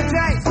 I wanna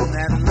drink from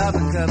that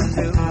loving cup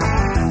too.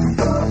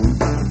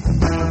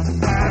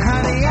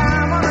 Honey, I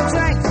wanna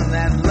drink from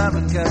that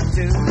loving cup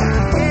too.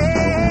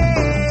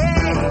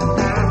 Yeah,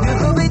 you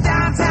could be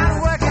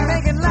downtown working,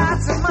 making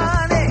lots of money.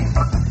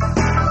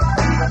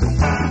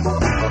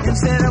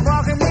 Instead of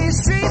walking these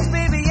streets,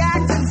 baby,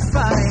 acting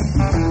funny.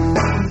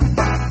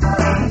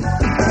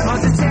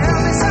 Won't you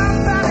tell me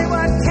somebody,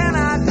 what can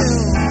I do?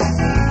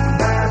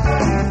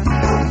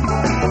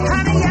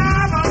 Honey,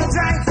 I wanna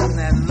drink from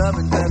that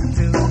loving cup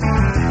too.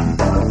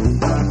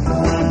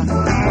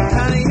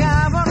 Honey, I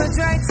wanna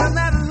drink from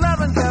that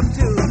loving cup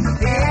too.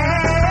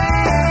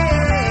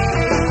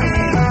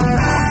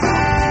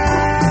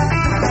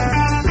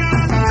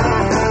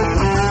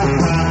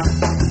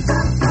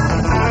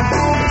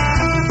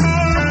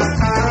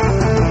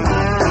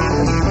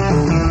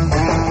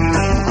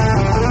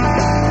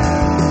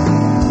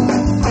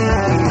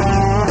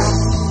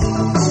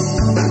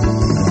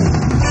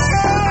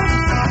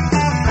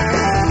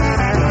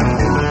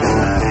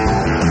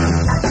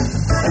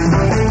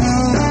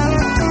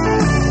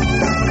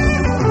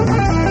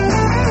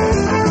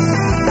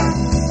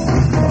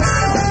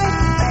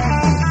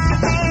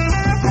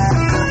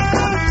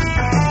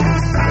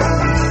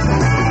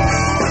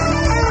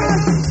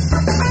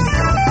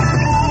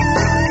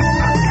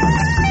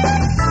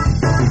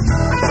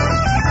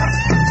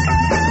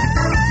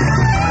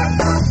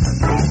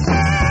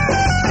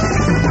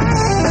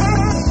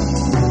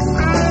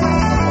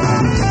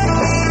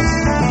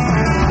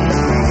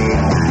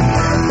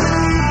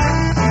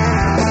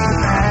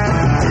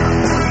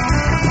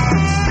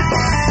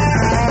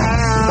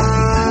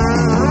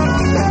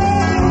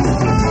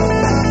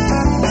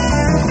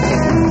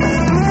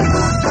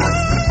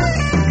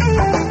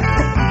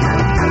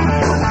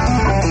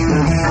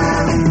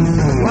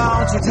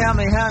 Tell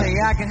me,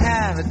 honey, I can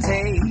have a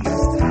taste.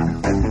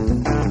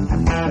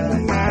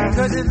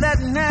 'Cause you're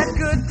letting that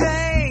good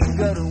thing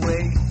go to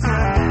waste.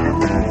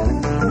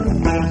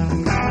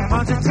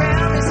 Won't you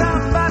tell me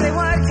somebody,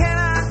 what can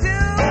I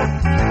do?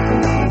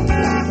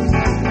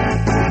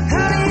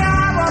 Honey,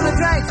 I wanna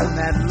drink from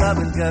that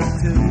loving cup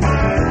too.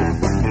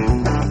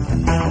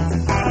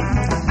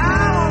 I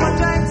wanna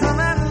drink from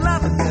that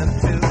loving cup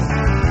too.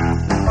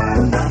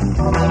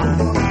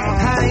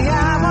 Honey, I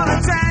wanna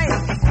drink.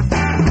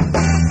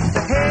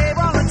 Hey,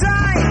 wanna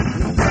drink?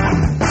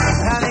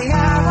 Honey, I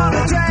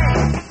wanna drink.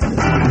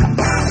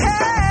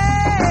 Hey,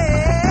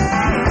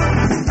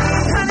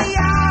 honey, I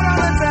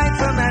wanna drink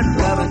from that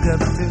loving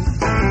cup too.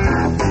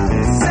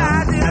 Yes, I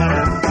do.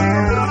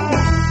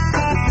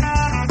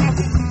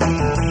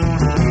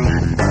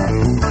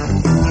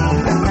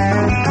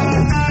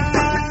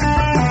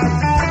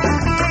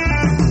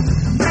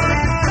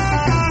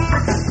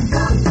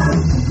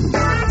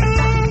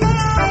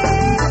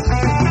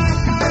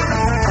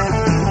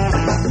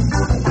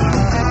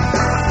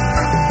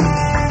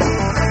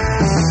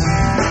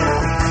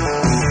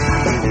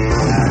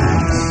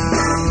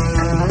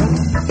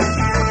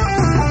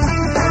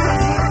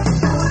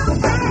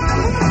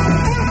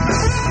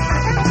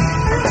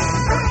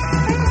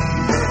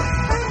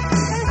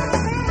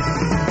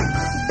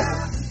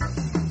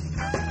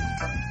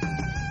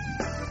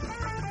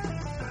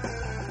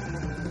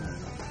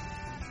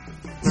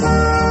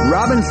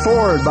 Robin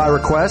Ford by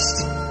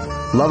request.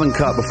 Lovin'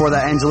 Cup. Before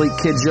that, Angelique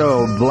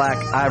Kidjo, Black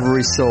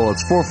Ivory Soul.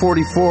 It's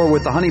 4:44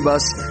 with the Honey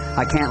Bus.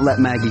 I Can't Let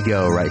Maggie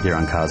Go right here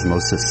on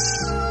Cosmosis.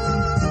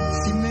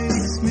 She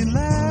makes me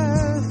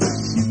laugh,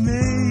 she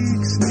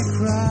makes me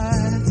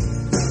cry,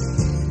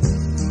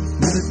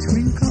 with a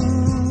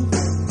twinkle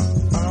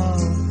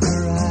of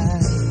her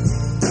eye.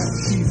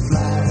 She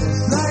flies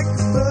like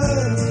a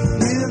bird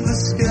in the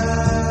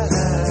sky.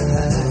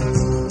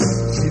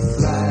 She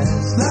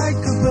flies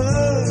like a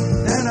bird,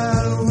 and I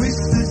wish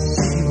that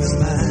she was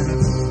mine.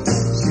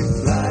 She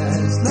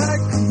flies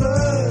like a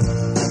bird,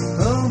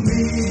 oh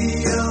me,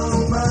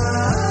 oh my.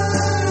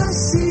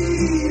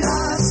 See,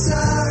 I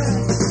sigh.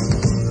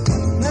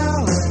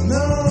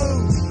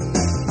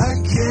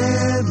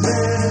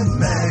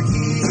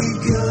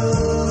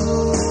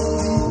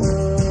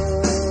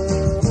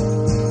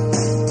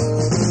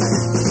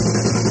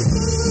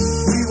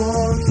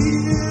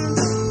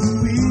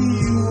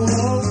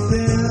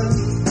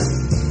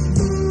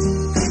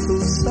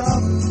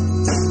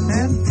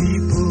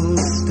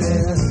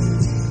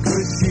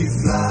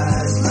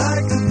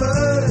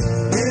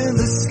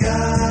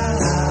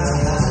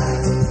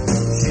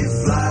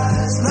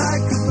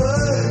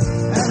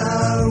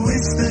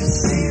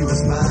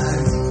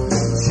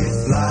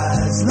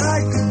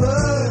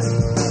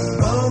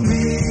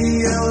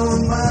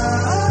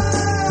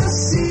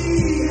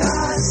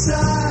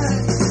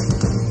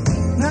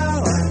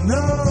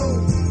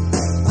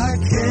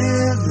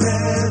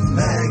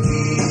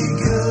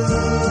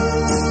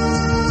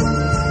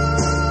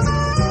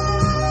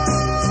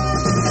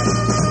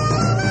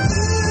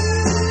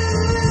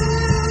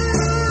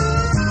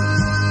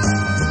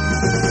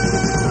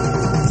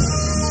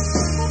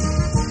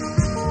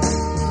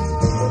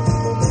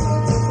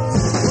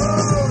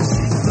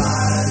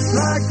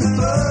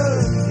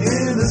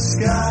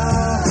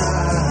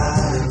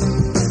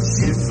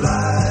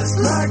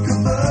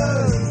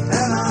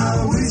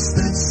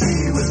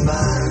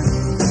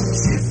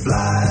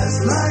 flies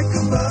like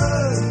a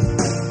bird.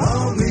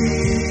 Oh me,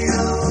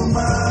 oh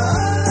my,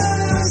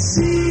 I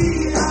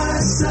see, I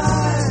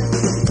sigh.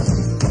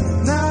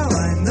 Now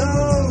I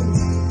know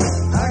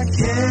I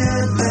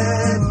can't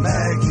let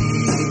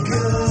Maggie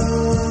go.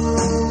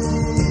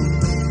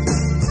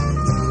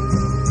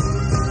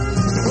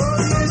 Oh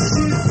yes,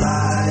 she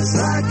flies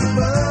like a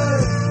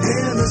bird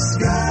in the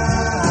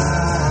sky.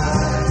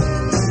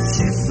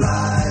 She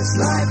flies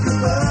like a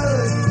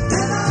bird,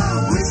 and I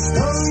wish,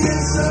 oh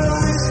yes, I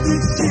wish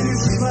that she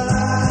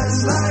flies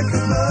like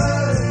a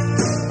bird.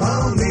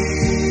 Oh me,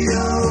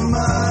 oh my,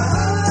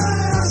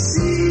 I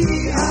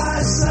see, I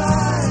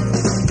sigh.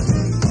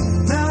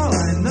 Now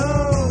I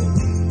know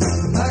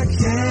I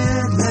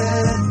can't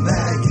let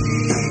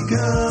Maggie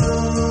go.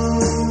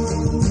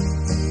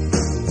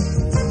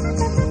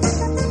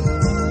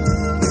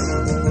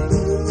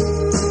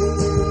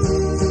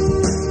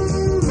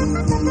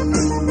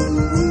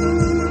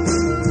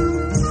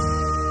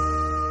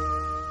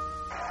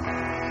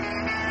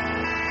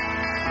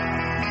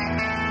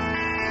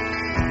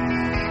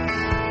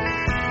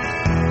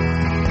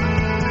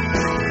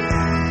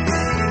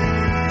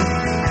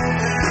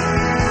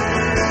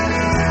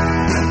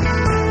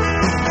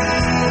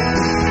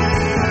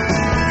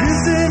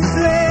 Prison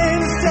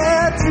flames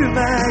tear to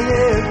my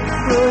head,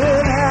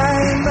 going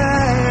high in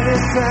my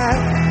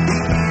inside.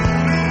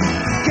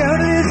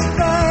 Countless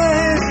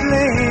fires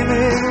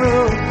flaming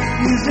road,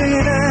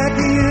 using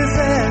ideas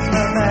as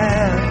my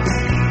mind.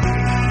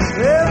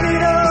 Every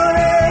on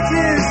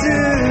edges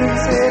soon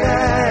said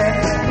I,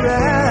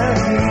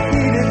 rise and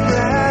feet it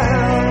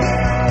ground.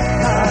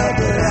 Ah,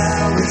 but I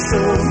was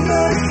so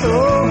much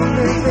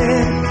older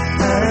then,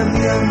 I'm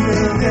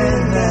younger than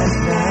that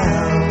now.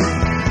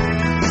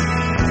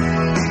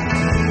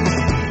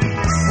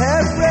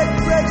 Half-bred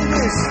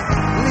prejudice,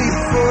 leap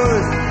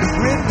forth,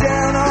 rip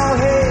down all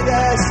hate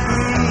I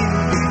scream.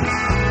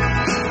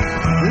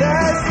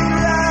 Lies and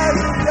lies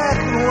of black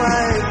and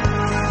white,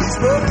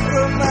 smoke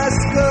from my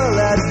skull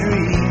I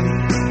dream.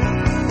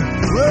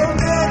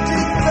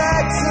 Romantic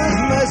facts of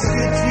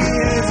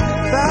musketeers,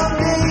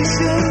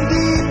 foundation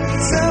deep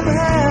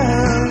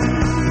somehow.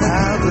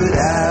 Ah, but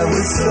I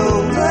was so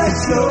much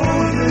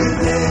older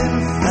then,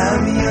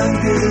 I'm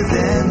younger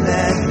than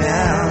that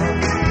now.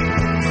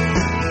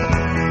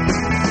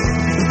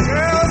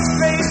 Girls'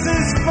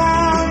 faces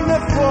form the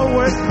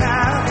forward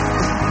now,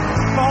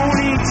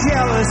 phony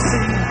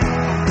jealousy.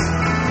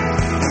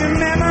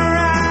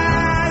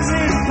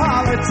 Memorizing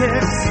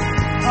politics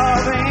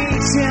of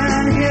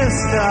ancient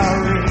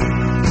history.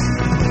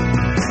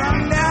 From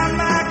down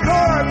my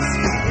corpse,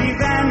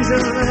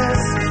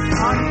 evangelist,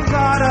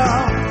 unthought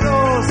of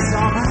though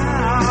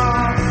somehow.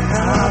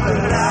 Ah,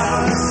 but I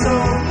was so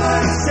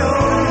much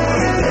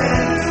older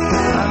then,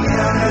 I'm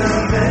younger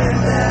than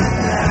that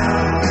now.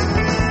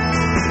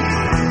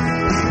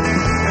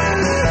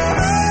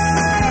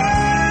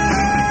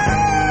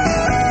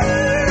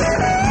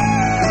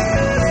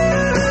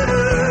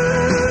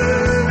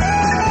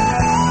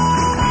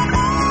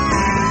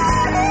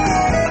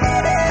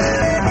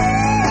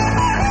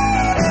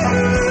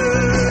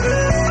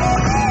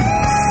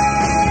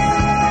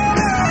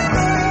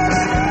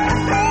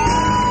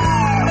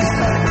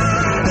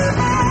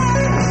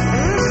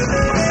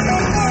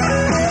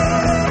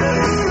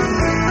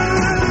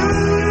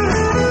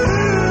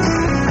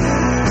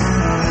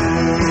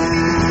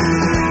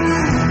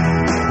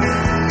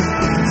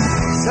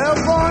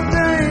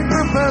 Self-ordained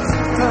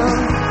Republican,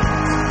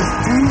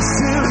 too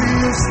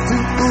serious to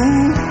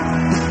move.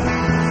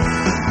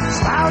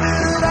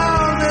 Shouted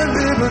on their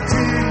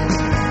liberty,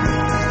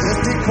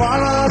 just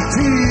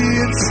equality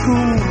in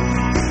school.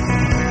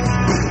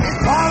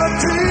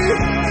 Equality,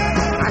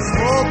 I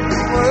spoke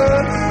the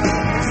word,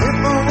 took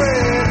my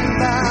way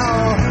now.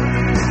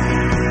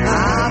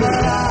 Ah, but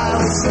I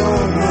was so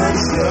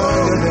much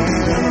younger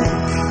than,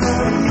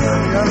 I'm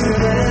younger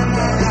than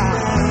that.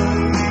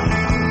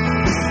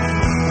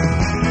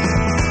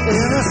 In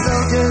a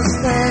soldier's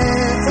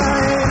stance, I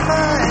am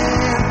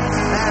mine,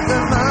 at the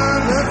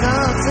mother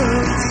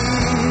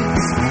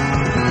concertines.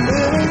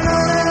 Living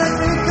on has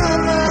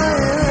become my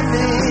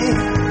enemy,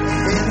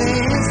 in the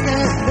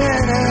instant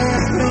that I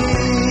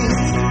please.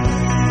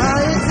 My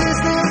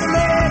existence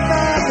led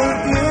by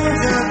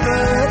confusion,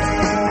 but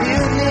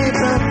you need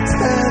to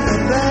turn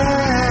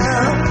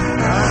around.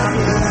 Ah,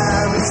 but I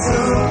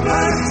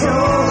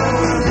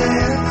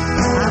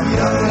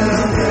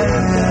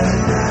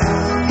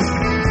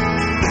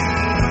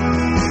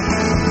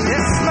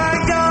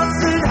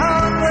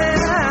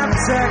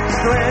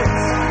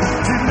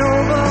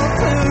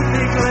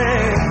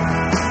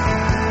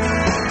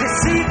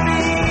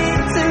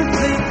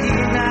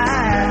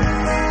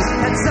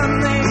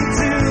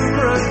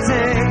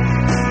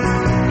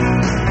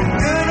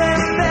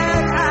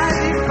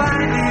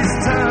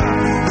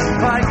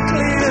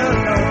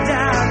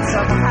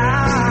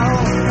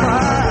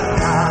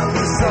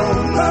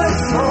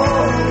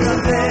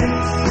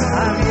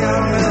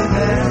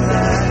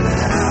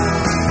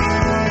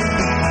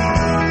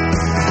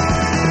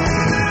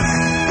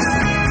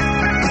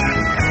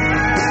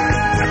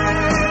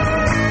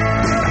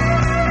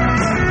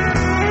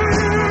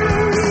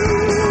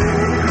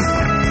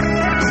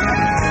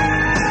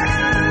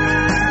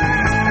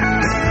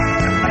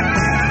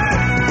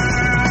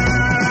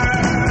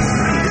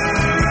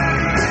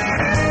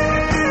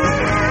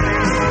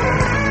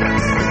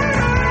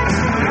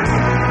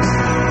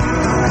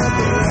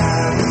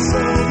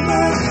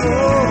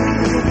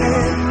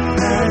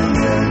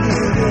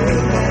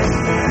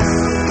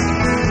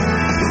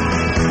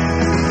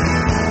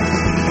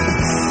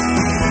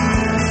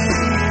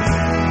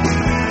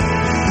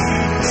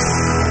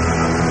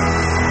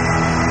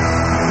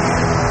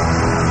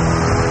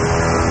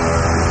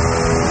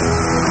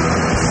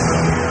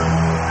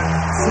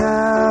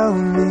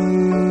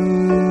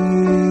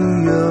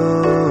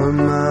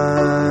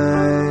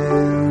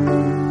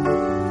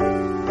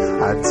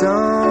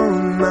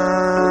don't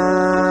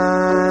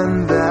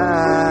mind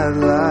that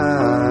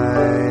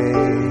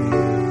light.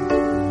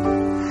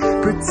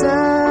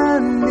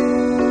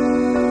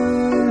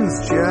 Pretending's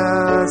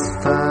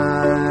just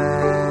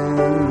fine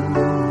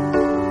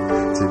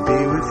to be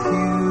with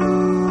you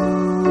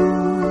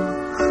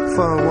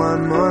for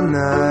one more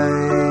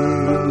night.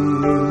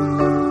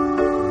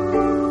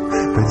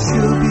 But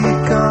you'll be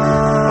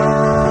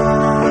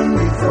gone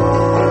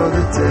before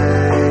the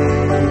day,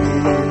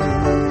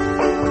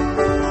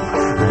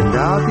 and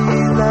I'll be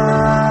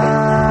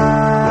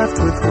left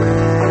with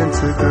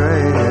winter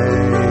gray.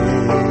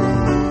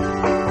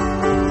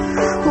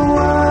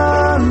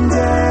 One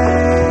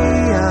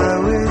day I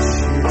wish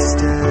you'd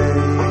stay,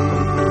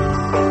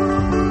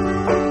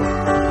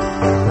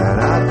 but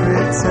I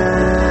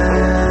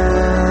pretend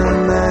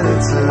that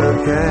it's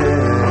okay.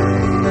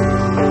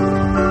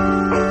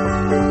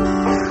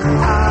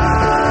 I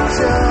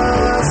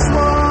just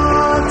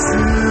want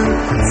to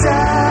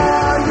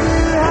tell you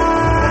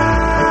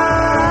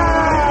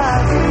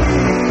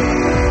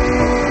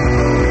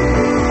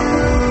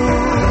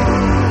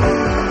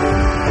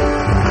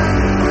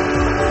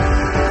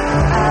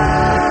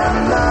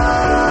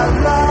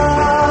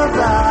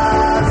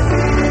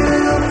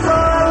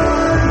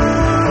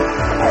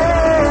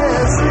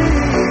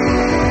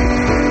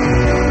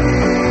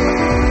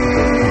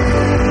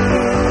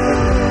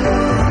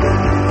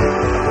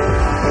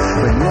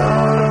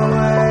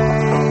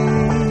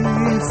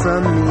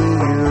from me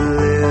you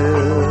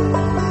live.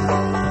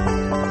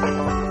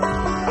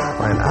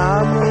 When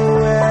I'm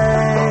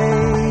away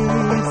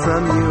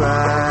from you I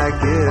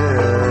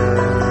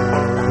give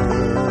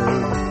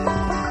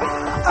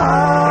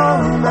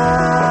all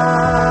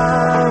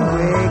my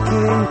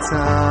waking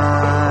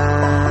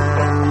time.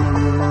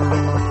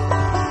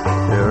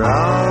 You're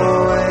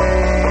always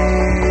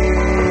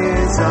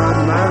on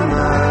my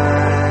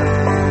mind.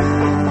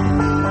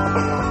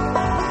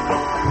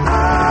 I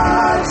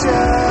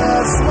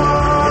just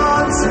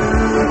want to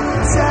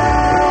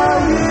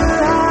tell you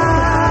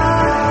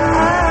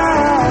how I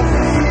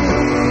feel,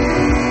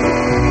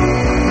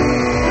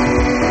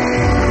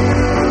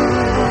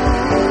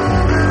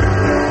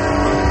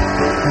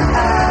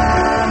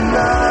 and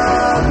the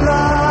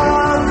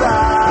love I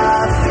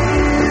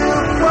feel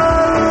for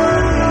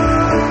you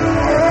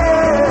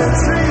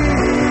is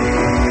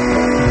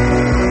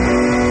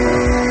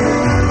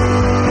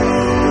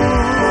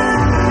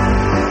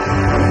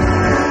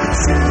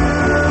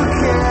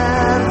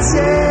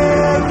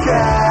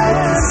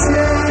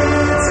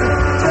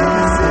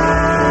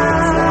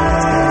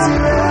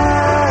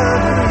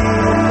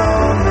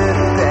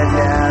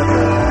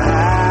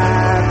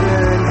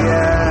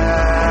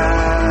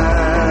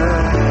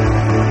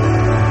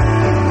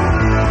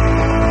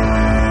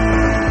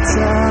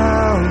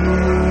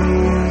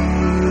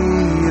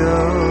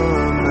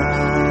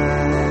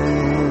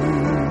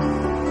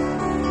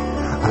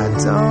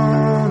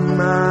don't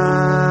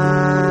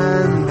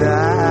mind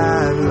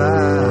that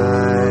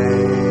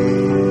light.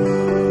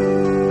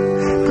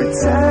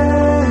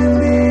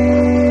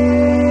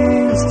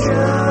 Pretending's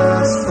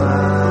just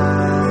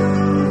fine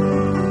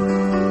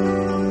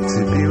to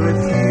be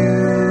with you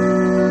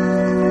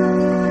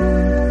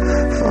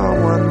for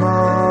one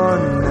more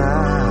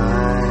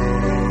night.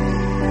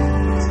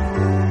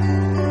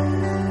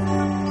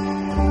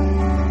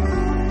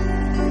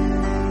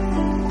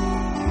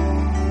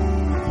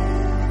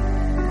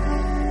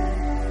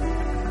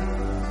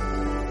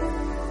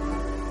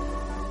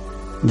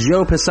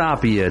 Joe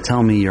Pisapia,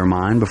 Tell Me You're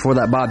Mine. Before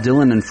that, Bob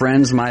Dylan and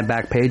Friends, My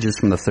Back Pages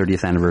from the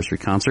 30th anniversary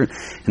concert.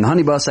 And the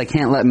Honey Bus, I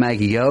Can't Let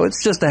Maggie Go.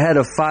 It's just ahead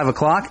of 5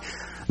 o'clock.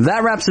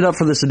 That wraps it up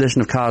for this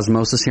edition of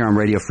Cosmosis here on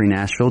Radio Free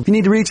Nashville. If you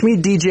need to reach me,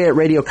 DJ at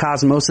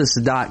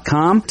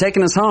radiocosmosis.com.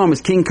 Taking us home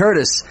is King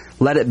Curtis,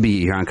 Let It Be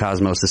here on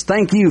Cosmosis.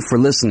 Thank you for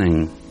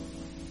listening.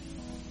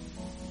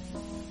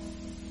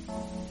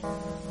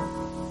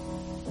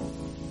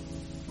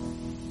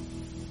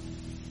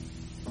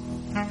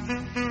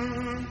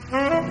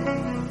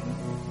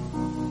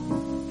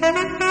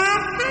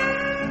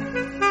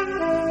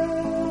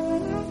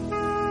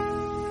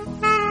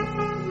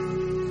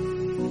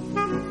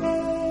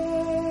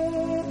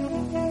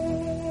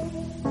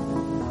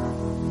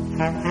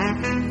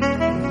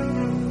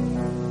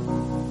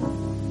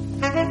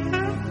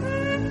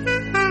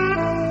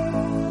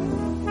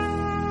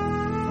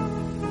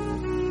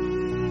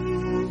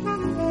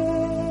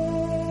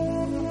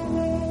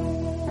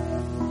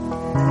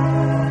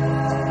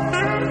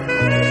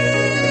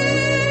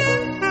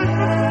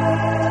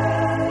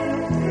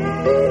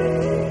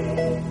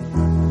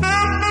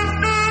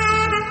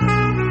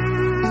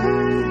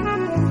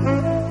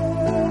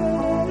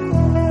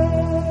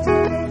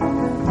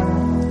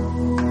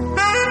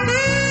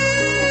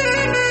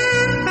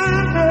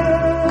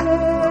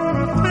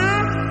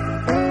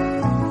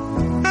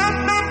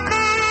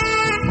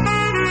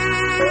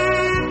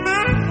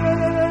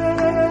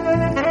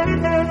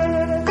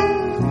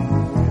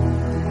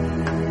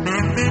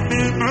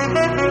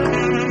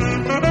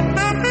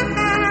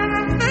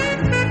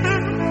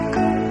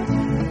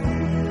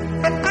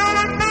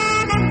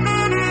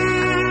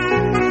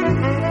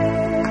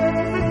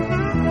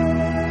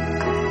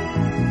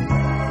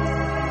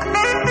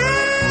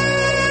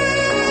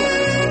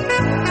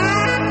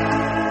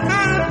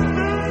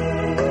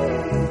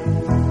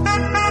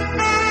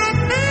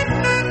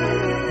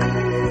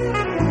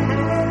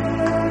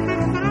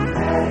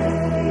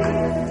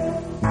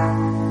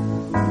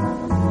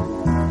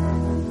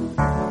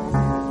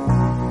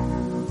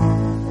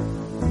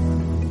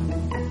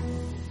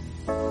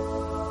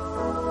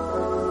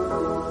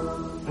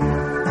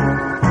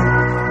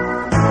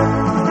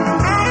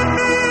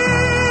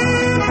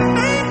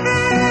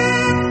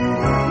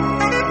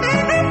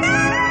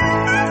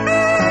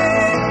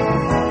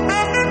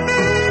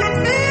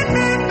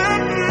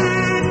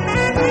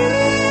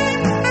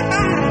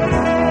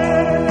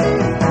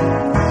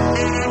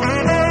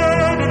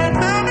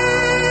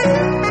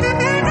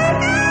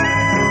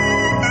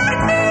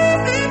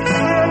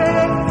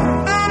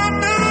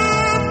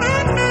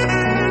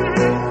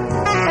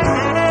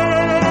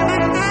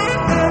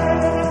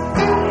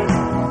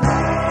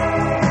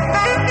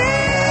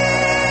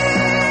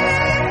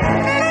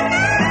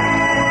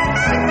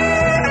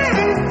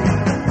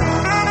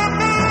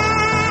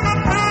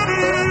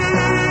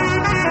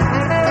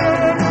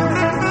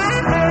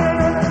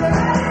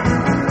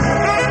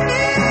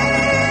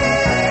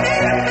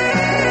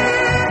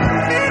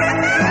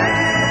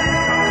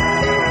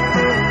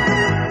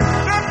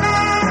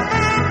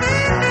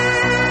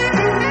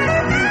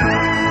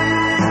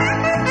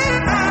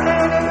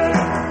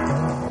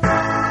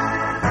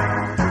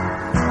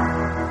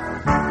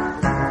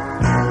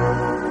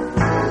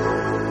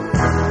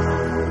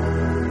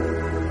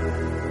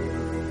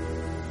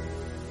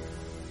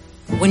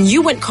 When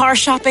you went car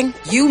shopping,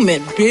 you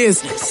meant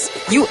business.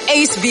 You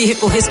aced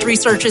vehicle history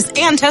searches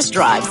and test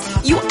drives.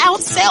 You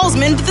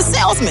out-salesmaned the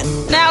salesman.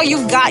 Now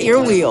you've got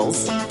your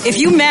wheels. If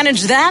you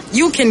manage that,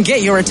 you can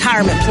get your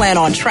retirement plan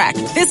on track.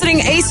 Visiting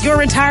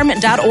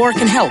aceyourretirement.org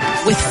can help.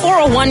 With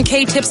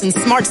 401k tips and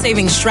smart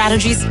savings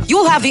strategies,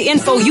 you'll have the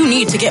info you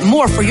need to get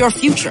more for your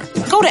future.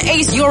 Go to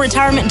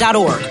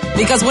aceyourretirement.org,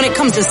 because when it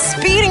comes to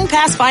speeding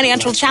past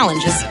financial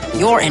challenges,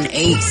 you're an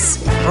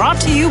ace.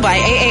 Brought to you by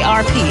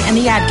AARP and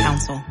the Ad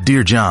Council.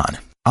 Dear John,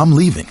 I'm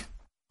leaving.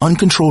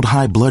 Uncontrolled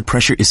high blood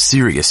pressure is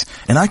serious,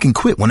 and I can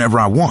quit whenever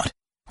I want.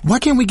 Why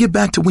can't we get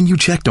back to when you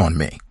checked on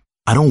me?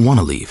 I don't want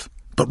to leave,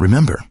 but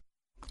remember,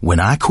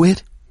 when I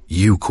quit,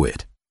 you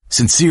quit.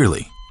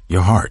 Sincerely,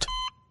 your heart.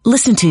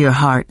 Listen to your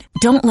heart.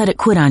 Don't let it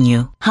quit on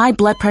you. High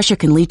blood pressure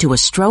can lead to a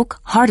stroke,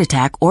 heart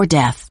attack, or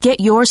death. Get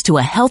yours to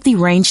a healthy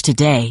range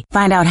today.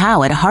 Find out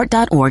how at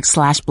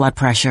heart.org/blood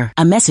pressure.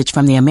 A message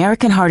from the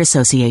American Heart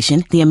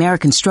Association, the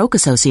American Stroke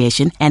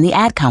Association, and the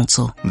Ad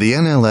Council. The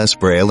NLS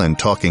Braille and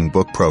Talking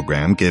Book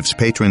program gives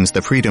patrons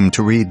the freedom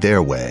to read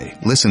their way.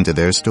 Listen to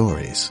their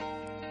stories.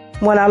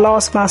 When I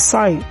lost my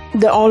sight,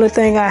 the only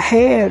thing I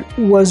had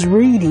was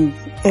reading,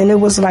 and it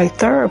was like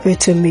therapy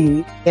to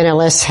me.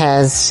 NLS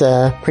has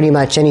pretty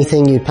much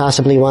anything you'd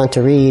possibly want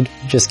to read.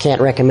 Just can't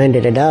recommend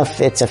it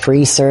enough. It's a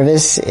free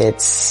service.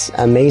 It's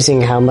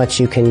amazing how much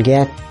you can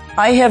get.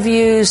 I have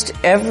used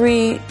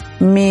every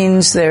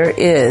means there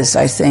is,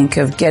 I think,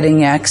 of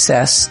getting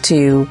access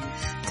to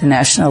the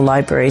National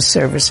Library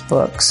Service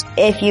books.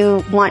 If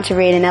you want to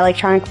read in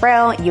electronic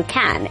braille, you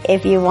can.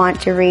 If you want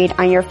to read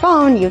on your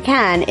phone, you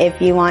can.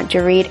 If you want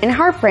to read in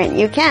HeartPrint,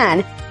 you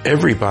can.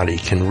 Everybody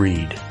can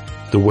read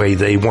the way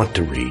they want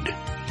to read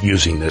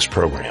using this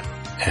program,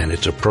 and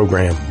it's a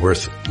program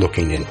worth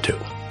looking into.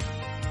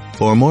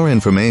 For more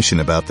information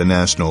about the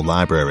National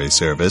Library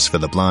Service for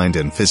the Blind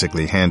and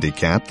Physically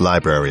Handicapped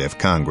Library of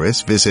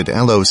Congress, visit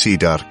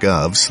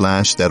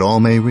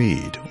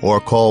loc.gov/thatallmayread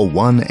or call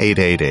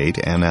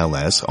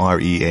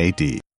 1-888-NLS-READ.